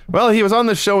opener. Well, he was on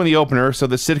the show in the opener, so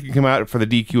the Sid could come out for the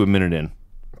DQ a minute in.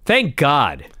 Thank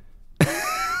God. I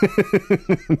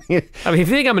mean, if you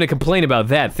think I'm going to complain about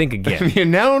that, think again. The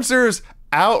announcers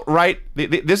outright...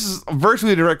 This is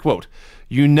virtually a direct quote.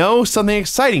 You know something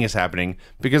exciting is happening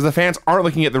because the fans aren't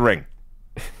looking at the ring.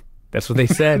 That's what they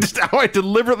said. Just outright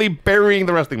deliberately burying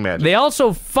the wrestling match. They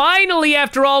also finally,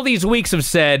 after all these weeks, have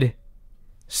said,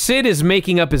 Sid is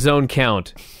making up his own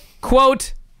count.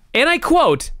 Quote, and I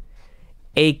quote,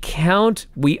 a count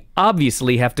we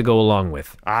obviously have to go along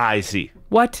with. I see.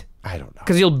 What? I don't know.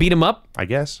 Because you'll beat him up? I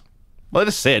guess. Well, it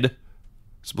is Sid.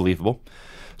 It's believable.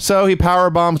 So he power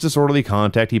bombs Disorderly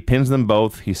Contact. He pins them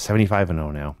both. He's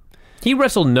 75-0 now. He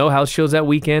wrestled no house shows that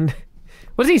weekend.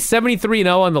 Was he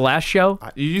 73-0 on the last show?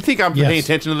 You think I'm paying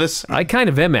attention to this? I kind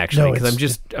of am, actually, No,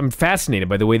 because I'm fascinated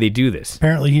by the way they do this.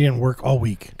 Apparently he didn't work all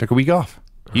week. Took a week off.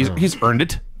 He's earned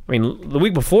it. I mean, the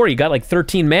week before, he got like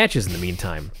 13 matches in the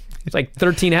meantime. It's like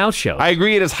 13 house shows. I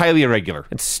agree it is highly irregular.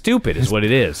 It's stupid is what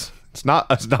it is. It's not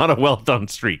a well-done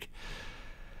streak.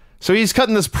 So he's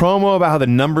cutting this promo about how the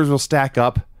numbers will stack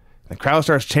up. The crowd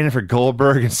starts chanting for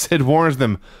Goldberg, and Sid warns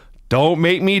them, don't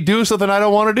make me do something I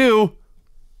don't want to do.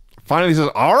 Finally, he says,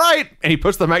 all right. And he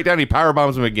puts the mic down and he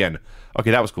powerbombs him again.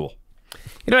 Okay, that was cool.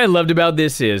 You know what I loved about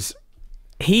this is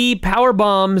he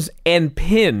powerbombs and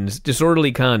pins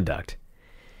Disorderly Conduct.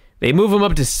 They move him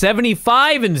up to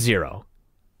 75-0.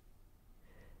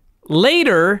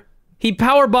 Later, he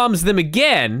powerbombs them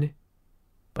again,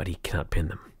 but he cannot pin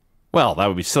them. Well, that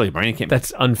would be silly, Brian.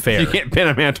 That's unfair. You can't pin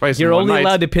a man twice You're in one only night.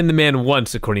 allowed to pin the man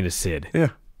once, according to Sid. Yeah.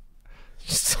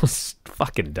 So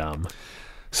fucking dumb.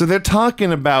 So they're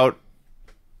talking about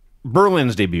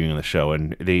Berlin's debuting on the show,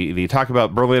 and they talk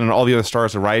about Berlin and all the other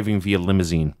stars arriving via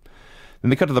limousine. Then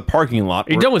they cut to the parking lot.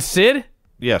 Are you done with Sid?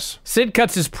 Yes. Sid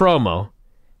cuts his promo.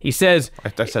 He says,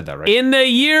 I said that right. In the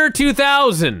year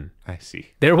 2000, I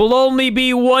see. There will only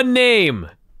be one name.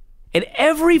 And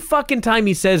every fucking time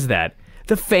he says that,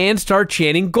 the fans start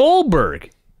chanting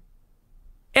Goldberg.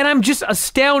 And I'm just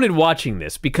astounded watching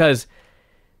this because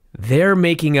they're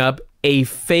making up a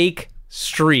fake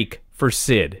streak for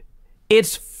Sid.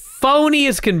 It's phony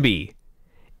as can be.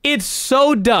 It's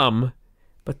so dumb,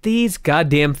 but these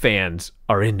goddamn fans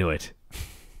are into it.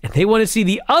 And they want to see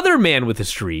the other man with a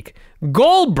streak,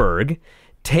 Goldberg,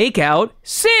 take out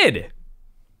Sid.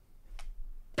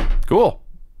 Cool.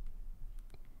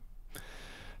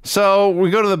 So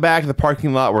we go to the back of the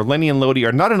parking lot where Lenny and Lodi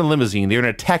are not in a limousine, they're in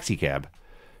a taxi cab.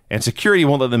 And security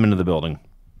won't let them into the building.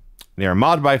 They are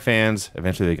mobbed by fans.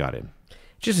 Eventually they got in.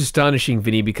 Just astonishing,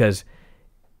 Vinny, because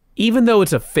even though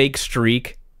it's a fake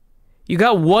streak, you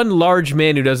got one large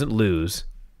man who doesn't lose.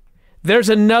 There's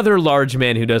another large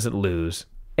man who doesn't lose.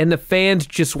 And the fans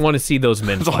just want to see those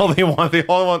men That's fight. all they want. They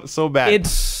all want it so bad. It's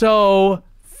so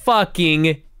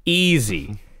fucking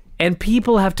easy. And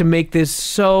people have to make this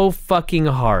so fucking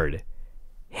hard.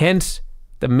 Hence,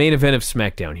 the main event of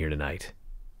SmackDown here tonight.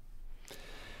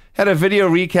 Had a video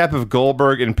recap of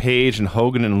Goldberg and Page and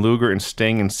Hogan and Luger and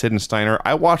Sting and Sid and Steiner.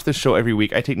 I watch this show every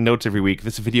week. I take notes every week.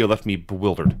 This video left me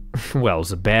bewildered. Well,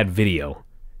 it's a bad video.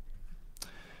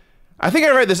 I think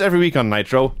I write this every week on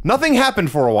Nitro. Nothing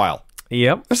happened for a while.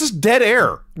 Yep. This is dead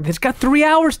air. It's got 3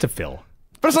 hours to fill.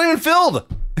 But it's not even filled.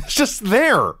 It's just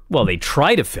there. Well, they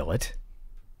try to fill it.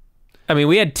 I mean,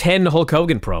 we had 10 Hulk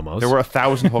Hogan promos. There were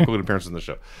 1,000 Hulk Hogan appearances in the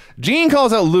show. Gene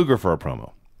calls out Luger for a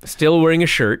promo. Still wearing a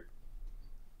shirt.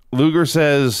 Luger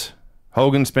says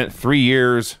Hogan spent 3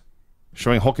 years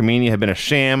showing Hulkamania had been a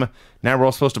sham. Now we're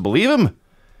all supposed to believe him?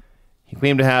 He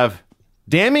claimed to have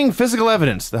damning physical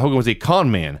evidence that Hogan was a con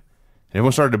man. And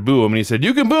everyone started to boo him, and he said,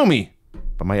 "You can boo me,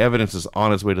 but my evidence is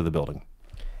on its way to the building."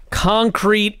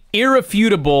 Concrete,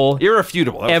 irrefutable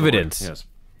evidence. Yes.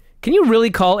 Can you really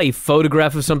call a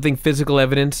photograph of something physical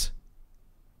evidence?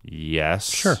 Yes.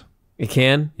 Sure. You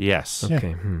can? Yes.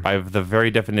 Okay. By the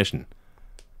very definition.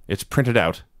 It's printed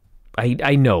out.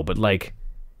 I know, but like,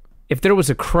 if there was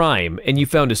a crime and you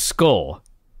found a skull,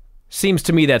 seems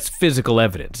to me that's physical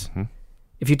evidence. Mm-hmm.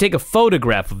 If you take a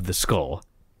photograph of the skull,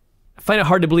 I find it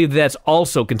hard to believe that that's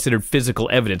also considered physical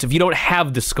evidence if you don't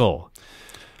have the skull.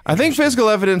 I think physical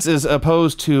evidence is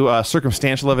opposed to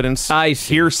circumstantial evidence. I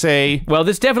see. Hearsay. Well,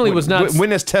 this definitely was not...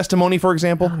 Witness testimony, for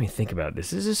example. Let me think about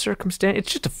this. Is this circumstance?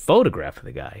 It's just a photograph of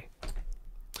the guy.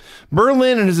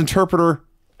 Berlin and his interpreter...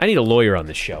 I need a lawyer on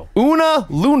this show. Una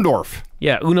Lundorf.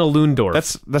 Yeah, Una Lundorf.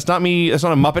 That's not me. That's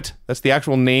not a Muppet. That's the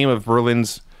actual name of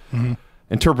Berlin's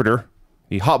interpreter.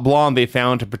 The hot blonde they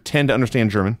found to pretend to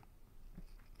understand German.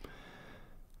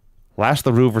 Lash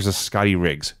LaRue versus Scotty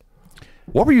Riggs.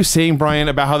 What were you saying, Brian,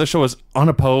 about how the show was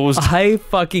unopposed? I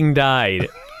fucking died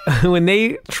when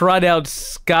they trot out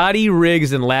Scotty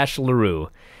Riggs and Lash LaRue.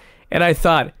 And I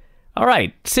thought, all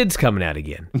right, Sid's coming out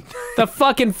again. The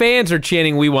fucking fans are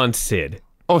chanting, "We want Sid."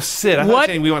 Oh, Sid. I thought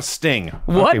saying we want Sting.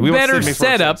 What okay, we better want Sid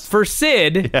setup for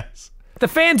Sid? Yes. The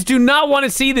fans do not want to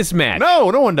see this match. No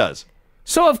one does.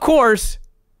 So, of course,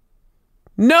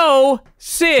 no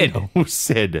Sid. No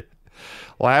Sid.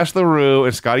 Lash LaRue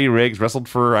and Scotty Riggs wrestled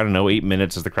for, 8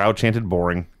 minutes as the crowd chanted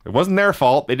boring. It wasn't their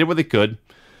fault. They did what they could.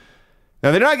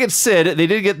 Now, they did not get Sid. They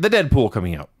did get the Deadpool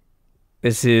coming out.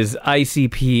 This is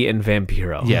ICP and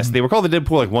Vampiro. Yes, they were called the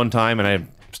Deadpool like one time, and I'm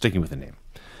sticking with the name.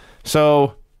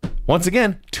 So, once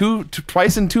again,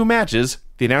 twice in 2 matches,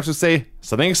 the announcers say,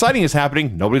 something exciting is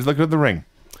happening. Nobody's looking at the ring.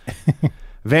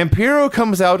 Vampiro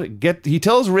comes out. He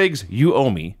tells Riggs, "You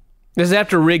owe me." This is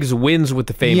after Riggs wins with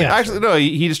the famous. Yeah. Actually, no,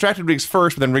 he distracted Riggs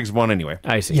first, but then Riggs won anyway.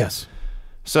 I see. Yes.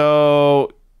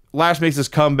 So, Lash makes his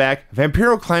comeback.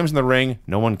 Vampiro climbs in the ring.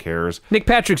 No one cares. Nick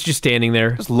Patrick's just standing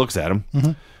there. Just looks at him.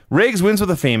 Riggs wins with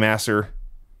a Fame-Asser.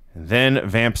 And then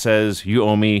Vamp says, "You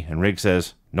owe me." And Riggs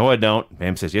says, "No, I don't."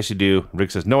 Vamp says, "Yes, you do."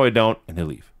 Riggs says, "No, I don't." And they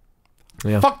leave.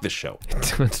 Yeah. Fuck this show.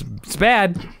 It's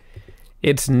bad.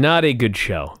 It's not a good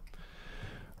show.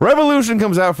 Revolution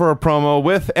comes out for a promo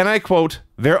with, and I quote,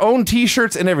 their own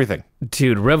t-shirts and everything.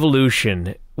 Dude,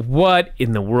 Revolution. What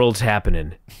in the world's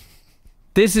happening?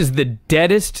 This is the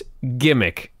deadest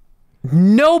gimmick.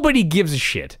 Nobody gives a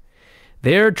shit.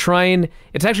 They're trying...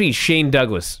 It's actually Shane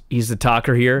Douglas. He's the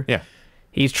talker here. Yeah.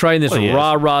 He's trying this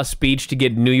rah-rah speech to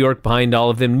get New York behind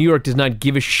all of them. New York does not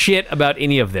give a shit about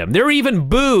any of them. There are even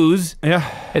boos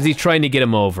as he's trying to get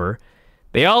him over.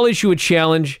 They all issue a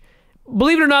challenge.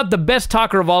 Believe it or not, the best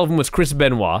talker of all of them was Chris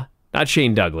Benoit, not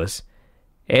Shane Douglas.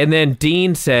 And then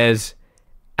Dean says,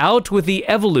 "Out with the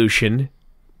evolution."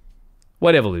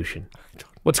 What evolution?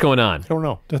 What's going on? I don't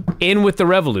know. In with the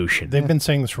revolution. They've been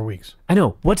saying this for weeks. I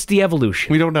know. What's the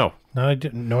evolution? We don't know. No, I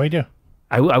didn't. No idea.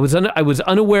 I was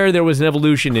unaware there was an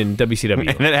evolution in WCW.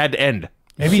 And it had to end.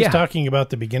 Maybe he's talking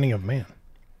about the beginning of man.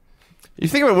 You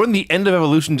think about it, wouldn't the end of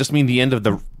evolution just mean the end of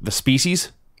the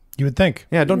species? You would think.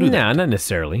 Yeah, don't do that. Nah, not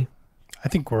necessarily. I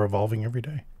think we're evolving every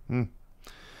day.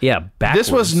 Yeah, backwards.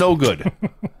 This was no good.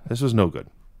 This was no good.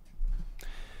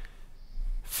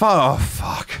 Oh,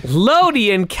 fuck. Lodi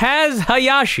and Kaz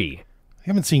Hayashi. I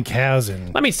haven't seen Kaz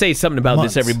in Let me say something about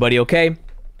months. this, everybody, okay?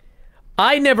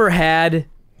 I never had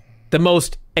the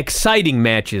most exciting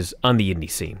matches on the indie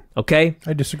scene, okay?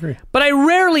 I disagree. But I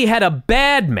rarely had a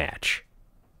bad match.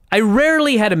 I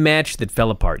rarely had a match that fell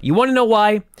apart. You want to know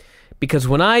why? Because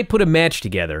when I put a match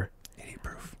together,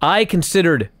 I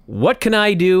considered what can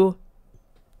I do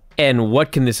and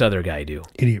what can this other guy do?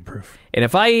 Idiot proof. And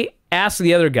if I asked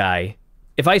the other guy,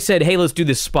 if I said, hey, let's do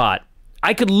this spot,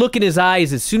 I could look in his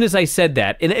eyes as soon as I said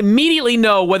that and immediately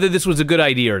know whether this was a good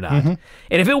idea or not. And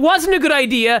if it wasn't a good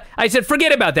idea, I said,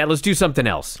 forget about that. Let's do something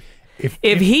else.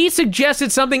 If he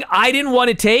suggested something I didn't want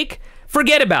to take,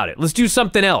 forget about it. Let's do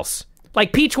something else.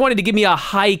 Like Peach wanted to give me a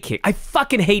high kick. I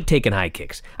fucking hate taking high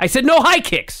kicks. I said, no high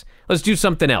kicks. Let's do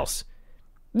something else.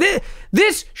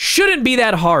 This shouldn't be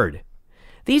that hard.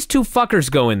 These two fuckers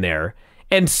go in there,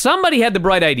 and somebody had the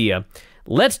bright idea.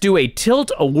 Let's do a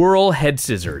tilt-a-whirl head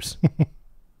scissors.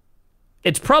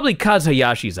 It's probably Kaz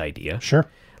Hayashi's idea. Sure.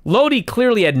 Lodi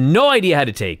clearly had no idea how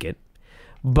to take it,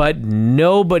 but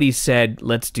nobody said,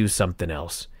 let's do something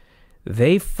else.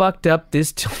 They fucked up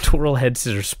this tilt-a-whirl head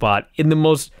scissors spot in the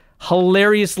most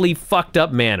hilariously fucked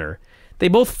up manner. They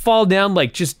both fall down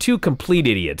like just two complete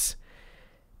idiots.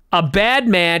 A bad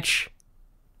match.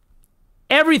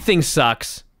 Everything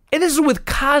sucks. And this is with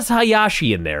Kaz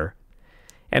Hayashi in there.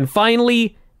 And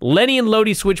finally, Lenny and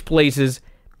Lodi switch places.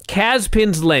 Kaz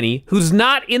pins Lenny, who's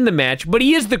not in the match, but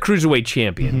he is the Cruiserweight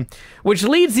Champion. Which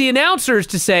leads the announcers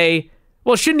to say,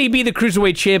 well, shouldn't he be the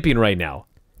Cruiserweight Champion right now?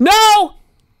 No!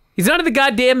 He's not in the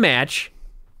goddamn match.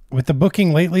 With the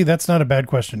booking lately, that's not a bad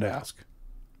question to ask.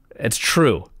 It's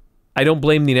true. I don't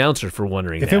blame the announcer for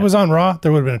wondering that. If it was on Raw,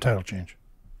 there would have been a title change.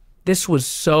 This was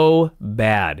so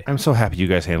bad. I'm so happy you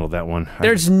guys handled that one.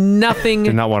 There's nothing... I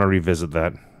did not want to revisit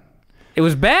that. It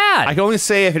was bad. I can only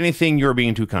say, if anything, you were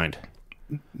being too kind.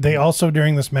 They also,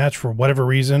 during this match, for whatever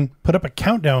reason, put up a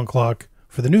countdown clock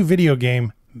for the new video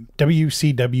game,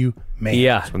 WCW Mayhem.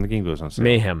 Yeah. That's when the game goes on sale.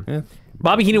 Mayhem. Yeah.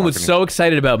 Bobby Heenan was so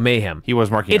excited about Mayhem. He was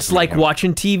marking It's like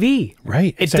watching TV.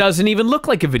 Right. It doesn't even look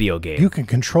like a video game. You can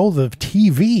control the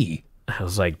TV. I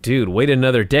was like, dude, wait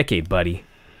another decade, buddy.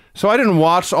 So I didn't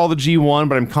watch all the G1,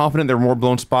 but I'm confident there were more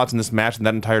blown spots in this match than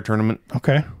that entire tournament.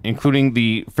 Okay. Including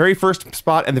the very first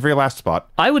spot and the very last spot.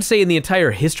 I would say in the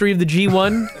entire history of the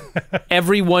G1,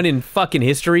 everyone in fucking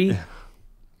history.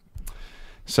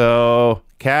 So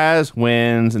Kaz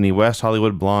wins in the West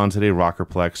Hollywood Blondes at a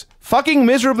Rockerplex. Fucking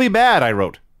miserably bad, I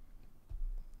wrote.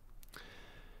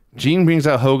 Gene brings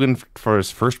out Hogan for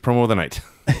his first promo of the night.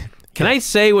 Can I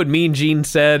say what Mean Gene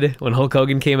said when Hulk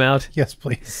Hogan came out? Yes,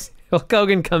 please. Hulk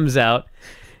Hogan comes out,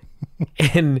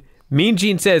 and Mean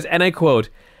Gene says, and I quote,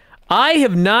 I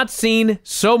have not seen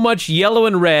so much yellow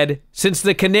and red since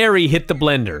the canary hit the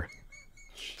blender.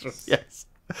 Yes.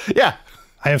 Yeah.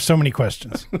 I have so many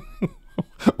questions.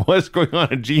 What is going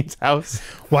on in Gene's house?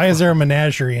 Why is there a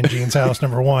menagerie in Gene's house,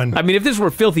 number one? I mean, if this were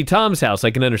Filthy Tom's house,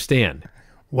 I can understand.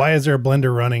 Why is there a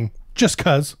blender running? Just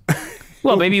cuz.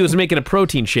 Well, maybe he was making a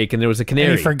protein shake and there was a canary.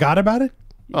 And he forgot about it?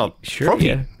 Well, Sure,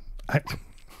 protein. yeah.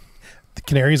 The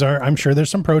canaries are, I'm sure there's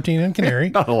some protein in canary.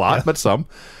 Not a lot, but some.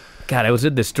 God, I was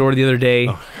at the store the other day.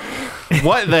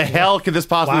 What the hell could this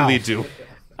possibly lead to?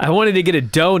 I wanted to get a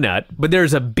donut, but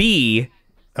there's a bee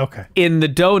Okay. in the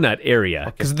donut area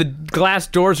because the glass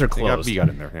doors are closed. You got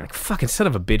in there, yeah. Fucking son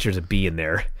of a bitch, there's a bee in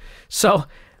there. So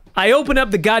I open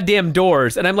up the goddamn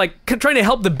doors and I'm like trying to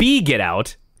help the bee get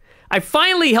out. I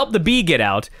finally help the bee get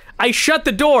out. I shut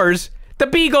the doors. The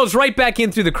bee goes right back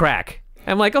in through the crack.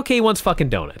 I'm like, okay, he wants fucking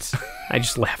donuts. I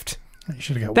just left. You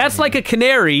should have got That's one. like a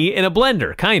canary in a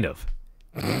blender, kind of.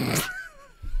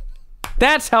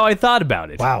 That's how I thought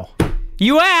about it. Wow.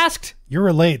 You asked. Your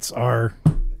relates are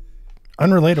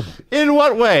unrelatable. In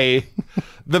what way?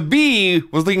 The bee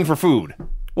was looking for food.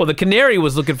 Well, the canary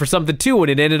was looking for something too when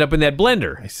it ended up in that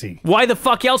blender. I see. Why the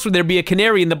fuck else would there be a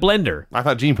canary in the blender? I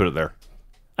thought Gene put it there.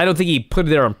 I don't think he put it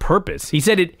there on purpose. He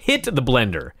said it hit the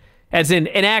blender, as in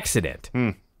an accident.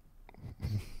 He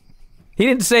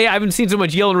didn't say, I haven't seen so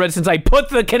much yellow and red since I put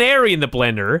the canary in the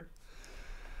blender.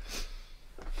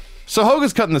 So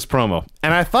Hogan's cutting this promo,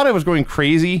 and I thought I was going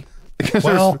crazy because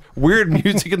there's weird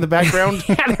music in the background.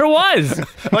 Yeah, there was.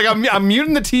 Like I'm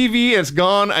muting the TV, and it's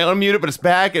gone. I unmute it, but it's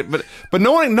back. But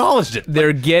no one acknowledged it.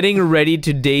 They're getting ready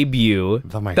to debut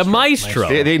the Maestro.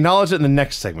 They acknowledged it in the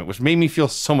next segment, which made me feel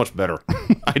so much better.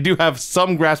 I do have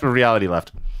some grasp of reality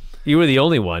left. You were the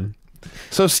only one.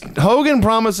 So Hogan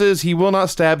promises he will not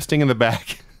stab Sting in the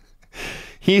back.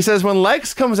 He says when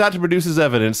Lex comes out to produce his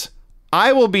evidence,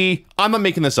 I'm not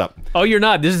making this up, Oh, you're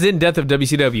not. This is in Death of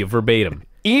WCW, verbatim.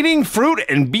 eating fruit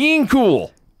and being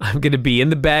cool. I'm going to be in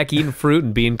the back eating fruit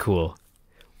and being cool.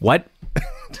 What?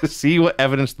 To see what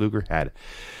evidence Luger had.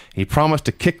 He promised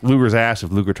to kick Luger's ass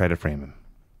if Luger tried to frame him.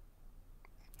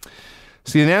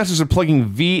 So the announcers are plugging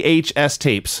VHS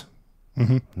tapes.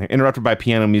 They're interrupted by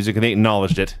piano music, and they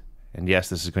acknowledged it. And yes,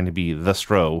 this is going to be the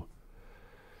Stro.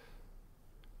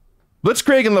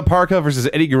 Blitzkrieg and La Parka versus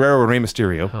Eddie Guerrero and Rey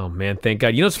Mysterio. Oh, man, thank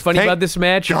God. You know what's funny about this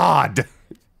match? God!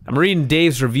 I'm reading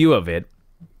Dave's review of it,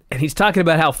 and he's talking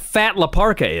about how fat La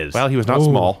Parka is. Well, he was not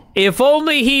small. If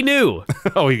only he knew.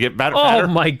 Oh, he get fatter? Oh,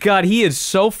 my God, he is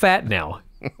so fat now.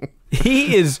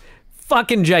 He is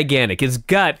fucking gigantic. His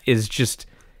gut is just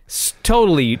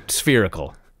totally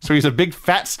spherical. So he's a big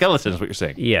fat skeleton is what you're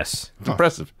saying. Yes. It's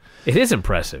impressive. It is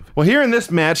impressive. Well, here in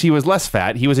this match, he was less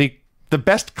fat. He was the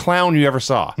best clown you ever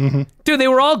saw. Dude, they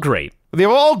were all great. They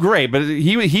were all great, but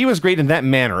he was great in that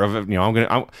manner of,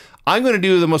 I'm gonna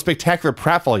do the most spectacular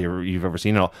pratfall you've ever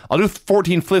seen. I'll do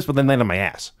 14 flips, but then land on my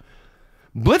ass.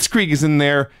 Blitzkrieg is in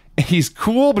there. He's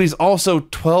cool, but he's also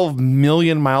 12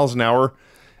 million miles an hour.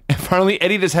 And finally,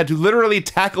 Eddie just had to literally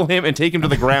tackle him and take him to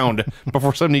the ground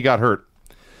before somebody got hurt.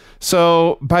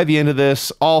 So by the end of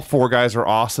this, all four guys are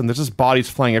awesome. There's just bodies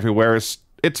flying everywhere.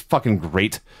 It's fucking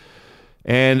great.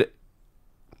 And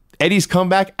Eddie's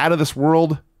comeback out of this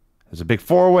world is a big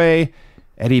four-way.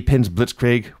 Eddie pins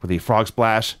Blitzkrieg with a frog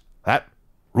splash. That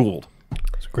ruled.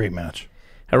 It's a great match.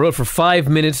 I wrote for 5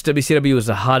 minutes, WCW was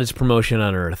the hottest promotion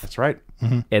on earth. That's right.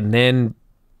 And then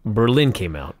Berlin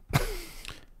came out.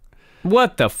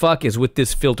 What the fuck is with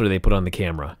this filter they put on the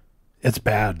camera? It's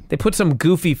bad. They put some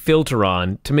goofy filter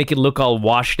on to make it look all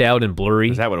washed out and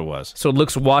blurry. Is that what it was? So it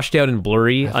looks washed out and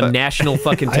blurry on national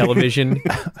fucking television.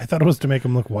 I thought it was to make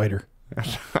him look whiter.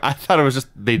 I thought it was just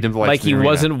they dimmed the lights. Like he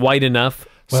wasn't white enough.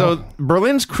 So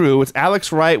Berlin's crew, it's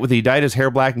Alex Wright with he dyed his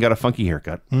hair black and got a funky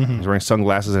haircut. He's wearing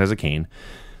sunglasses and has a cane.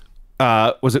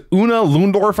 Was it Una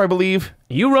Lundorf, I believe?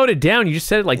 You wrote it down. You just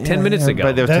said it like 10 minutes ago.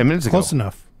 But that was 10 minutes ago. Close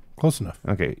enough. Close enough.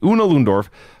 Okay. Una Lundorf.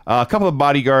 A couple of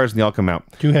bodyguards, and they all come out.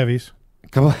 2 heavies. A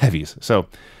couple of heavies. So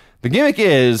the gimmick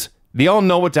is they all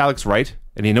know it's Alex Wright,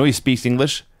 and they know he speaks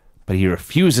English, but he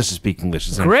refuses to speak English.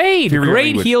 It's great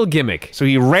heel gimmick. So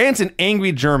he rants in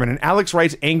angry German, and Alex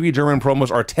Wright's angry German promos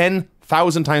are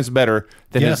 10,000 times better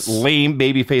than his lame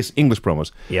babyface English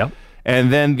promos. Yep.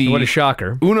 And then what a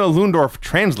shocker. Una Lundorf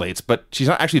translates, but she's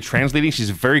not actually translating.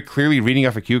 She's very clearly reading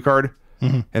off a cue card.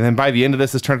 And then by the end of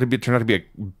this turned out to be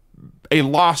a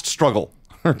lost struggle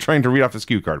trying to read off this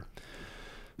cue card.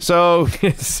 So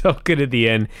it's so good at the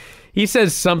end. He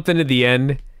says something at the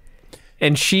end,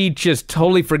 and she just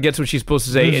totally forgets what she's supposed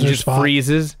to say and just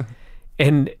freezes.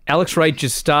 And Alex Wright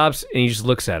just stops and he just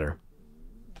looks at her.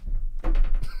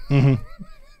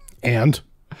 And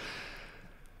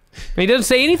he doesn't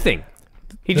say anything.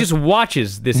 He just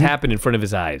watches this happen in front of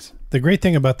his eyes. The great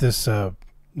thing about this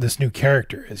this new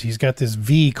character is he's got this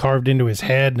V carved into his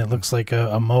head, and it looks like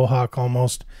a mohawk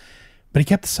almost. But he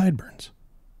kept the sideburns.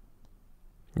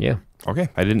 Yeah. Okay,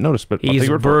 I didn't notice, but he's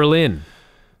Berlin.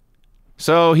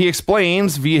 So he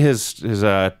explains via his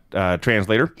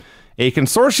translator, a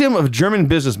consortium of German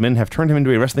businessmen have turned him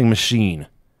into a wrestling machine.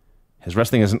 His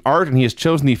wrestling is an art, and he has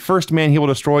chosen the first man he will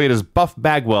destroy. It is Buff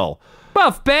Bagwell.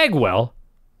 Buff Bagwell?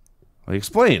 Well, he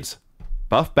explains.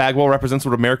 Buff Bagwell represents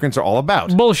what Americans are all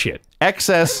about. Bullshit.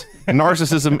 Excess,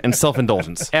 narcissism, and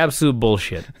self-indulgence. Absolute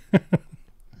bullshit.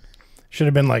 Should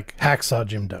have been like Hacksaw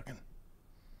Jim Duggan.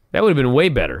 That would have been way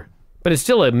better. But it's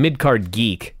still a mid-card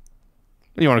geek.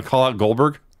 You want to call out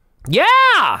Goldberg?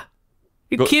 Yeah!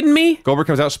 You kidding me? Goldberg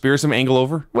comes out, spears him, angle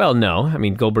over? Well, no. I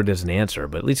mean, Goldberg doesn't answer,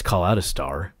 but at least call out a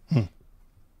star.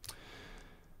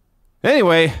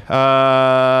 Anyway,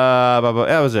 that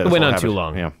was it. It went on too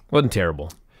long. Yeah. Wasn't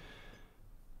terrible.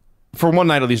 For one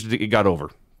night, at least, it got over.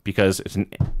 Because it's an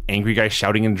angry guy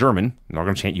shouting in German, and they're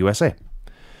going to chant USA.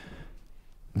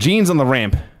 Gene's on the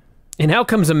ramp. And out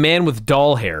comes a man with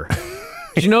doll hair.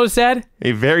 Did you notice that?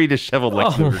 A very disheveled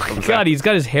Lex Luger. Oh my God, he's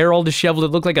got his hair all disheveled. It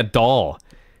looked like a doll.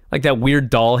 Like that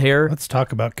weird doll hair. Let's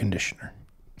talk about conditioner.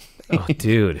 Oh,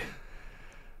 dude.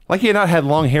 Like he had not had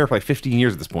long hair for like 15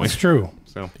 years at this point. It's true.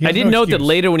 So I didn't note that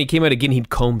later when he came out again, he'd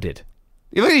combed it.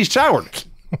 Look at he's showered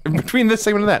between this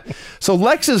segment and that. So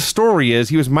Lex's story is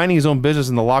he was minding his own business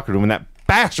in the locker room, and that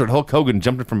bastard Hulk Hogan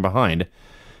jumped in from behind,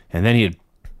 and then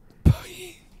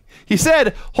he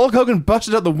said Hulk Hogan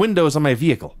busted out the windows on my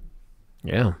vehicle.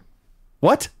 Yeah.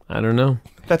 What? I don't know.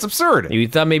 That's absurd. You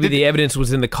thought maybe the evidence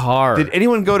was in the car. Did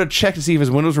anyone go to check to see if his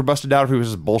windows were busted out or if he was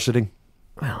just bullshitting?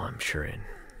 Well, I'm sure in.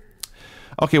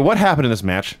 Okay, what happened in this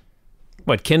match?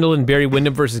 What, Kendall and Barry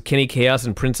Windham versus Kenny Chaos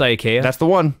and Prince Iaukea? That's the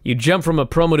one. You jump from a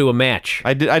promo to a match.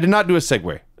 I did not do a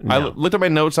segue. No. I looked at my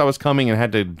notes, I was coming, and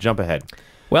had to jump ahead.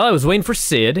 Well, I was waiting for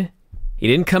Sid. He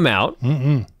didn't come out.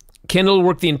 Kendall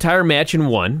worked the entire match and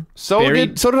won. So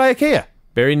did Ikea.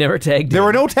 Barry never tagged There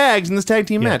were no tags in this tag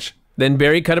team match. Then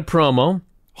Barry cut a promo.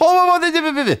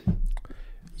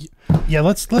 Yeah,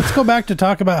 let's go back to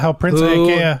talk about how Prince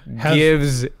Ikea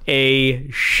gives a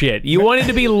shit. You wanted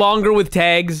to be longer with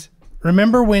tags?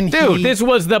 Remember when this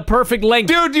was the perfect length.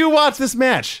 Dude, you watched this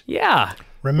match. Yeah.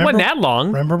 Wasn't that long.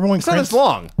 Remember when it's not as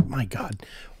long. My God.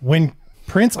 When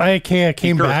Prince Ikea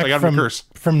came back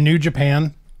from New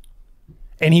Japan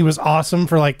and he was awesome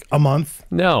for like a month?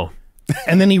 No.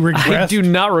 And then he regressed? I do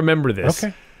not remember this.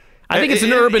 Okay. I think it's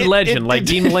an urban legend. Like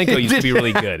Dean Malenko used to be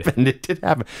really good. It did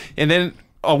happen. And then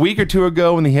a week or two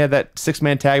ago when he had that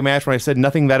 6-man tag match when I said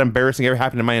nothing that embarrassing ever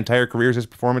happened in my entire career is his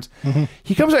performance,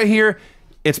 he comes out here,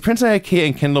 it's Prince Ikea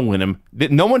and Kendall Winham.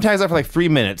 No one tags out for like 3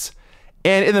 minutes.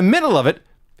 And in the middle of it,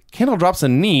 Kendall drops a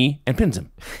knee and pins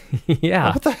him.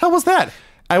 Yeah. What the hell was that?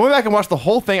 I went back and watched the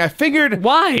whole thing. I figured...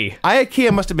 Why?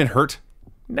 Ikea must have been hurt.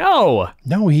 No,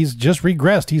 he's just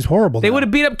regressed. He's horrible. They would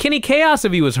have beat up Kenny Chaos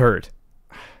if he was hurt.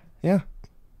 Yeah.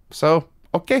 So,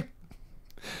 okay.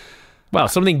 Wow,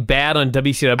 something bad on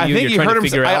WCW. I think you're trying to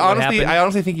figure out what happened? I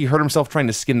honestly think he hurt himself trying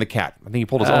to skin the cat. I think he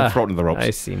pulled his own throat into the ropes.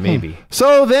 I see, maybe.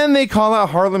 So then they call out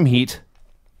Harlem Heat.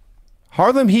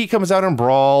 Harlem Heat comes out and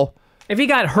brawl. If he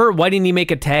got hurt, why didn't he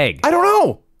make a tag? I don't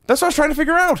know. That's what I was trying to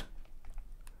figure out.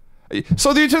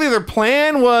 So their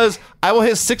plan was, I will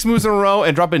hit 6 moves in a row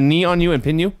and drop a knee on you and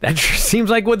pin you? That sure seems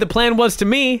like what the plan was to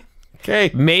me. Okay.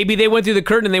 Maybe they went through the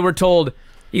curtain and they were told,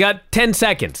 you got 10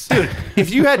 seconds. Dude,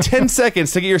 if you had 10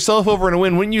 seconds to get yourself over and a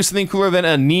win, wouldn't you use something cooler than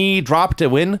a knee drop to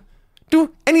win?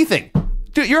 Do anything.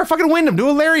 Dude, you're a fucking Wyndham. Do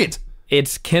a lariat.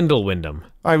 It's Kendall Wyndham.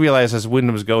 I realize as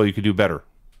Wyndhams go, you could do better.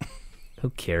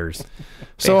 Who cares?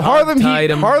 So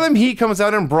Harlem Heat comes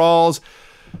out and brawls.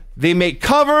 They make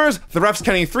covers. The ref's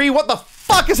counting 3. What the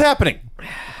fuck is happening?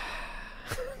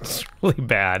 It's really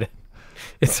bad.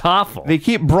 It's awful. They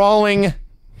keep brawling.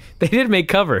 They did make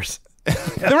covers.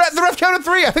 The ref counted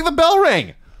 3. I think the bell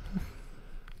rang.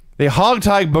 They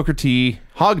hog-tie Booker T,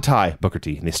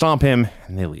 and they stomp him,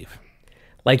 and they leave.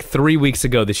 Like 3 weeks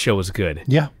ago, this show was good.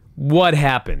 Yeah. What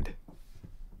happened?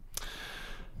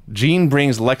 Gene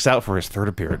brings Lex out for his 3rd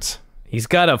appearance. He's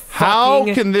got a fucking...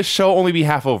 How can this show only be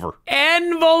half over?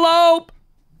 Envelope!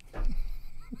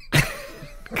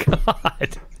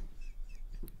 God.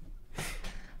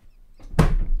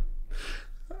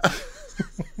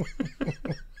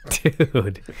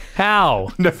 Dude, how?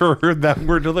 Never heard that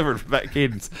word delivered from that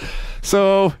cadence.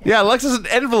 So, yeah, Lex is an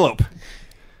envelope.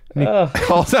 And he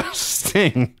calls out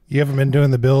Sting. You haven't been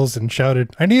doing the bills and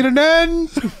shouted, I need an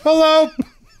envelope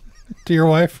to your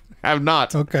wife? I have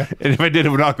not. Okay. And if I did, it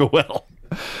would not go well.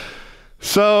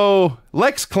 So,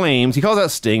 Lex claims, he calls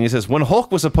out Sting. He says, when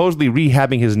Hulk was supposedly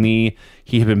rehabbing his knee,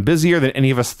 he had been busier than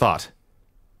any of us thought.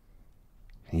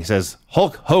 He says,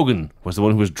 Hulk Hogan was the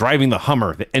one who was driving the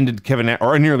Hummer that ended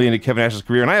nearly ended Kevin Nash's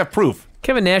career, and I have proof.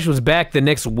 Kevin Nash was back the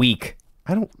next week.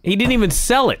 He didn't even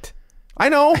sell it. I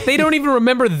know. They don't even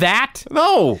remember that?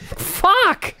 No.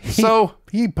 Fuck. So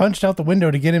he punched out the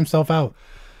window to get himself out.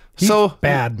 He's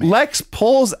bad, man. Lex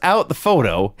pulls out the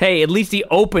photo. Hey, at least he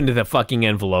opened the fucking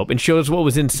envelope and shows what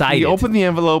was inside He opened the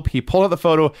envelope, he pulled out the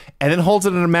photo, and then holds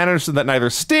it in a manner so that neither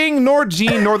Sting, nor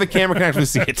Gene, nor the camera can actually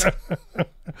see it.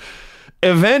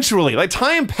 Eventually, like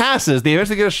time passes, they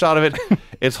eventually get a shot of it.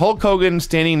 It's Hulk Hogan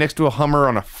standing next to a Hummer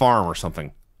on a farm or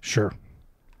something. Sure.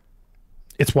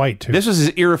 It's white, too. This was his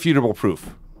irrefutable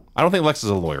proof. I don't think Lex is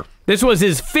a lawyer. This was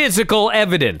his physical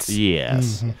evidence.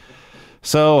 Yes. Mm-hmm.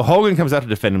 So Hogan comes out to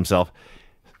defend himself.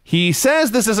 He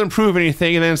says this doesn't prove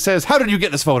anything and then says, how did you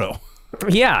get this photo?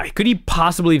 Yeah, could he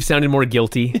possibly have sounded more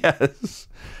guilty? Yes.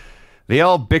 They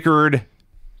all bickered.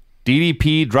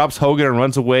 DDP drops Hogan and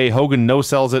runs away. Hogan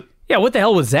no-sells it. Yeah, what the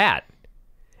hell was that?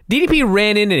 DDP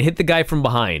ran in and hit the guy from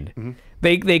behind. Mm-hmm.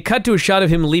 They cut to a shot of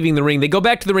him leaving the ring. They go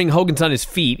back to the ring. Hogan's on his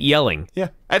feet yelling. Yeah,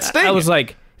 at Sting. I was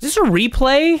like, is this a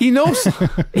replay? He knows.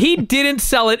 He didn't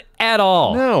sell it at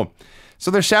all. No. So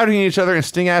they're shouting at each other, and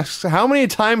Sting asks, how many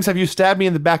times have you stabbed me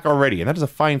in the back already? And that is a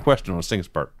fine question on Sting's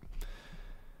part.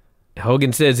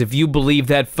 Hogan says, if you believe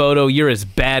that photo, you're as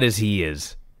bad as he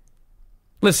is.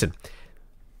 Listen,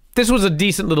 this was a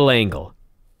decent little angle.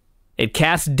 It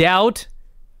cast doubt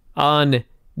on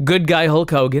good guy Hulk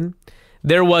Hogan.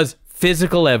 There was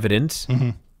physical evidence.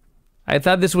 Mm-hmm. I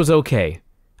thought this was okay.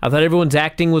 I thought everyone's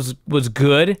acting was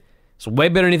good. It's way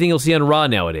better than anything you'll see on Raw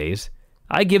nowadays.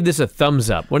 I give this a thumbs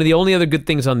up. One of the only other good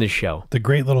things on this show. The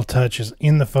great little touch is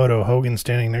in the photo, Hogan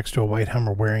standing next to a white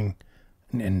Hummer wearing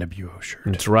an NWO shirt.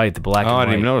 That's right, the black and white. Oh, I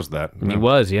didn't even notice that. No. He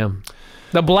was, yeah.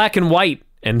 The black and white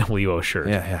NWO shirt.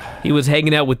 Yeah. He was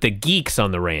hanging out with the geeks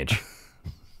on the ranch.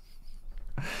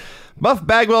 Buff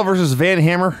Bagwell versus Van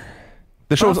Hammer.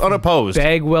 The show was unopposed.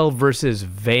 Bagwell versus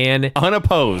Van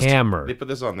Unopposed. Hammer. They put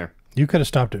this on there. You could have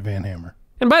stopped at Van Hammer.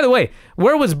 And by the way,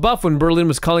 where was Buff when Berlin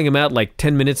was calling him out like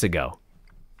 10 minutes ago?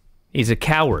 He's a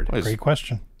coward. Great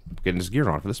question. Getting his gear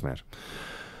on for this match.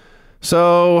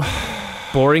 So...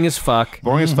 Boring as fuck.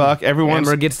 Boring as fuck. Everyone's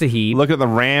Hammer gets the heat. looking at the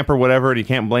ramp or whatever, and you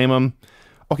can't blame him.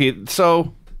 Okay,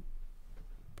 so...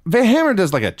 Van Hammer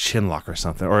does like a chin lock or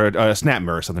something, or a snap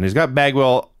mirror or something. He's got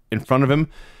Bagwell in front of him,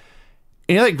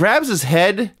 and he like grabs his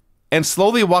head and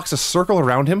slowly walks a circle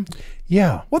around him.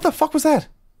 Yeah. What the fuck was that?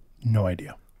 No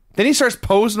idea. Then he starts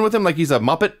posing with him like he's a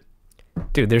Muppet.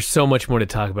 Dude, there's so much more to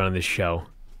talk about on this show.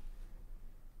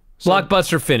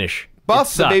 Blockbuster finish.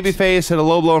 Buff, the babyface, hit a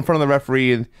low blow in front of the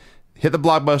referee and hit the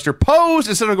blockbuster, posed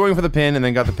instead of going for the pin, and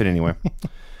then got the pin anyway.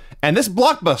 And this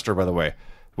blockbuster, by the way,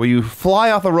 where you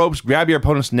fly off the ropes, grab your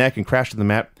opponent's neck, and crash to the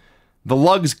mat, the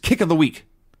Lugs kick of the week.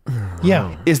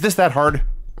 Yeah. Is this that hard?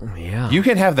 Yeah. You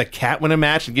can have the cat win a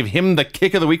match and give him the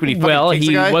kick of the week when he fucking kicks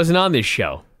he a guy? wasn't on this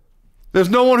show. There's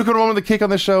no one who could have won with the kick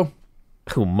on this show?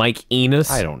 Who, Mike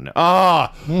Enos? I don't know.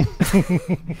 Ah!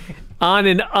 On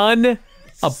an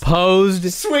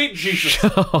unopposed Sweet Jesus.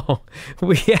 show,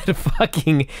 we had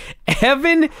fucking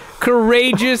Evan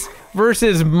Courageous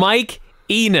versus Mike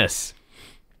Enos.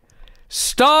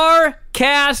 Star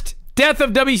cast Death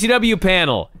of WCW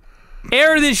panel.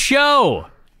 Air this show.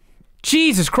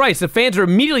 Jesus Christ, the fans are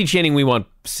immediately chanting, "We want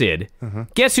Sid."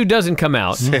 Guess who doesn't come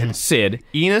out? Sid.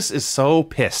 Enos is so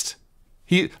pissed.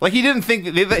 He didn't think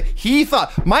he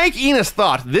thought Mike Enos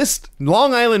thought this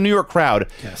Long Island, New York crowd.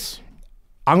 Yes.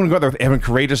 I'm gonna go out there with Evan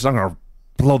Courageous and I'm gonna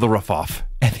blow the roof off.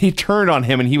 And he turned on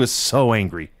him and he was so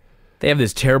angry. They have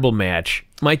this terrible match.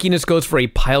 Mike Enos goes for a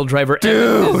pile driver.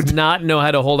 Evan does not know how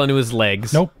to hold onto his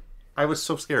legs. Nope. I was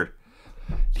so scared.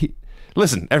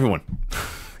 Listen, everyone.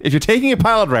 If you're taking a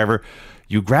pile driver,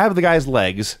 you grab the guy's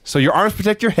legs so your arms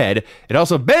protect your head. It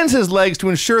also bends his legs to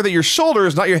ensure that your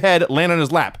shoulders, not your head, land on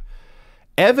his lap.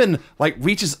 Evan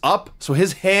reaches up so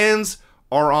his hands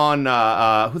are on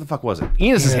who the fuck was it?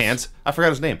 Enos's hands. I forgot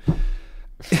his name.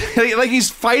 Like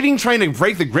he's fighting, trying to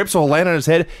break the grip so he'll land on his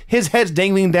head. His head's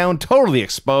dangling down, totally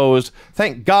exposed.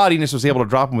 Thank God Enos was able to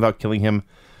drop him without killing him.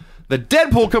 The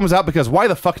Deadpool comes out because why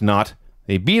the fuck not?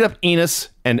 They beat up Enos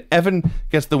and Evan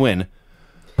gets the win.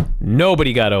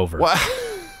 Nobody got over. What?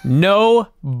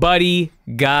 Nobody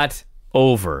got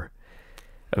over.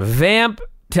 Vamp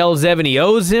tells Evan he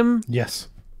owes him. Yes.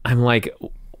 I'm like,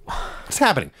 what's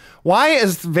happening? Why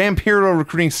is Vampiro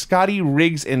recruiting Scotty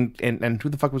Riggs and who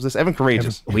the fuck was this? Evan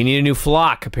Courageous. We need a new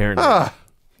flock, apparently.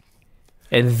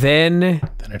 And then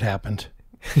it happened.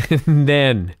 And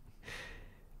then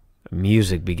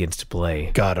music begins to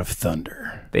play. God of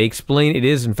Thunder. They explain it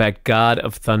is, in fact, God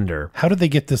of Thunder. How did they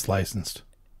get this licensed?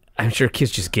 I'm sure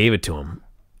Kiss just gave it to him.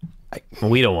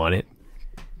 We don't want it.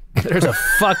 There's a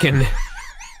fucking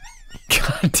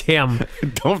goddamn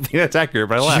don't think that's accurate,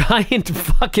 but I laugh. Giant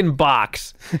fucking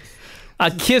box.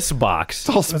 A Kiss box.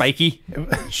 It's all spiky.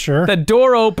 Sure. The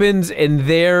door opens and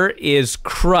there is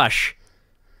Crush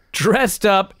dressed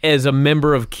up as a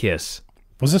member of Kiss.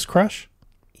 Was this Crush?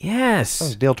 Yes. That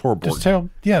was Dale Torborg. It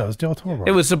was Dale Torborg.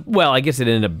 It was, well, I guess it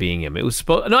ended up being him. It was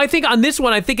supposed, no, I think on this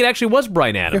one, I think it actually was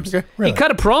Bryan Adams. Okay, really? He cut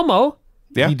a promo.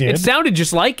 Yeah. He did. It sounded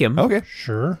just like him. Okay.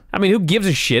 Sure. I mean, who gives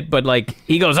a shit? But like,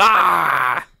 he goes,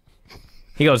 ah!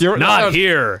 He goes, not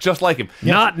here. Just like him.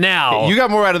 Not now. You got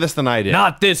more out of this than I did.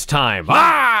 Not this time.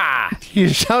 Ah! He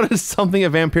shouted something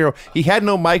at Vampiro. He had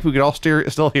no mic. We could all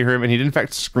still hear him, and he did in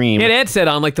fact scream. He had headset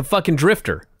on like the fucking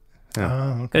Drifter.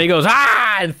 Okay. And he goes,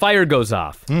 ah! And fire goes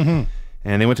off. Mm-hmm.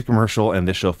 And they went to commercial, and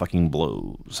this show fucking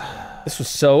blows. This was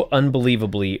so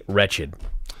unbelievably wretched.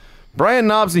 Brian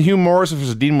Knobbs and Hugh Morris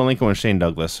versus Dean Malenko and Shane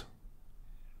Douglas.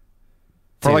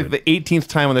 For like the 18th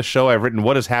time on this show, I've written,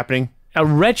 what is happening? A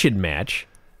wretched match.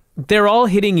 They're all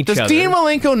hitting each other. Does Dean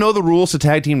Malenko know the rules to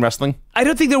tag team wrestling? I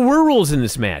don't think there were rules in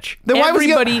this match. Then why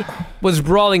Everybody was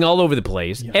brawling all over the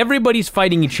place. Yeah. Everybody's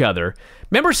fighting each other.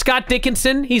 Remember Scott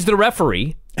Dickinson? He's the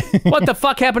referee. What the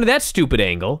fuck happened to that stupid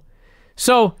angle?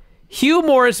 So, Hugh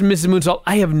Morris and Mrs. Moonsault,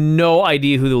 I have no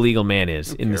idea who the legal man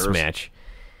is in this match.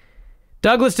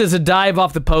 Douglas does a dive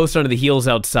off the post onto the heels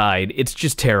outside. It's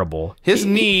just terrible. His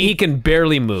knee... He can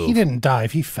barely move. He didn't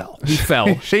dive. He fell. He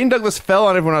fell. Shane Douglas fell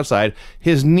on everyone outside.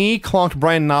 His knee clonked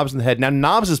Brian Knobbs in the head. Now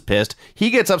Knobbs is pissed. He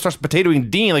gets up, starts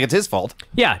potatoing Dean like it's his fault.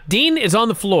 Yeah, Dean is on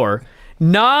the floor.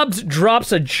 Knobbs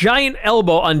drops a giant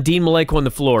elbow on Dean Malenko on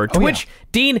the floor, to which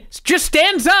Dean just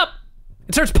stands up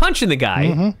and starts punching the guy.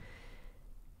 Mm-hmm.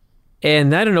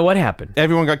 And I don't know what happened.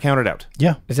 Everyone got counted out.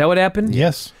 Yeah. Is that what happened?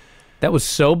 Yes. That was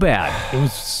so bad. It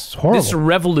was horrible. This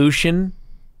revolution.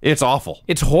 It's awful.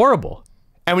 It's horrible.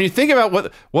 And when you think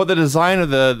about what the design of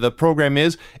the program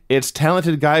is, it's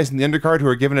talented guys in the undercard who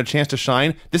are given a chance to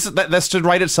shine. That should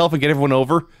write itself and get everyone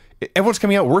over. Everyone's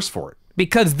coming out worse for it.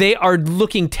 Because they are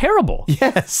looking terrible.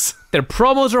 Yes. Their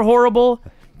promos are horrible.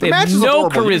 They have no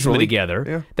charisma usually. together.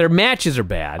 Yeah. Their matches are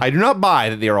bad. I do not buy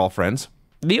that they are all friends.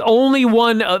 The only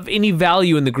one of any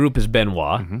value in the group is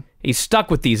Benoit. He's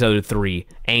stuck with these other 3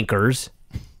 anchors.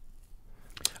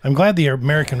 I'm glad the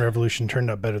American Revolution turned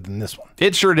out better than this one.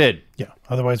 It sure did. Yeah.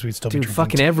 Otherwise, we'd still be drinking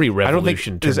fucking every revolution. I don't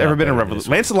think there's ever been a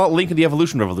revolution. Lancelot Link and the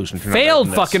Evolution Revolution turned Failed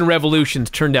out fucking revolutions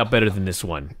turned out better than this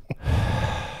one.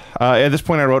 At this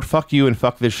point, I wrote, fuck you and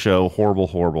fuck this show. Horrible,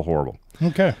 horrible, horrible.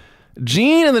 Okay.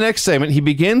 Gene, in the next segment, he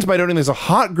begins by noting there's a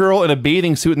hot girl in a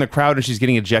bathing suit in the crowd and she's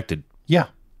getting ejected. Yeah.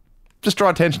 Just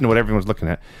draw attention to what everyone's looking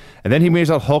at. And then he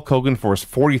brings out Hulk Hogan for his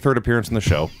 43rd appearance in the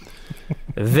show.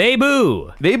 They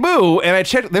boo. They boo, and I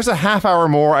checked, there's a half hour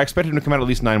more. I expect him to come out at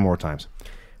least 9 more times.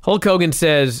 Hulk Hogan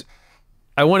says,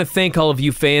 I want to thank all of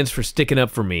you fans for sticking up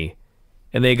for me.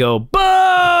 And they go,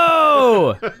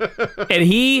 boo! And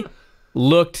he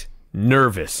looked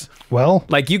nervous. Well,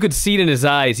 like you could see it in his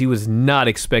eyes. He was not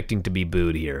expecting to be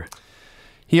booed here.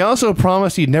 He also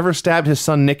promised he'd never stabbed his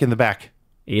son Nick in the back.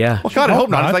 Yeah. Well, God, I hope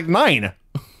not. It's like 9.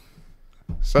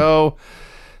 So,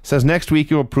 says next week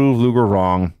he will prove Luger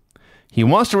wrong. He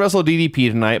wants to wrestle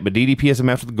DDP tonight, but DDP has a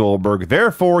match with Goldberg.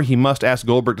 Therefore, he must ask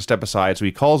Goldberg to step aside, so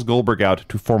he calls Goldberg out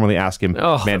to formally ask him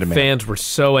man-to-man. The fans were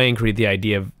so angry at the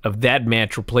idea of that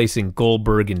match replacing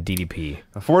Goldberg and DDP.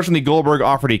 Unfortunately, Goldberg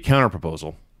offered a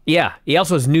counter-proposal. Yeah, he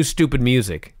also has new stupid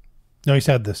music. No, he's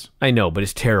had this. I know, but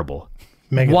it's terrible.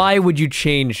 Megadeth. Why would you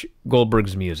change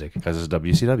Goldberg's music? Because it's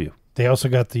WCW. They also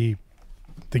got the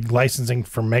licensing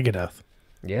for Megadeth.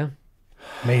 Yeah.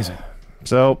 Amazing.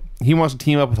 So he wants to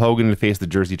team up with Hogan to face the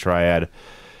Jersey Triad.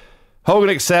 Hogan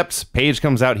accepts. Page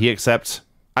comes out. He accepts.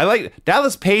 I like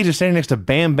Dallas Page is standing next to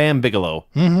Bam Bam Bigelow,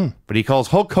 but he calls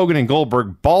Hulk Hogan and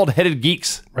Goldberg bald-headed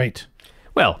geeks. Right.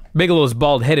 Well, Bigelow's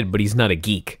bald-headed, but he's not a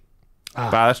geek.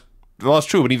 That's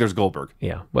true, but neither's Goldberg.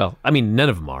 Yeah. Well, I mean, none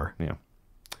of them are. Yeah.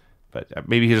 But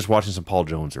maybe he's just watching some Paul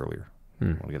Jones earlier. I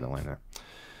want to get that line there.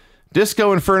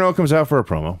 Disco Inferno comes out for a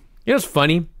promo. You know what's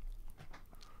funny?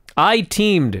 I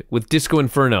teamed with Disco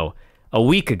Inferno a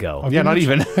week ago. Yeah, not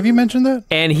even. Have you mentioned that?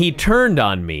 And he turned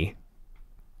on me.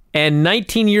 And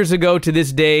 19 years ago to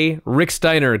this day, Rick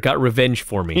Steiner got revenge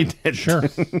for me. He did. Sure.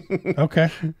 Okay.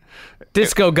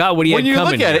 Disco got what he had coming. When you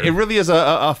look at it, it really is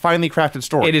a finely crafted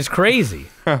story. It is crazy.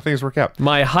 How things work out.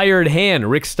 My hired hand,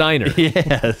 Rick Steiner,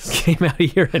 Yes. came out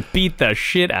here and beat the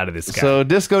shit out of this guy. So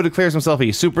Disco declares himself a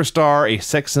superstar, a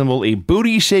sex symbol, a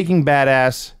booty-shaking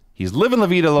badass. He's living La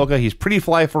Vida Loca. He's pretty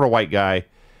fly for a white guy.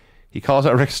 He calls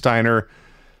out Rick Steiner.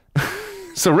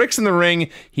 So Rick's in the ring.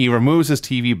 He removes his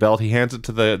TV belt. He hands it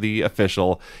to the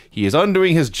official. He is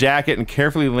undoing his jacket and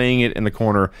carefully laying it in the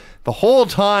corner. The whole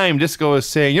time, Disco is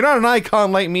saying, "You're not an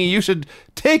icon like me. You should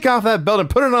take off that belt and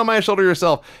put it on my shoulder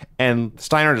yourself." And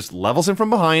Steiner just levels him from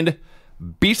behind,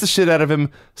 beats the shit out of him,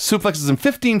 suplexes him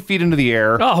 15 feet into the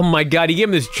air. Oh my God, he gave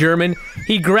him this German.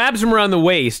 He grabs him around the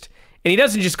waist. And he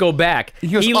doesn't just go back.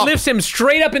 He lifts him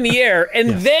straight up in the air,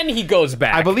 and then he goes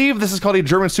back. I believe this is called a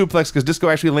German suplex because Disco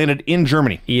actually landed in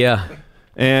Germany. Yeah.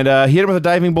 And he hit him with a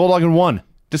diving bulldog and won.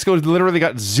 Disco literally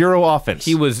got 0 offense.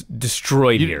 He was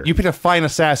destroyed here. You picked a fine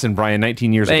assassin, Brian,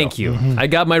 19 years ago. Thank you. I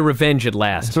got my revenge at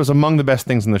last. So it's among the best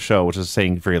things in the show, which is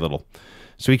saying very little.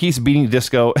 So he keeps beating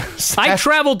Disco. I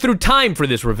traveled through time for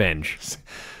this revenge.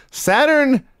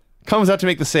 Saturn comes out to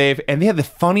make the save, and they had the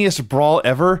funniest brawl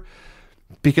ever.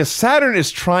 Because Saturn is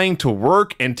trying to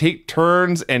work and take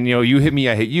turns, and you hit me,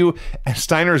 I hit you, and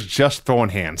Steiner's just throwing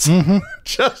hands,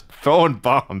 just throwing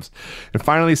bombs, and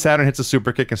finally Saturn hits a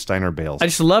super kick and Steiner bails. I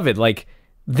just love it. Like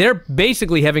they're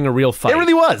basically having a real fight. It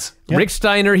really was. Rick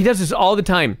Steiner, he does this all the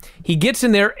time. He gets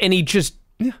in there and he just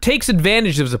takes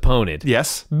advantage of his opponent.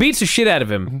 Yes, beats the shit out of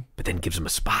him, but then gives him a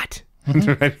spot.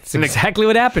 That's exactly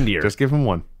what happened here. Just give him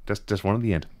one, just one at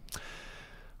the end.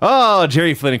 Oh,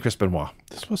 Jerry Flynn and Chris Benoit.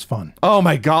 This was fun. Oh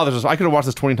my God, I could have watched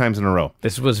this 20 times in a row.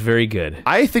 This was very good.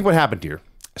 I think what happened here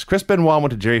is Chris Benoit went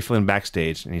to Jerry Flynn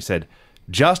backstage and he said,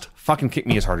 "Just fucking kick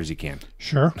me as hard as you can."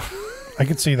 Sure. I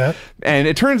could see that. And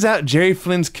it turns out Jerry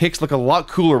Flynn's kicks look a lot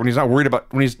cooler when he's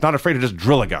not afraid to just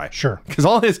drill a guy. Sure. Because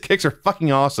all his kicks are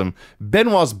fucking awesome.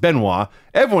 Benoit's Benoit.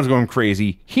 Everyone's going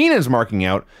crazy. Heenan's marking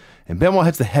out. And Benoit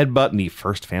hits the headbutt, and the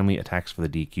first family attacks for the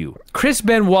DQ. Chris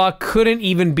Benoit couldn't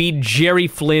even beat Jerry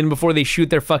Flynn before they shoot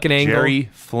their fucking angle. Jerry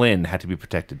Flynn had to be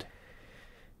protected.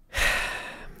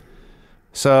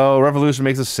 So Revolution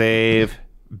makes a save.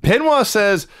 Benoit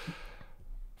says,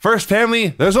 "First family,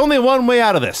 there's only one way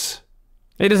out of this."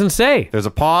 It doesn't say. There's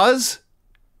a pause,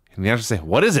 and the answer say,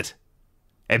 "What is it?"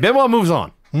 And Benoit moves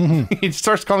on. He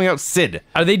starts calling out Sid.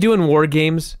 Are they doing War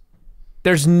Games?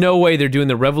 There's no way they're doing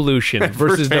the Revolution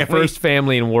versus the First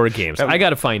Family in War Games. I got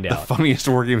to find out. The funniest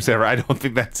War Games ever. I don't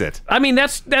think that's it. I mean,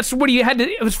 that's what you had to.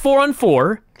 It was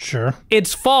 4-on-4. Sure.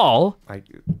 It's fall.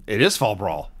 It is Fall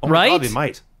Brawl. Oh right? My God, they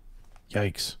might.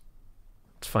 Yikes.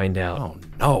 Let's find out. Oh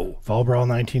no. Fall Brawl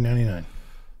 1999.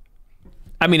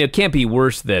 I mean, it can't be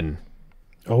worse than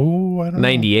I don't know.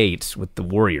 98 with the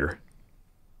Warrior.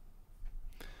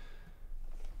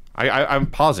 I'm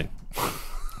pausing.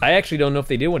 I actually don't know if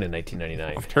they did one in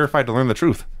 1999. I'm terrified to learn the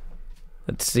truth.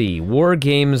 Let's see. War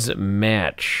Games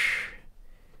match.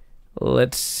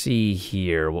 Let's see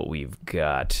here what we've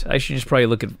got. I should just probably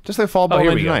look at... Just like Fall Brawl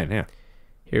 99, yeah.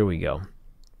 Here we go.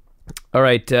 All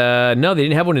right. No, they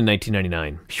didn't have one in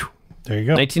 1999. Whew. There you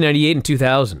go. 1998 and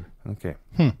 2000. Okay.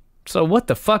 So what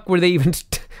the fuck were they even...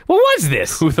 What was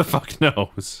this? Who the fuck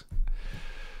knows?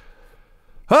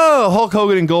 Oh, Hulk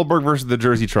Hogan and Goldberg versus the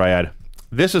Jersey Triad.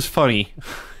 This is funny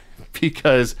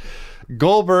because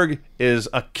Goldberg is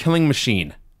a killing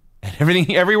machine. And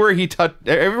everywhere he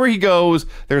goes,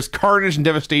 there's carnage and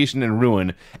devastation and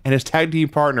ruin. And his tag team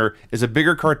partner is a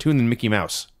bigger cartoon than Mickey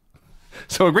Mouse.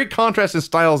 So a great contrast in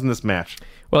styles in this match.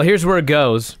 Well, here's where it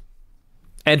goes.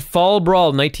 At Fall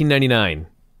Brawl 1999,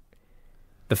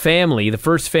 the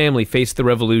First Family faced the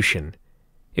Revolution.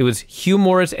 It was Hugh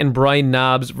Morris and Brian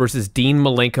Knobbs versus Dean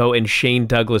Malenko and Shane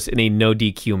Douglas in a no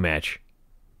DQ match.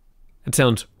 That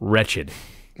sounds wretched.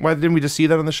 Why didn't we just see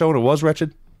that on the show and it was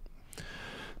wretched?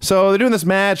 So they're doing this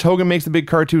match. Hogan makes the big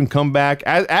cartoon comeback.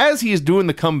 As he's doing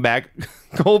the comeback,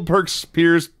 Goldberg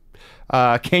spears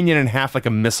Kenyon in half like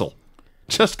a missile.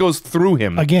 Just goes through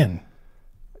him. Again.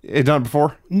 It done it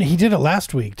before? He did it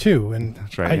last week, too. And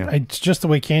that's right. It's just the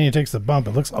way Kenyon takes the bump.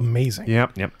 It looks amazing.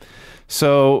 Yep.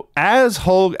 So as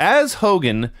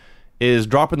Hogan is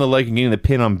dropping the leg and getting the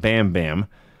pin on Bam Bam,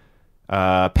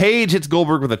 Page hits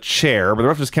Goldberg with a chair, but the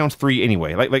ref just counts 3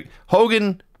 anyway. Like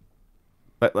Hogan,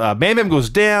 Bam Bam goes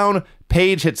down,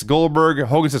 Page hits Goldberg,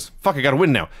 Hogan says, fuck, I gotta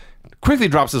win now. Quickly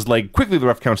drops his leg, quickly the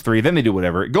ref counts 3, then they do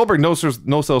whatever. Goldberg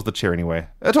no-sells the chair anyway.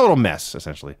 A total mess,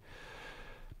 essentially.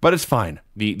 But it's fine.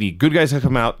 The good guys have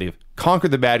come out, they've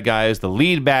conquered the bad guys, the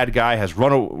lead bad guy has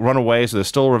run away, so there's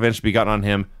still revenge to be gotten on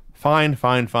him. Fine.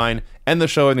 End the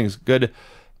show, everything's good.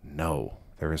 No,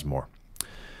 there is more.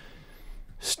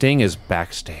 Sting is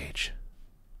backstage.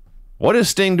 What is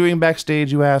Sting doing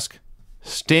backstage, you ask?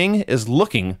 Sting is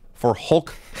looking for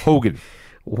Hulk Hogan.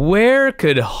 Where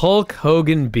could Hulk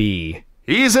Hogan be?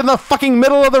 He's in the fucking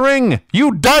middle of the ring,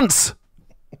 you dunce!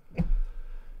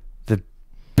 The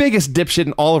biggest dipshit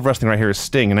in all of wrestling right here is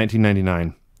Sting in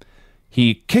 1999.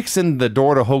 He kicks in the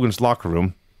door to Hogan's locker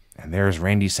room, and there's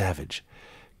Randy Savage.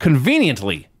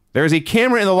 Conveniently, there is a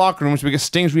camera in the locker room, which makes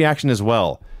Sting's reaction as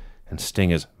well. And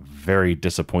Sting is very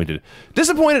disappointed.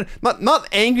 Disappointed, not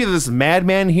angry that this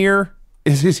madman here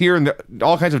is here and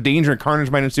all kinds of danger and carnage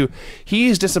might ensue.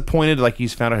 He's disappointed like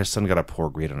he's found out his son got a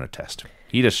poor grade on a test.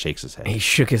 He just shakes his head. He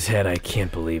shook his head. I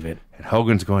can't believe it. And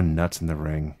Hogan's going nuts in the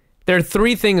ring. There are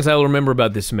 3 things I will remember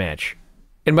about this match.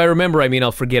 And by remember, I mean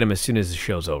I'll forget them as soon as the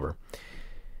show's over.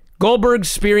 Goldberg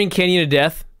spearing Kenyon to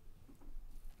death.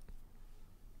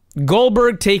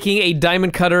 Goldberg taking a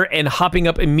diamond cutter and hopping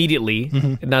up immediately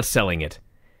and not selling it.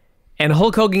 And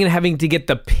Hulk Hogan having to get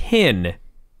the pin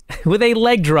with a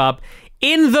leg drop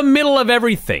in the middle of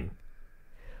everything.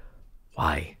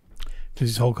 Why? Because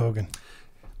he's Hulk Hogan.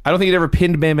 I don't think he'd ever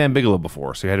pinned Bam Bam Bigelow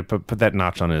before, so he had to put that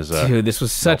notch on his... Dude, this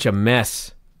was such a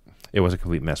mess. It was a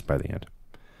complete mess by the end.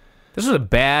 This was a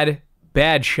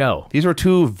bad show. These were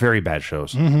 2 very bad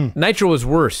shows. Nitro was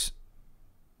worse.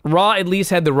 Raw at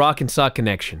least had the Rock and Sock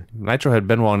connection. Nitro had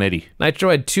Benoit and Eddie. Nitro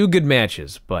had 2 good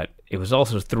matches, but it was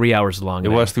also 3 hours long. It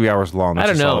was 3 hours long. That's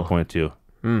I don't know. A solid point, too.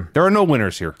 There are no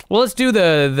winners here. Well, let's do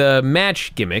the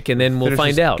match gimmick, and then we'll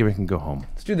find out. Gimmick and go home.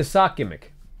 Let's do the sock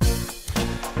gimmick.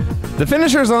 The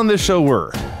finishers on this show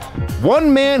were...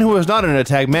 One man who was not in a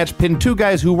tag match pinned 2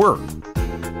 guys who were.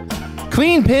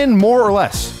 Clean pin, more or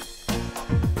less.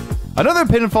 Another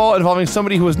pinfall involving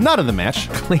somebody who was not in the match.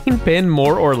 Clean pin,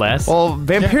 more or less? Well,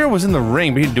 Vampiro was in the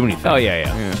ring, but he didn't do anything. Oh,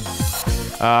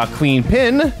 yeah. Clean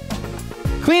pin.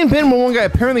 Clean pin when one guy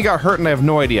apparently got hurt and I have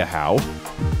no idea how.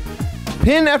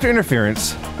 Pin after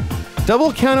interference.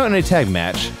 Double countout in a tag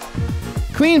match.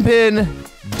 Clean pin.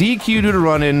 DQ due to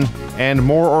run-in. And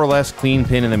more or less clean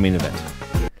pin in the main event.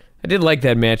 I did like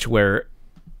that match where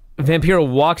Vampiro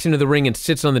walks into the ring and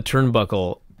sits on the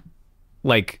turnbuckle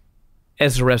like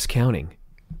as the ref's counting.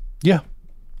 Yeah.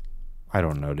 I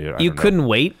don't know, dude. You couldn't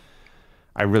wait?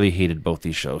 I really hated both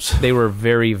these shows. They were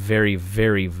very, very,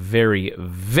 very, very,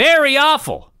 very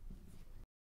awful.